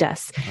if you need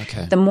us.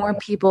 Okay. The more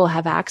people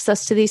have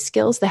access to these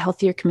skills, the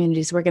healthier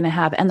communities we're going to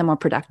have, and the more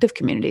productive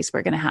communities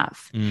we're going to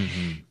have.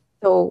 Mm-hmm.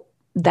 So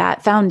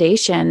that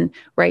foundation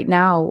right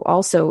now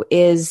also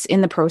is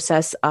in the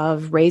process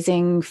of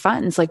raising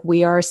funds. Like,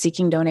 we are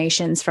seeking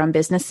donations from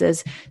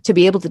businesses to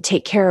be able to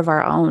take care of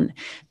our own,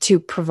 to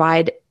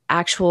provide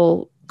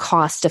actual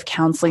cost of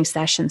counseling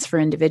sessions for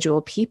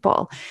individual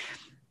people.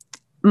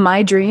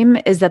 My dream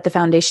is that the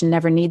foundation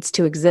never needs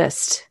to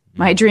exist.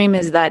 My dream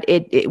is that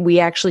we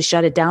actually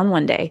shut it down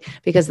one day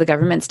because the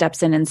government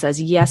steps in and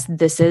says, yes,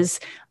 this is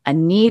a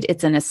need.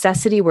 It's a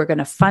necessity. We're going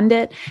to fund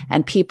it.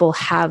 And people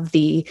have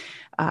the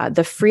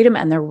freedom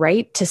and the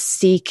right to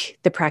seek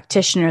the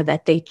practitioner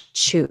that they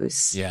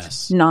choose.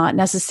 Yes. Not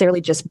necessarily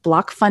just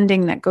block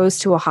funding that goes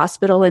to a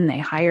hospital and they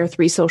hire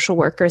 3 social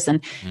workers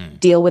and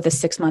deal with a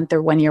 6-month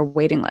or 1-year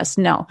waiting list.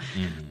 No.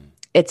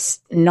 It's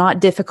not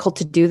difficult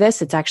to do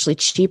this. It's actually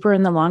cheaper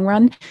in the long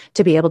run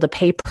to be able to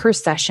pay per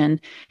session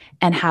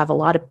and have a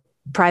lot of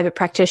private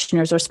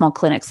practitioners or small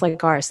clinics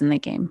like ours in the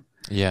game.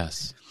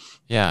 Yes.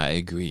 Yeah, I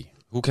agree.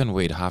 Who can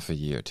wait half a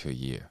year to a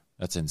year?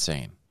 That's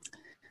insane.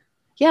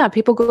 Yeah,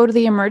 people go to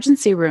the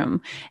emergency room.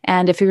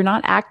 And if you're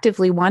not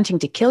actively wanting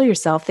to kill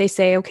yourself, they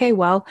say, okay,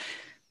 well,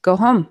 go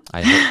home.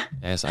 I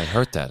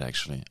heard that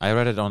actually. I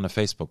read it on a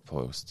Facebook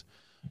post.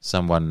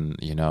 Someone,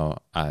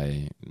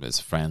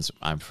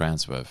 I'm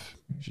friends with,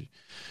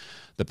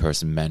 the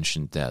person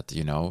mentioned that,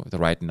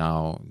 right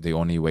now, the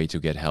only way to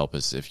get help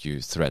is if you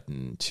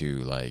threaten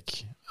to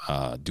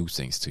do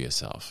things to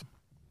yourself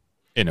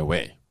in a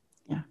way.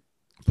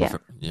 Yeah.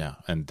 Yeah.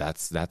 And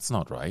that's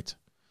not right.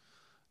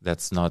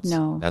 That's not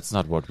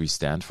what we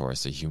stand for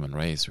as a human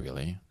race,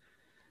 really.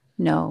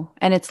 No.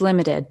 And it's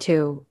limited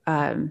too.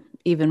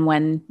 Even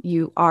when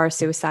you are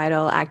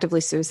suicidal, actively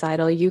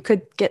suicidal, you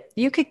could get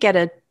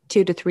a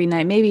 2 to 3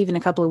 night, maybe even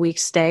a couple of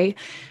weeks stay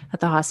at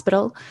the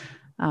hospital.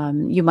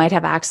 You might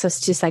have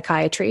access to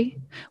psychiatry,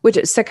 which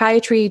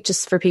psychiatry,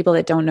 just for people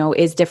that don't know,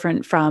 is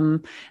different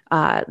from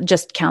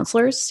just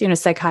counselors.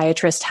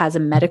 Psychiatrist has a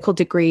medical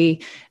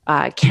degree,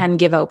 can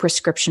give out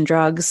prescription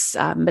drugs,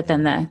 but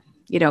then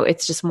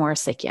it's just more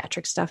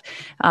psychiatric stuff,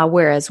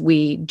 whereas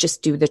we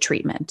just do the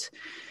treatment.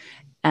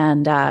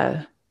 And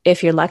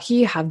if you're lucky,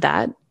 you have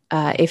that.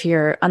 If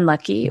you're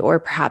unlucky, or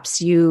perhaps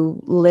you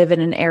live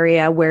in an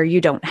area where you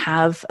don't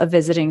have a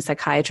visiting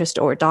psychiatrist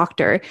or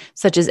doctor,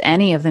 such as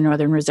any of the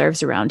Northern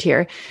Reserves around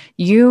here,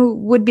 you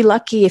would be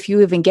lucky if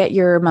you even get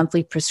your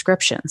monthly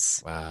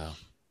prescriptions. Wow.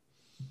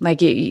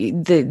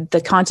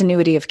 The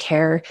continuity of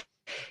care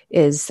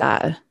is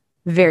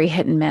very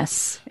hit and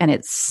miss, and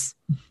it's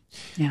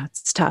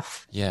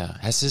tough. Yeah.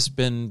 Has this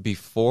been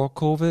before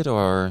COVID,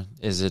 or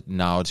is it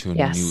now to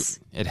Yes. new?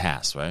 It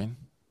has, right?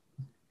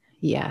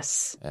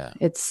 Yes. Yeah.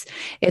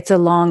 It's a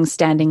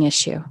long-standing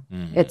issue.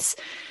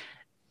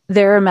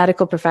 There are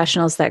medical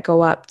professionals that go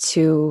up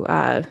to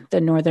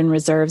the Northern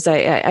Reserves.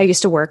 I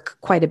used to work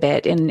quite a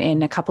bit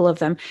in a couple of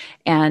them,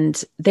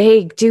 and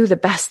they do the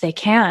best they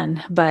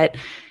can. But,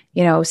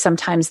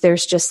 sometimes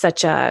there's just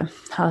such a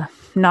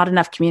not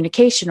enough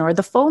communication, or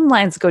the phone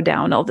lines go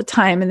down all the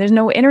time and there's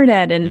no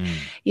internet. And,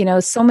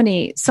 so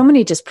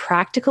many just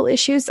practical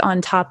issues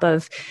on top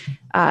of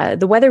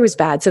the weather was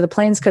bad. So the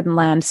planes couldn't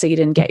land. So you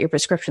didn't get your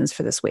prescriptions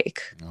for this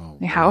week. Oh,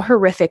 How wow.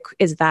 horrific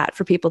is that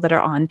for people that are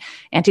on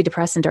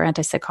antidepressant or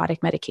antipsychotic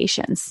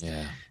medications?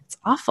 Yeah. It's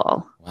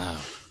awful. Wow.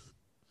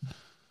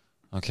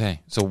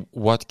 Okay. So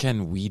what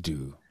can we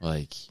do?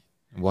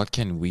 What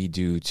can we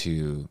do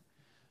to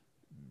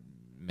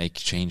make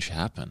change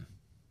happen?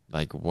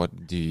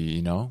 What do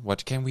you know?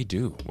 What can we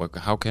do? What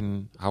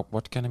can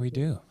we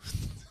do?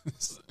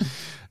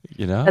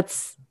 And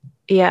that's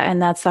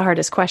the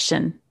hardest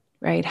question,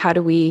 right? How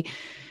do we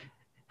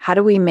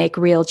make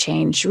real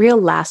change, real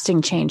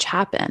lasting change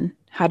happen?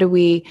 How do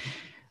we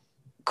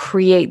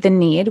create the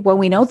need? Well,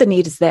 we know the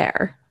need is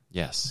there.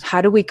 Yes.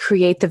 How do we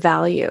create the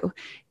value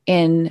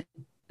in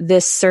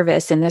this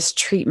service, in this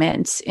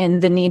treatment, in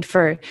the need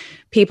for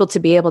people to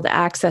be able to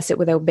access it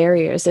without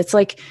barriers?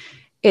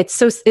 It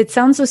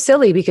sounds so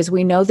silly because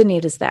we know the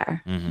need is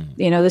there.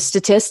 The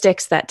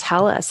statistics that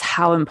tell us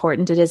how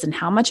important it is and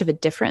how much of a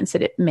difference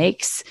it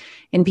makes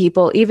in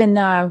people,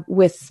 even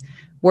with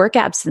work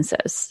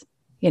absences,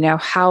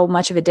 how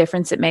much of a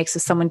difference it makes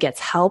if someone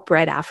gets help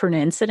right after an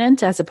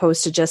incident, as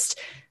opposed to just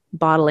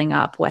bottling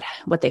up what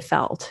they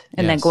felt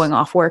and then going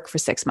off work for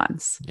 6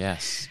 months.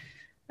 Yes.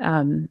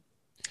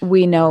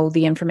 We know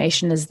the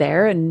information is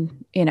there.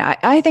 And,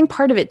 I think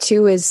part of it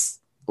too is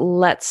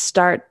let's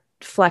start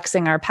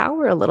flexing our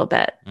power a little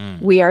bit.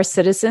 We are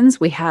citizens.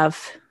 We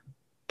have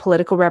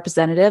political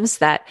representatives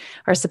that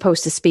are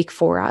supposed to speak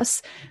for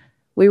us.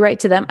 We write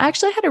to them. I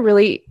actually had a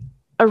really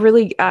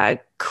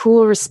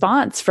cool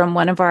response from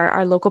one of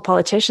our local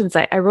politicians.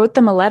 I wrote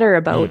them a letter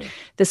about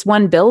this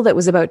one bill that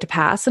was about to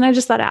pass, and I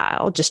just thought,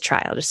 I'll just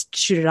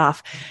shoot it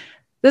off.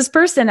 This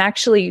person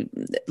actually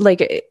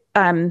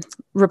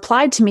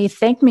replied to me,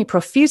 thanked me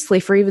profusely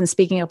for even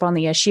speaking up on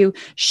the issue,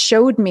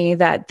 showed me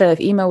that the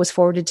email was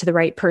forwarded to the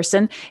right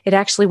person. It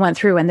actually went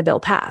through and the bill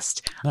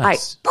passed.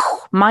 Nice.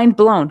 Mind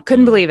blown.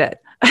 Couldn't believe it.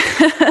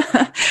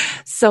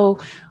 So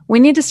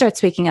we need to start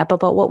speaking up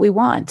about what we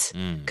want,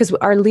 because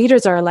our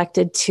leaders are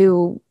elected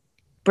to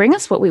bring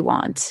us what we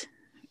want.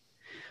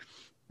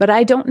 But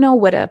I don't know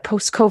what a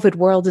post-COVID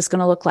world is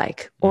going to look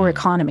like, or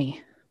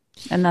economy.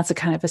 And that's a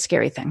kind of a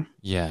scary thing.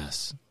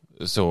 Yes.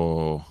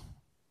 So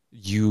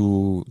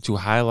to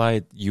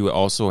highlight, you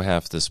also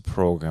have this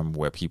program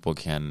where people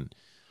can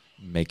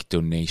make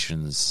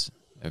donations.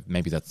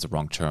 Maybe that's the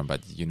wrong term,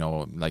 but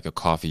like a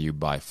coffee you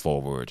buy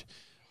forward,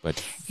 But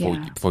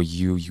for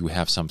you, you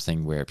have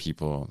something where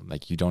people,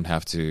 like, you don't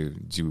have to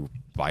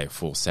buy a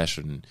full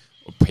session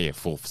or pay a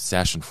full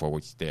session for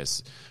which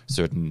there's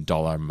certain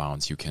dollar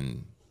amounts you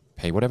can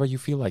pay, whatever you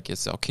feel like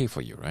is okay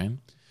for you, right?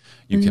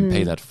 You can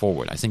pay that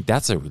forward. I think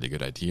that's a really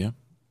good idea.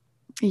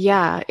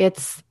 Yeah,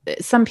 it's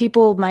some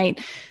people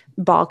might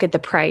balk at the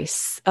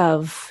price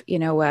of, you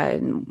know, a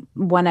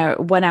 1 hour,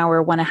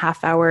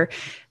 1.5 hour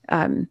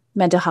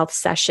mental health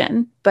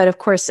session. But of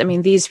course, I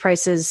mean, these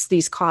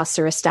costs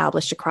are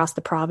established across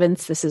the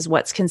province. This is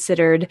what's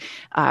considered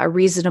a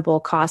reasonable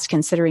cost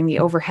considering the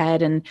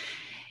overhead. And,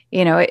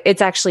 you know,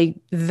 it's actually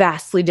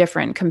vastly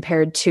different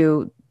compared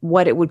to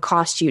what it would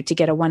cost you to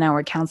get a 1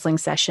 hour counseling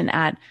session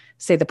at,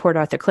 say, the Port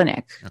Arthur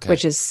Clinic,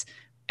 which is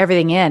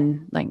everything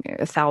in like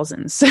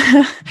thousands,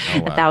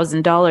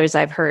 $1,000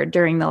 I've heard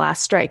during the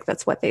last strike.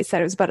 That's what they said.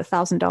 It was about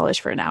 $1,000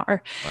 for an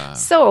hour. Wow.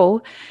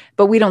 So,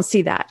 but we don't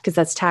see that because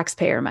that's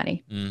taxpayer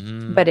money.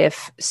 But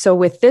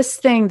with this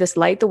thing, this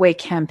Light the Way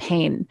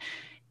campaign,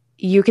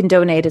 you can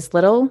donate as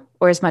little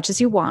or as much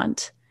as you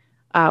want.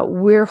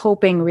 We're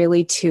hoping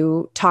really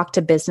to talk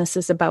to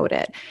businesses about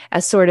it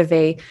as sort of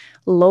a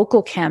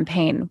local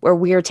campaign where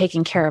we are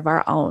taking care of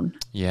our own.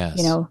 Yes.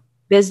 You know,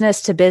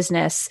 business to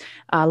business,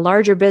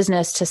 larger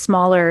business to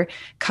smaller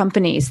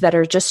companies that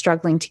are just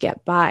struggling to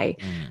get by.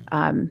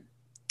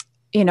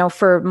 You know,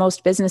 for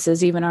most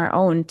businesses, even our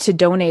own, to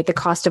donate the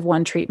cost of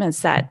one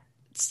treatment's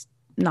that's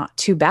not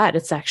too bad.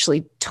 It's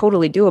actually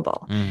totally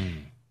doable.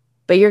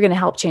 But you're going to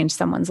help change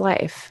someone's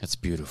life. That's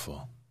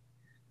beautiful.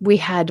 We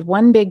had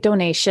one big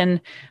donation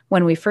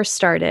when we first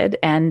started,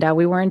 and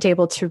we weren't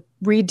able to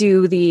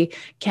redo the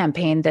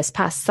campaign this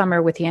past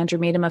summer with the Andrew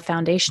Miedema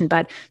Foundation.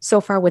 But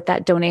so far with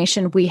that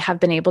donation, we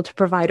have been able to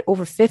provide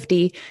over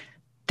 50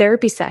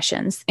 therapy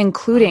sessions,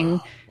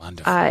 including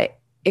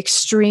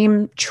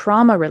extreme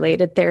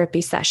trauma-related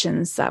therapy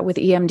sessions with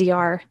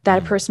EMDR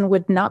that a person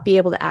would not be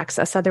able to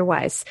access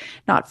otherwise,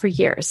 not for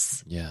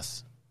years.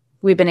 Yes.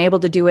 We've been able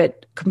to do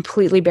it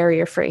completely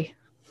barrier-free.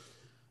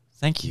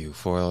 Thank you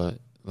for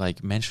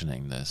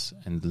mentioning this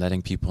and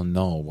letting people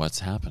know what's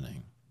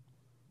happening.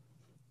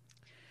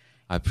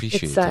 I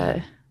appreciate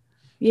that.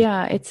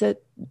 Yeah, it's a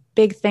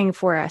big thing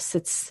for us.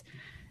 It's,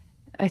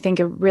 I think,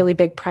 a really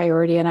big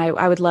priority, and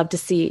I would love to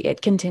see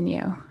it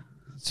continue.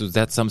 So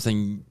that's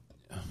something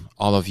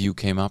all of you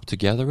came up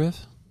together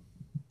with?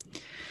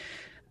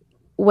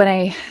 When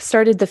I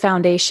started the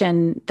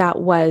foundation,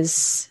 that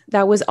was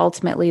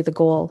ultimately the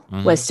goal,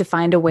 was to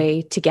find a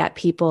way to get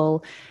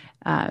people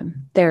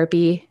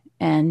therapy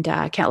and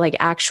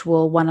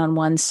actual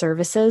one-on-one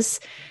services,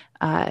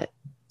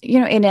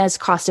 in as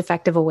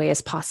cost-effective a way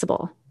as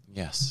possible.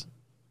 Yes.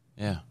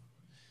 Yeah.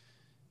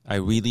 I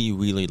really,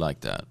 really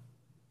like that.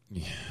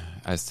 Yeah.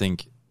 I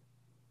think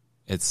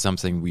it's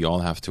something we all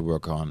have to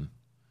work on.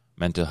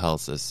 Mental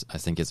health I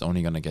think it's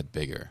only going to get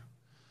bigger.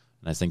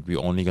 And I think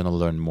we're only going to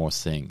learn more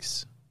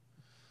things.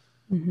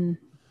 And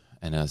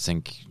I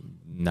think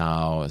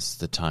now is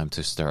the time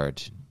to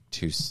start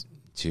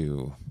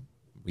to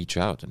reach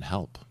out and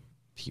help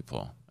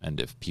people. And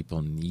if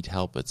people need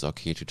help, it's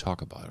okay to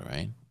talk about it,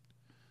 right?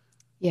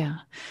 Yeah.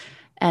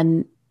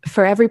 And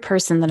for every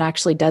person that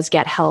actually does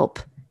get help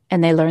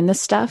and they learn this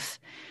stuff,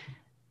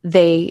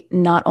 they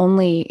not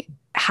only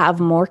have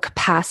more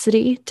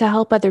capacity to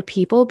help other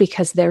people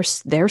because their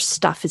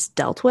stuff is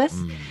dealt with,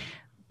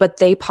 but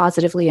they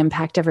positively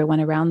impact everyone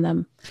around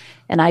them.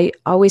 And I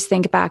always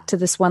think back to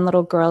this one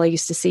little girl I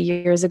used to see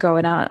years ago,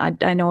 and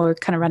I know we're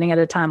kind of running out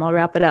of time. I'll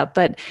wrap it up.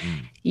 But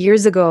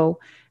years ago,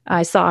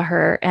 I saw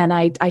her and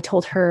I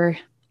told her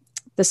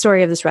the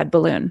story of this red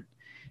balloon.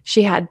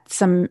 She had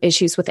some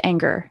issues with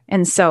anger.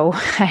 And so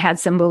I had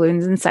some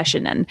balloons in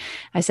session and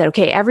I said,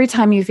 okay, every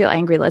time you feel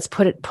angry, let's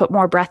put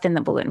more breath in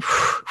the balloon,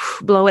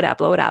 blow it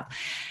up.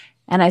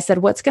 And I said,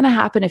 what's going to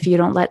happen if you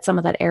don't let some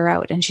of that air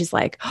out? And she's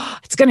like, oh,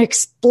 it's going to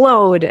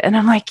explode. And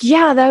I'm like,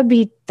 yeah, that'd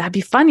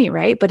be funny,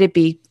 right? But it'd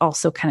be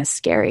also kind of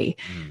scary.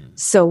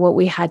 So what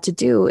we had to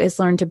do is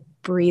learn to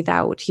breathe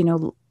out,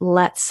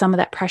 let some of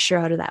that pressure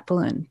out of that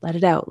balloon, let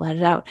it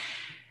out.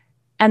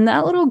 And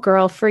that little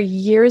girl, for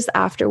years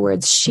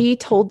afterwards, she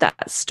told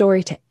that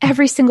story to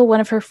every single one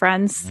of her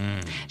friends.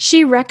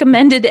 She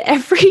recommended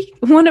every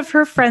one of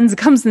her friends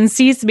comes and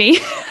sees me.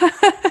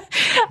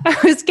 I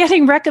was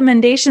getting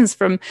recommendations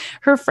from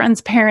her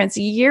friends' parents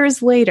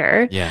years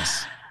later.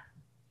 Yes.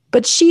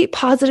 But she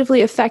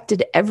positively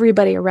affected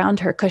everybody around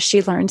her because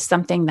she learned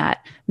something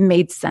that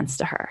made sense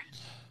to her.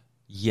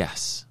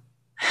 Yes.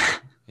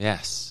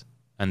 Yes.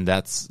 And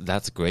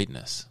that's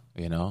greatness,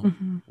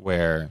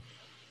 where...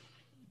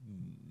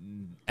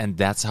 And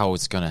that's how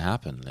it's going to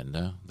happen,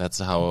 Linda. That's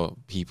how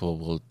people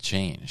will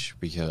change,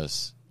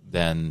 because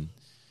then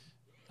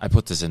I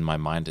put this in my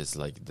mind. It's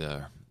like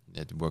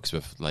it works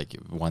with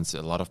once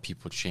a lot of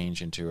people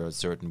change into a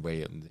certain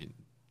way and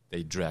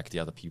they drag the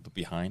other people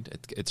behind.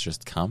 It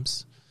just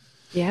comes.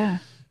 Yeah.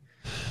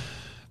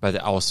 But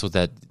also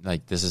that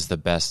this is the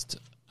best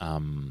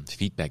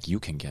feedback you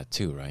can get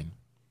too, right?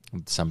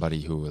 Somebody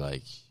who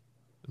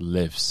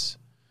lives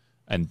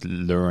and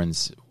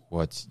learns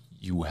what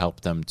you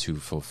help them to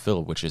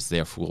fulfill, which is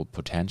their full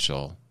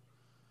potential,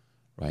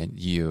 right?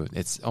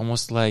 It's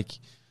almost like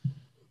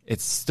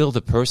it's still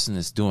the person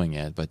is doing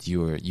it, but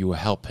you are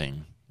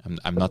helping.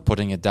 I'm not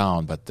putting it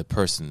down, but the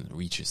person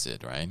reaches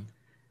it, right?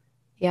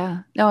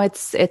 Yeah. No,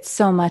 it's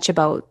so much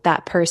about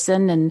that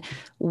person and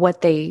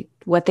what they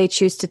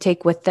choose to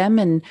take with them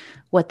and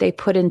what they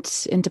put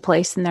into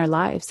place in their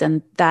lives.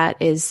 And that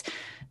is,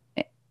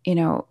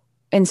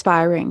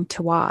 inspiring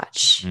to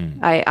watch.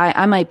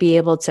 I might be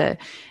able to,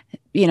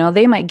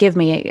 they might give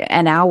me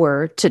an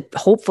hour to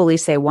hopefully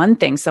say one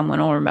thing someone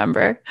will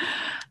remember,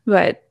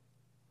 but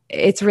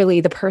it's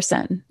really the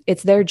person,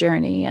 it's their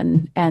journey.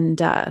 And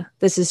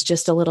this is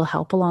just a little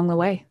help along the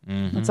way.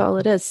 Mm-hmm. That's all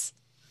it is.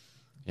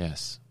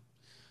 Yes.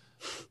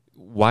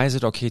 Why is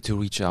it okay to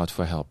reach out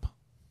for help?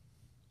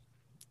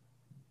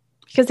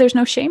 Because there's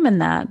no shame in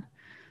that.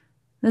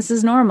 This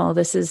is normal.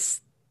 This is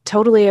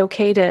totally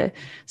okay to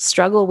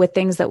struggle with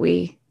things that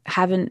we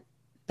don't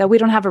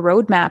have a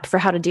roadmap for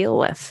how to deal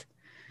with.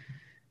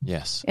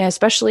 Yes. And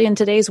especially in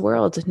today's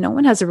world, no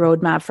one has a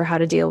roadmap for how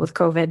to deal with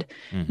COVID.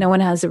 Mm-hmm. No one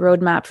has a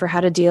roadmap for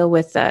how to deal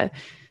with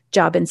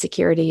job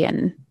insecurity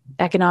and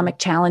economic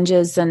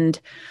challenges. And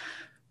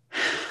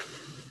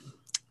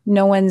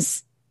no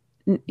one's,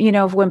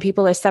 when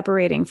people are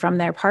separating from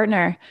their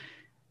partner,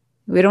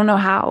 we don't know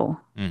how,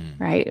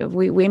 right?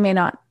 We may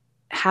not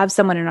have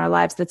someone in our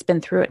lives that's been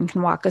through it and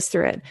can walk us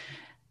through it.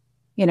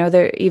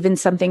 There even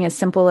something as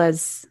simple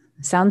as,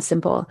 sounds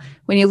simple,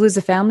 when you lose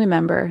a family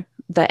member,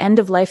 the end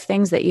of life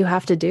things that you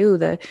have to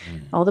do,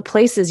 all the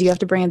places you have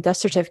to bring a death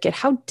certificate,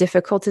 how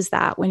difficult is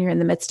that when you're in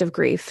the midst of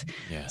grief?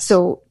 Yes.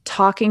 So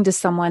talking to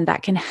someone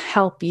that can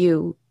help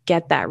you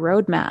get that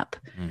roadmap,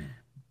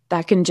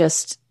 that can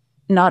just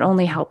not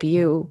only help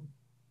you,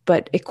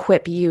 but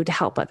equip you to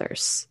help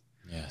others.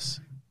 Yes.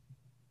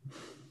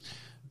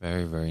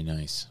 Very, very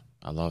nice.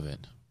 I love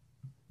it.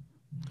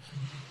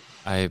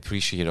 I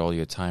appreciate all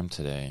your time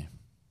today.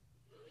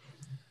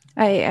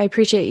 I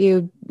appreciate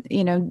you,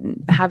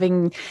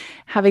 having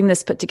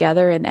this put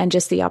together and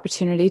just the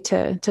opportunity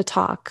to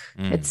talk.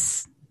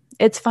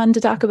 It's fun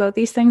to talk about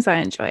these things. I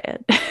enjoy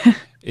it.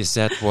 Is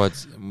that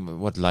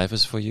what life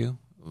is for you?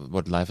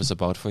 What life is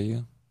about for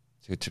you?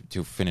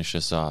 To finish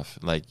this off,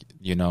 I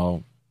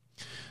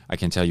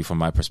can tell you from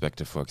my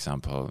perspective, for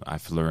example,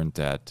 I've learned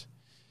that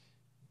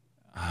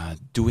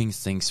doing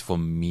things for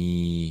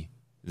me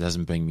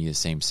doesn't bring me the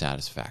same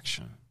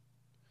satisfaction.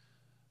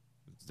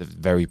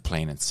 Very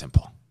plain and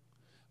simple.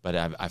 But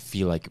I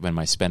feel like when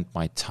I spend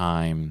my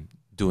time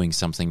doing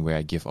something where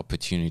I give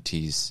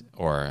opportunities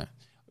or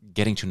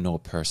getting to know a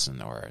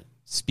person or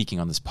speaking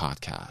on this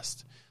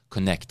podcast,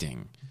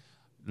 connecting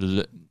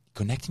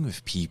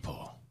with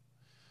people,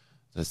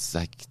 this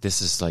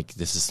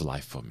is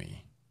life for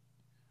me.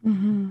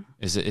 Mm-hmm.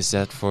 Is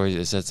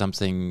that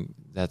something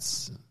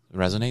that's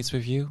resonates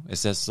with you?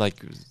 Is that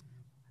like?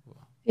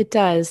 It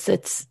does.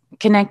 It's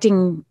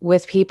connecting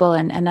with people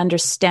and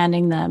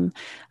understanding them,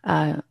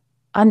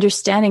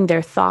 understanding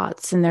their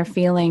thoughts and their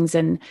feelings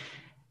and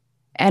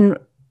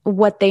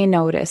what they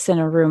notice in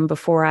a room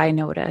before I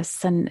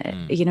notice,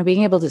 and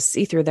being able to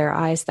see through their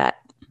eyes.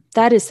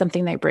 That is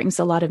something that brings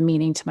a lot of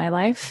meaning to my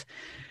life.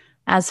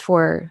 As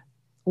for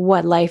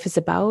what life is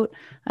about,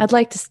 I'd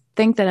like to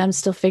think that I'm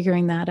still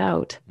figuring that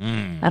out.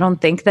 I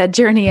don't think that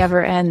journey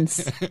ever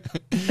ends.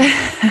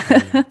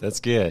 That's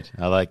good.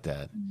 I like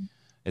that.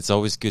 It's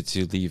always good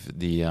to leave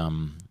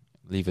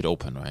it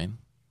open, right?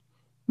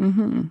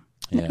 Mm-hmm.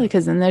 Yeah,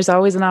 because then there's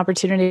always an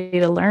opportunity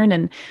to learn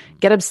and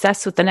get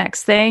obsessed with the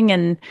next thing,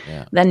 and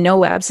then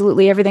know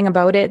absolutely everything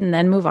about it, and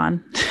then move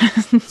on.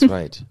 That's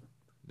right.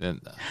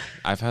 And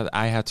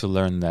I had to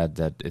learn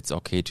that it's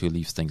okay to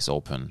leave things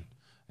open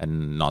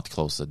and not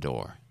close the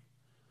door.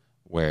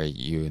 Where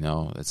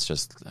it's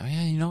just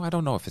I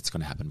don't know if it's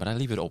going to happen, but I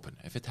leave it open.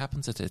 If it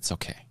happens, it's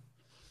okay.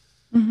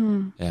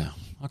 Mm-hmm. Yeah.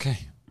 Okay.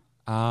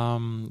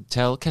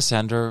 Tell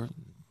Cassandra,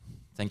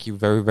 thank you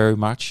very, very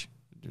much.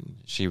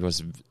 She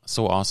was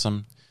so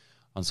awesome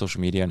on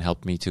social media and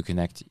helped me to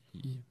connect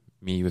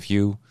me with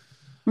you.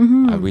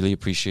 Mm-hmm. I really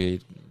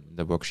appreciate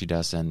the work she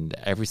does and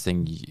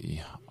everything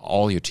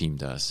all your team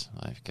does.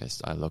 I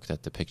guess I looked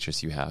at the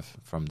pictures you have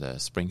from the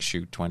Spring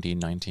Shoot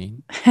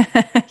 2019.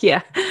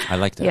 Yeah. I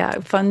like that. Yeah,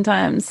 fun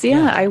times.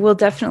 Yeah, I will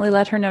definitely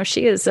let her know.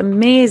 She is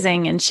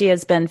amazing, and she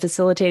has been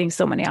facilitating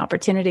so many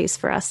opportunities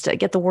for us to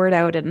get the word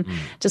out, and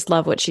just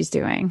love what she's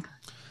doing.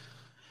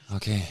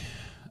 Okay.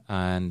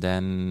 And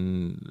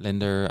then,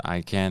 Linda,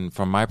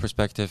 from my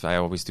perspective, I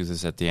always do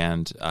this at the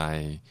end.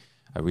 I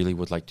really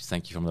would like to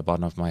thank you from the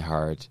bottom of my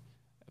heart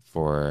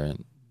for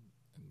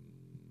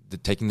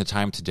taking the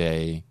time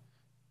today,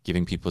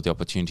 giving people the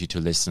opportunity to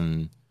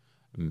listen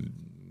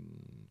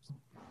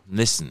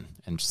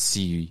and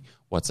see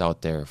what's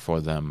out there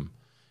for them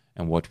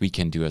and what we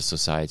can do as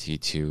society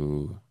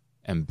to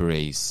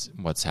embrace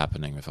what's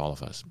happening with all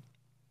of us.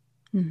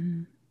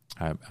 Mm-hmm.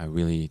 I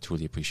really,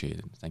 truly appreciate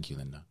it. Thank you,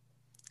 Linda.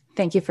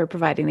 Thank you for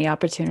providing the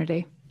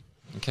opportunity.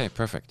 Okay,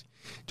 perfect.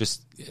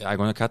 I'm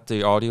going to cut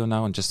the audio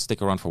now and just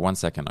stick around for 1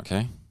 second,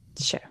 okay?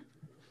 Sure.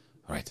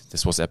 All right,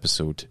 this was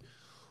episode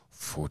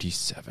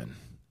 47.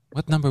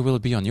 What number will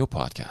it be on your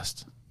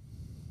podcast?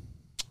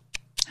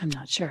 I'm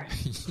not sure.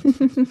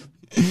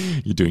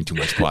 You're doing too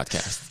much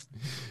podcast.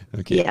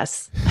 Okay.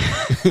 Yes.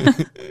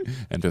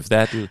 And with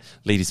that,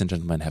 ladies and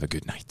gentlemen, have a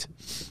good night.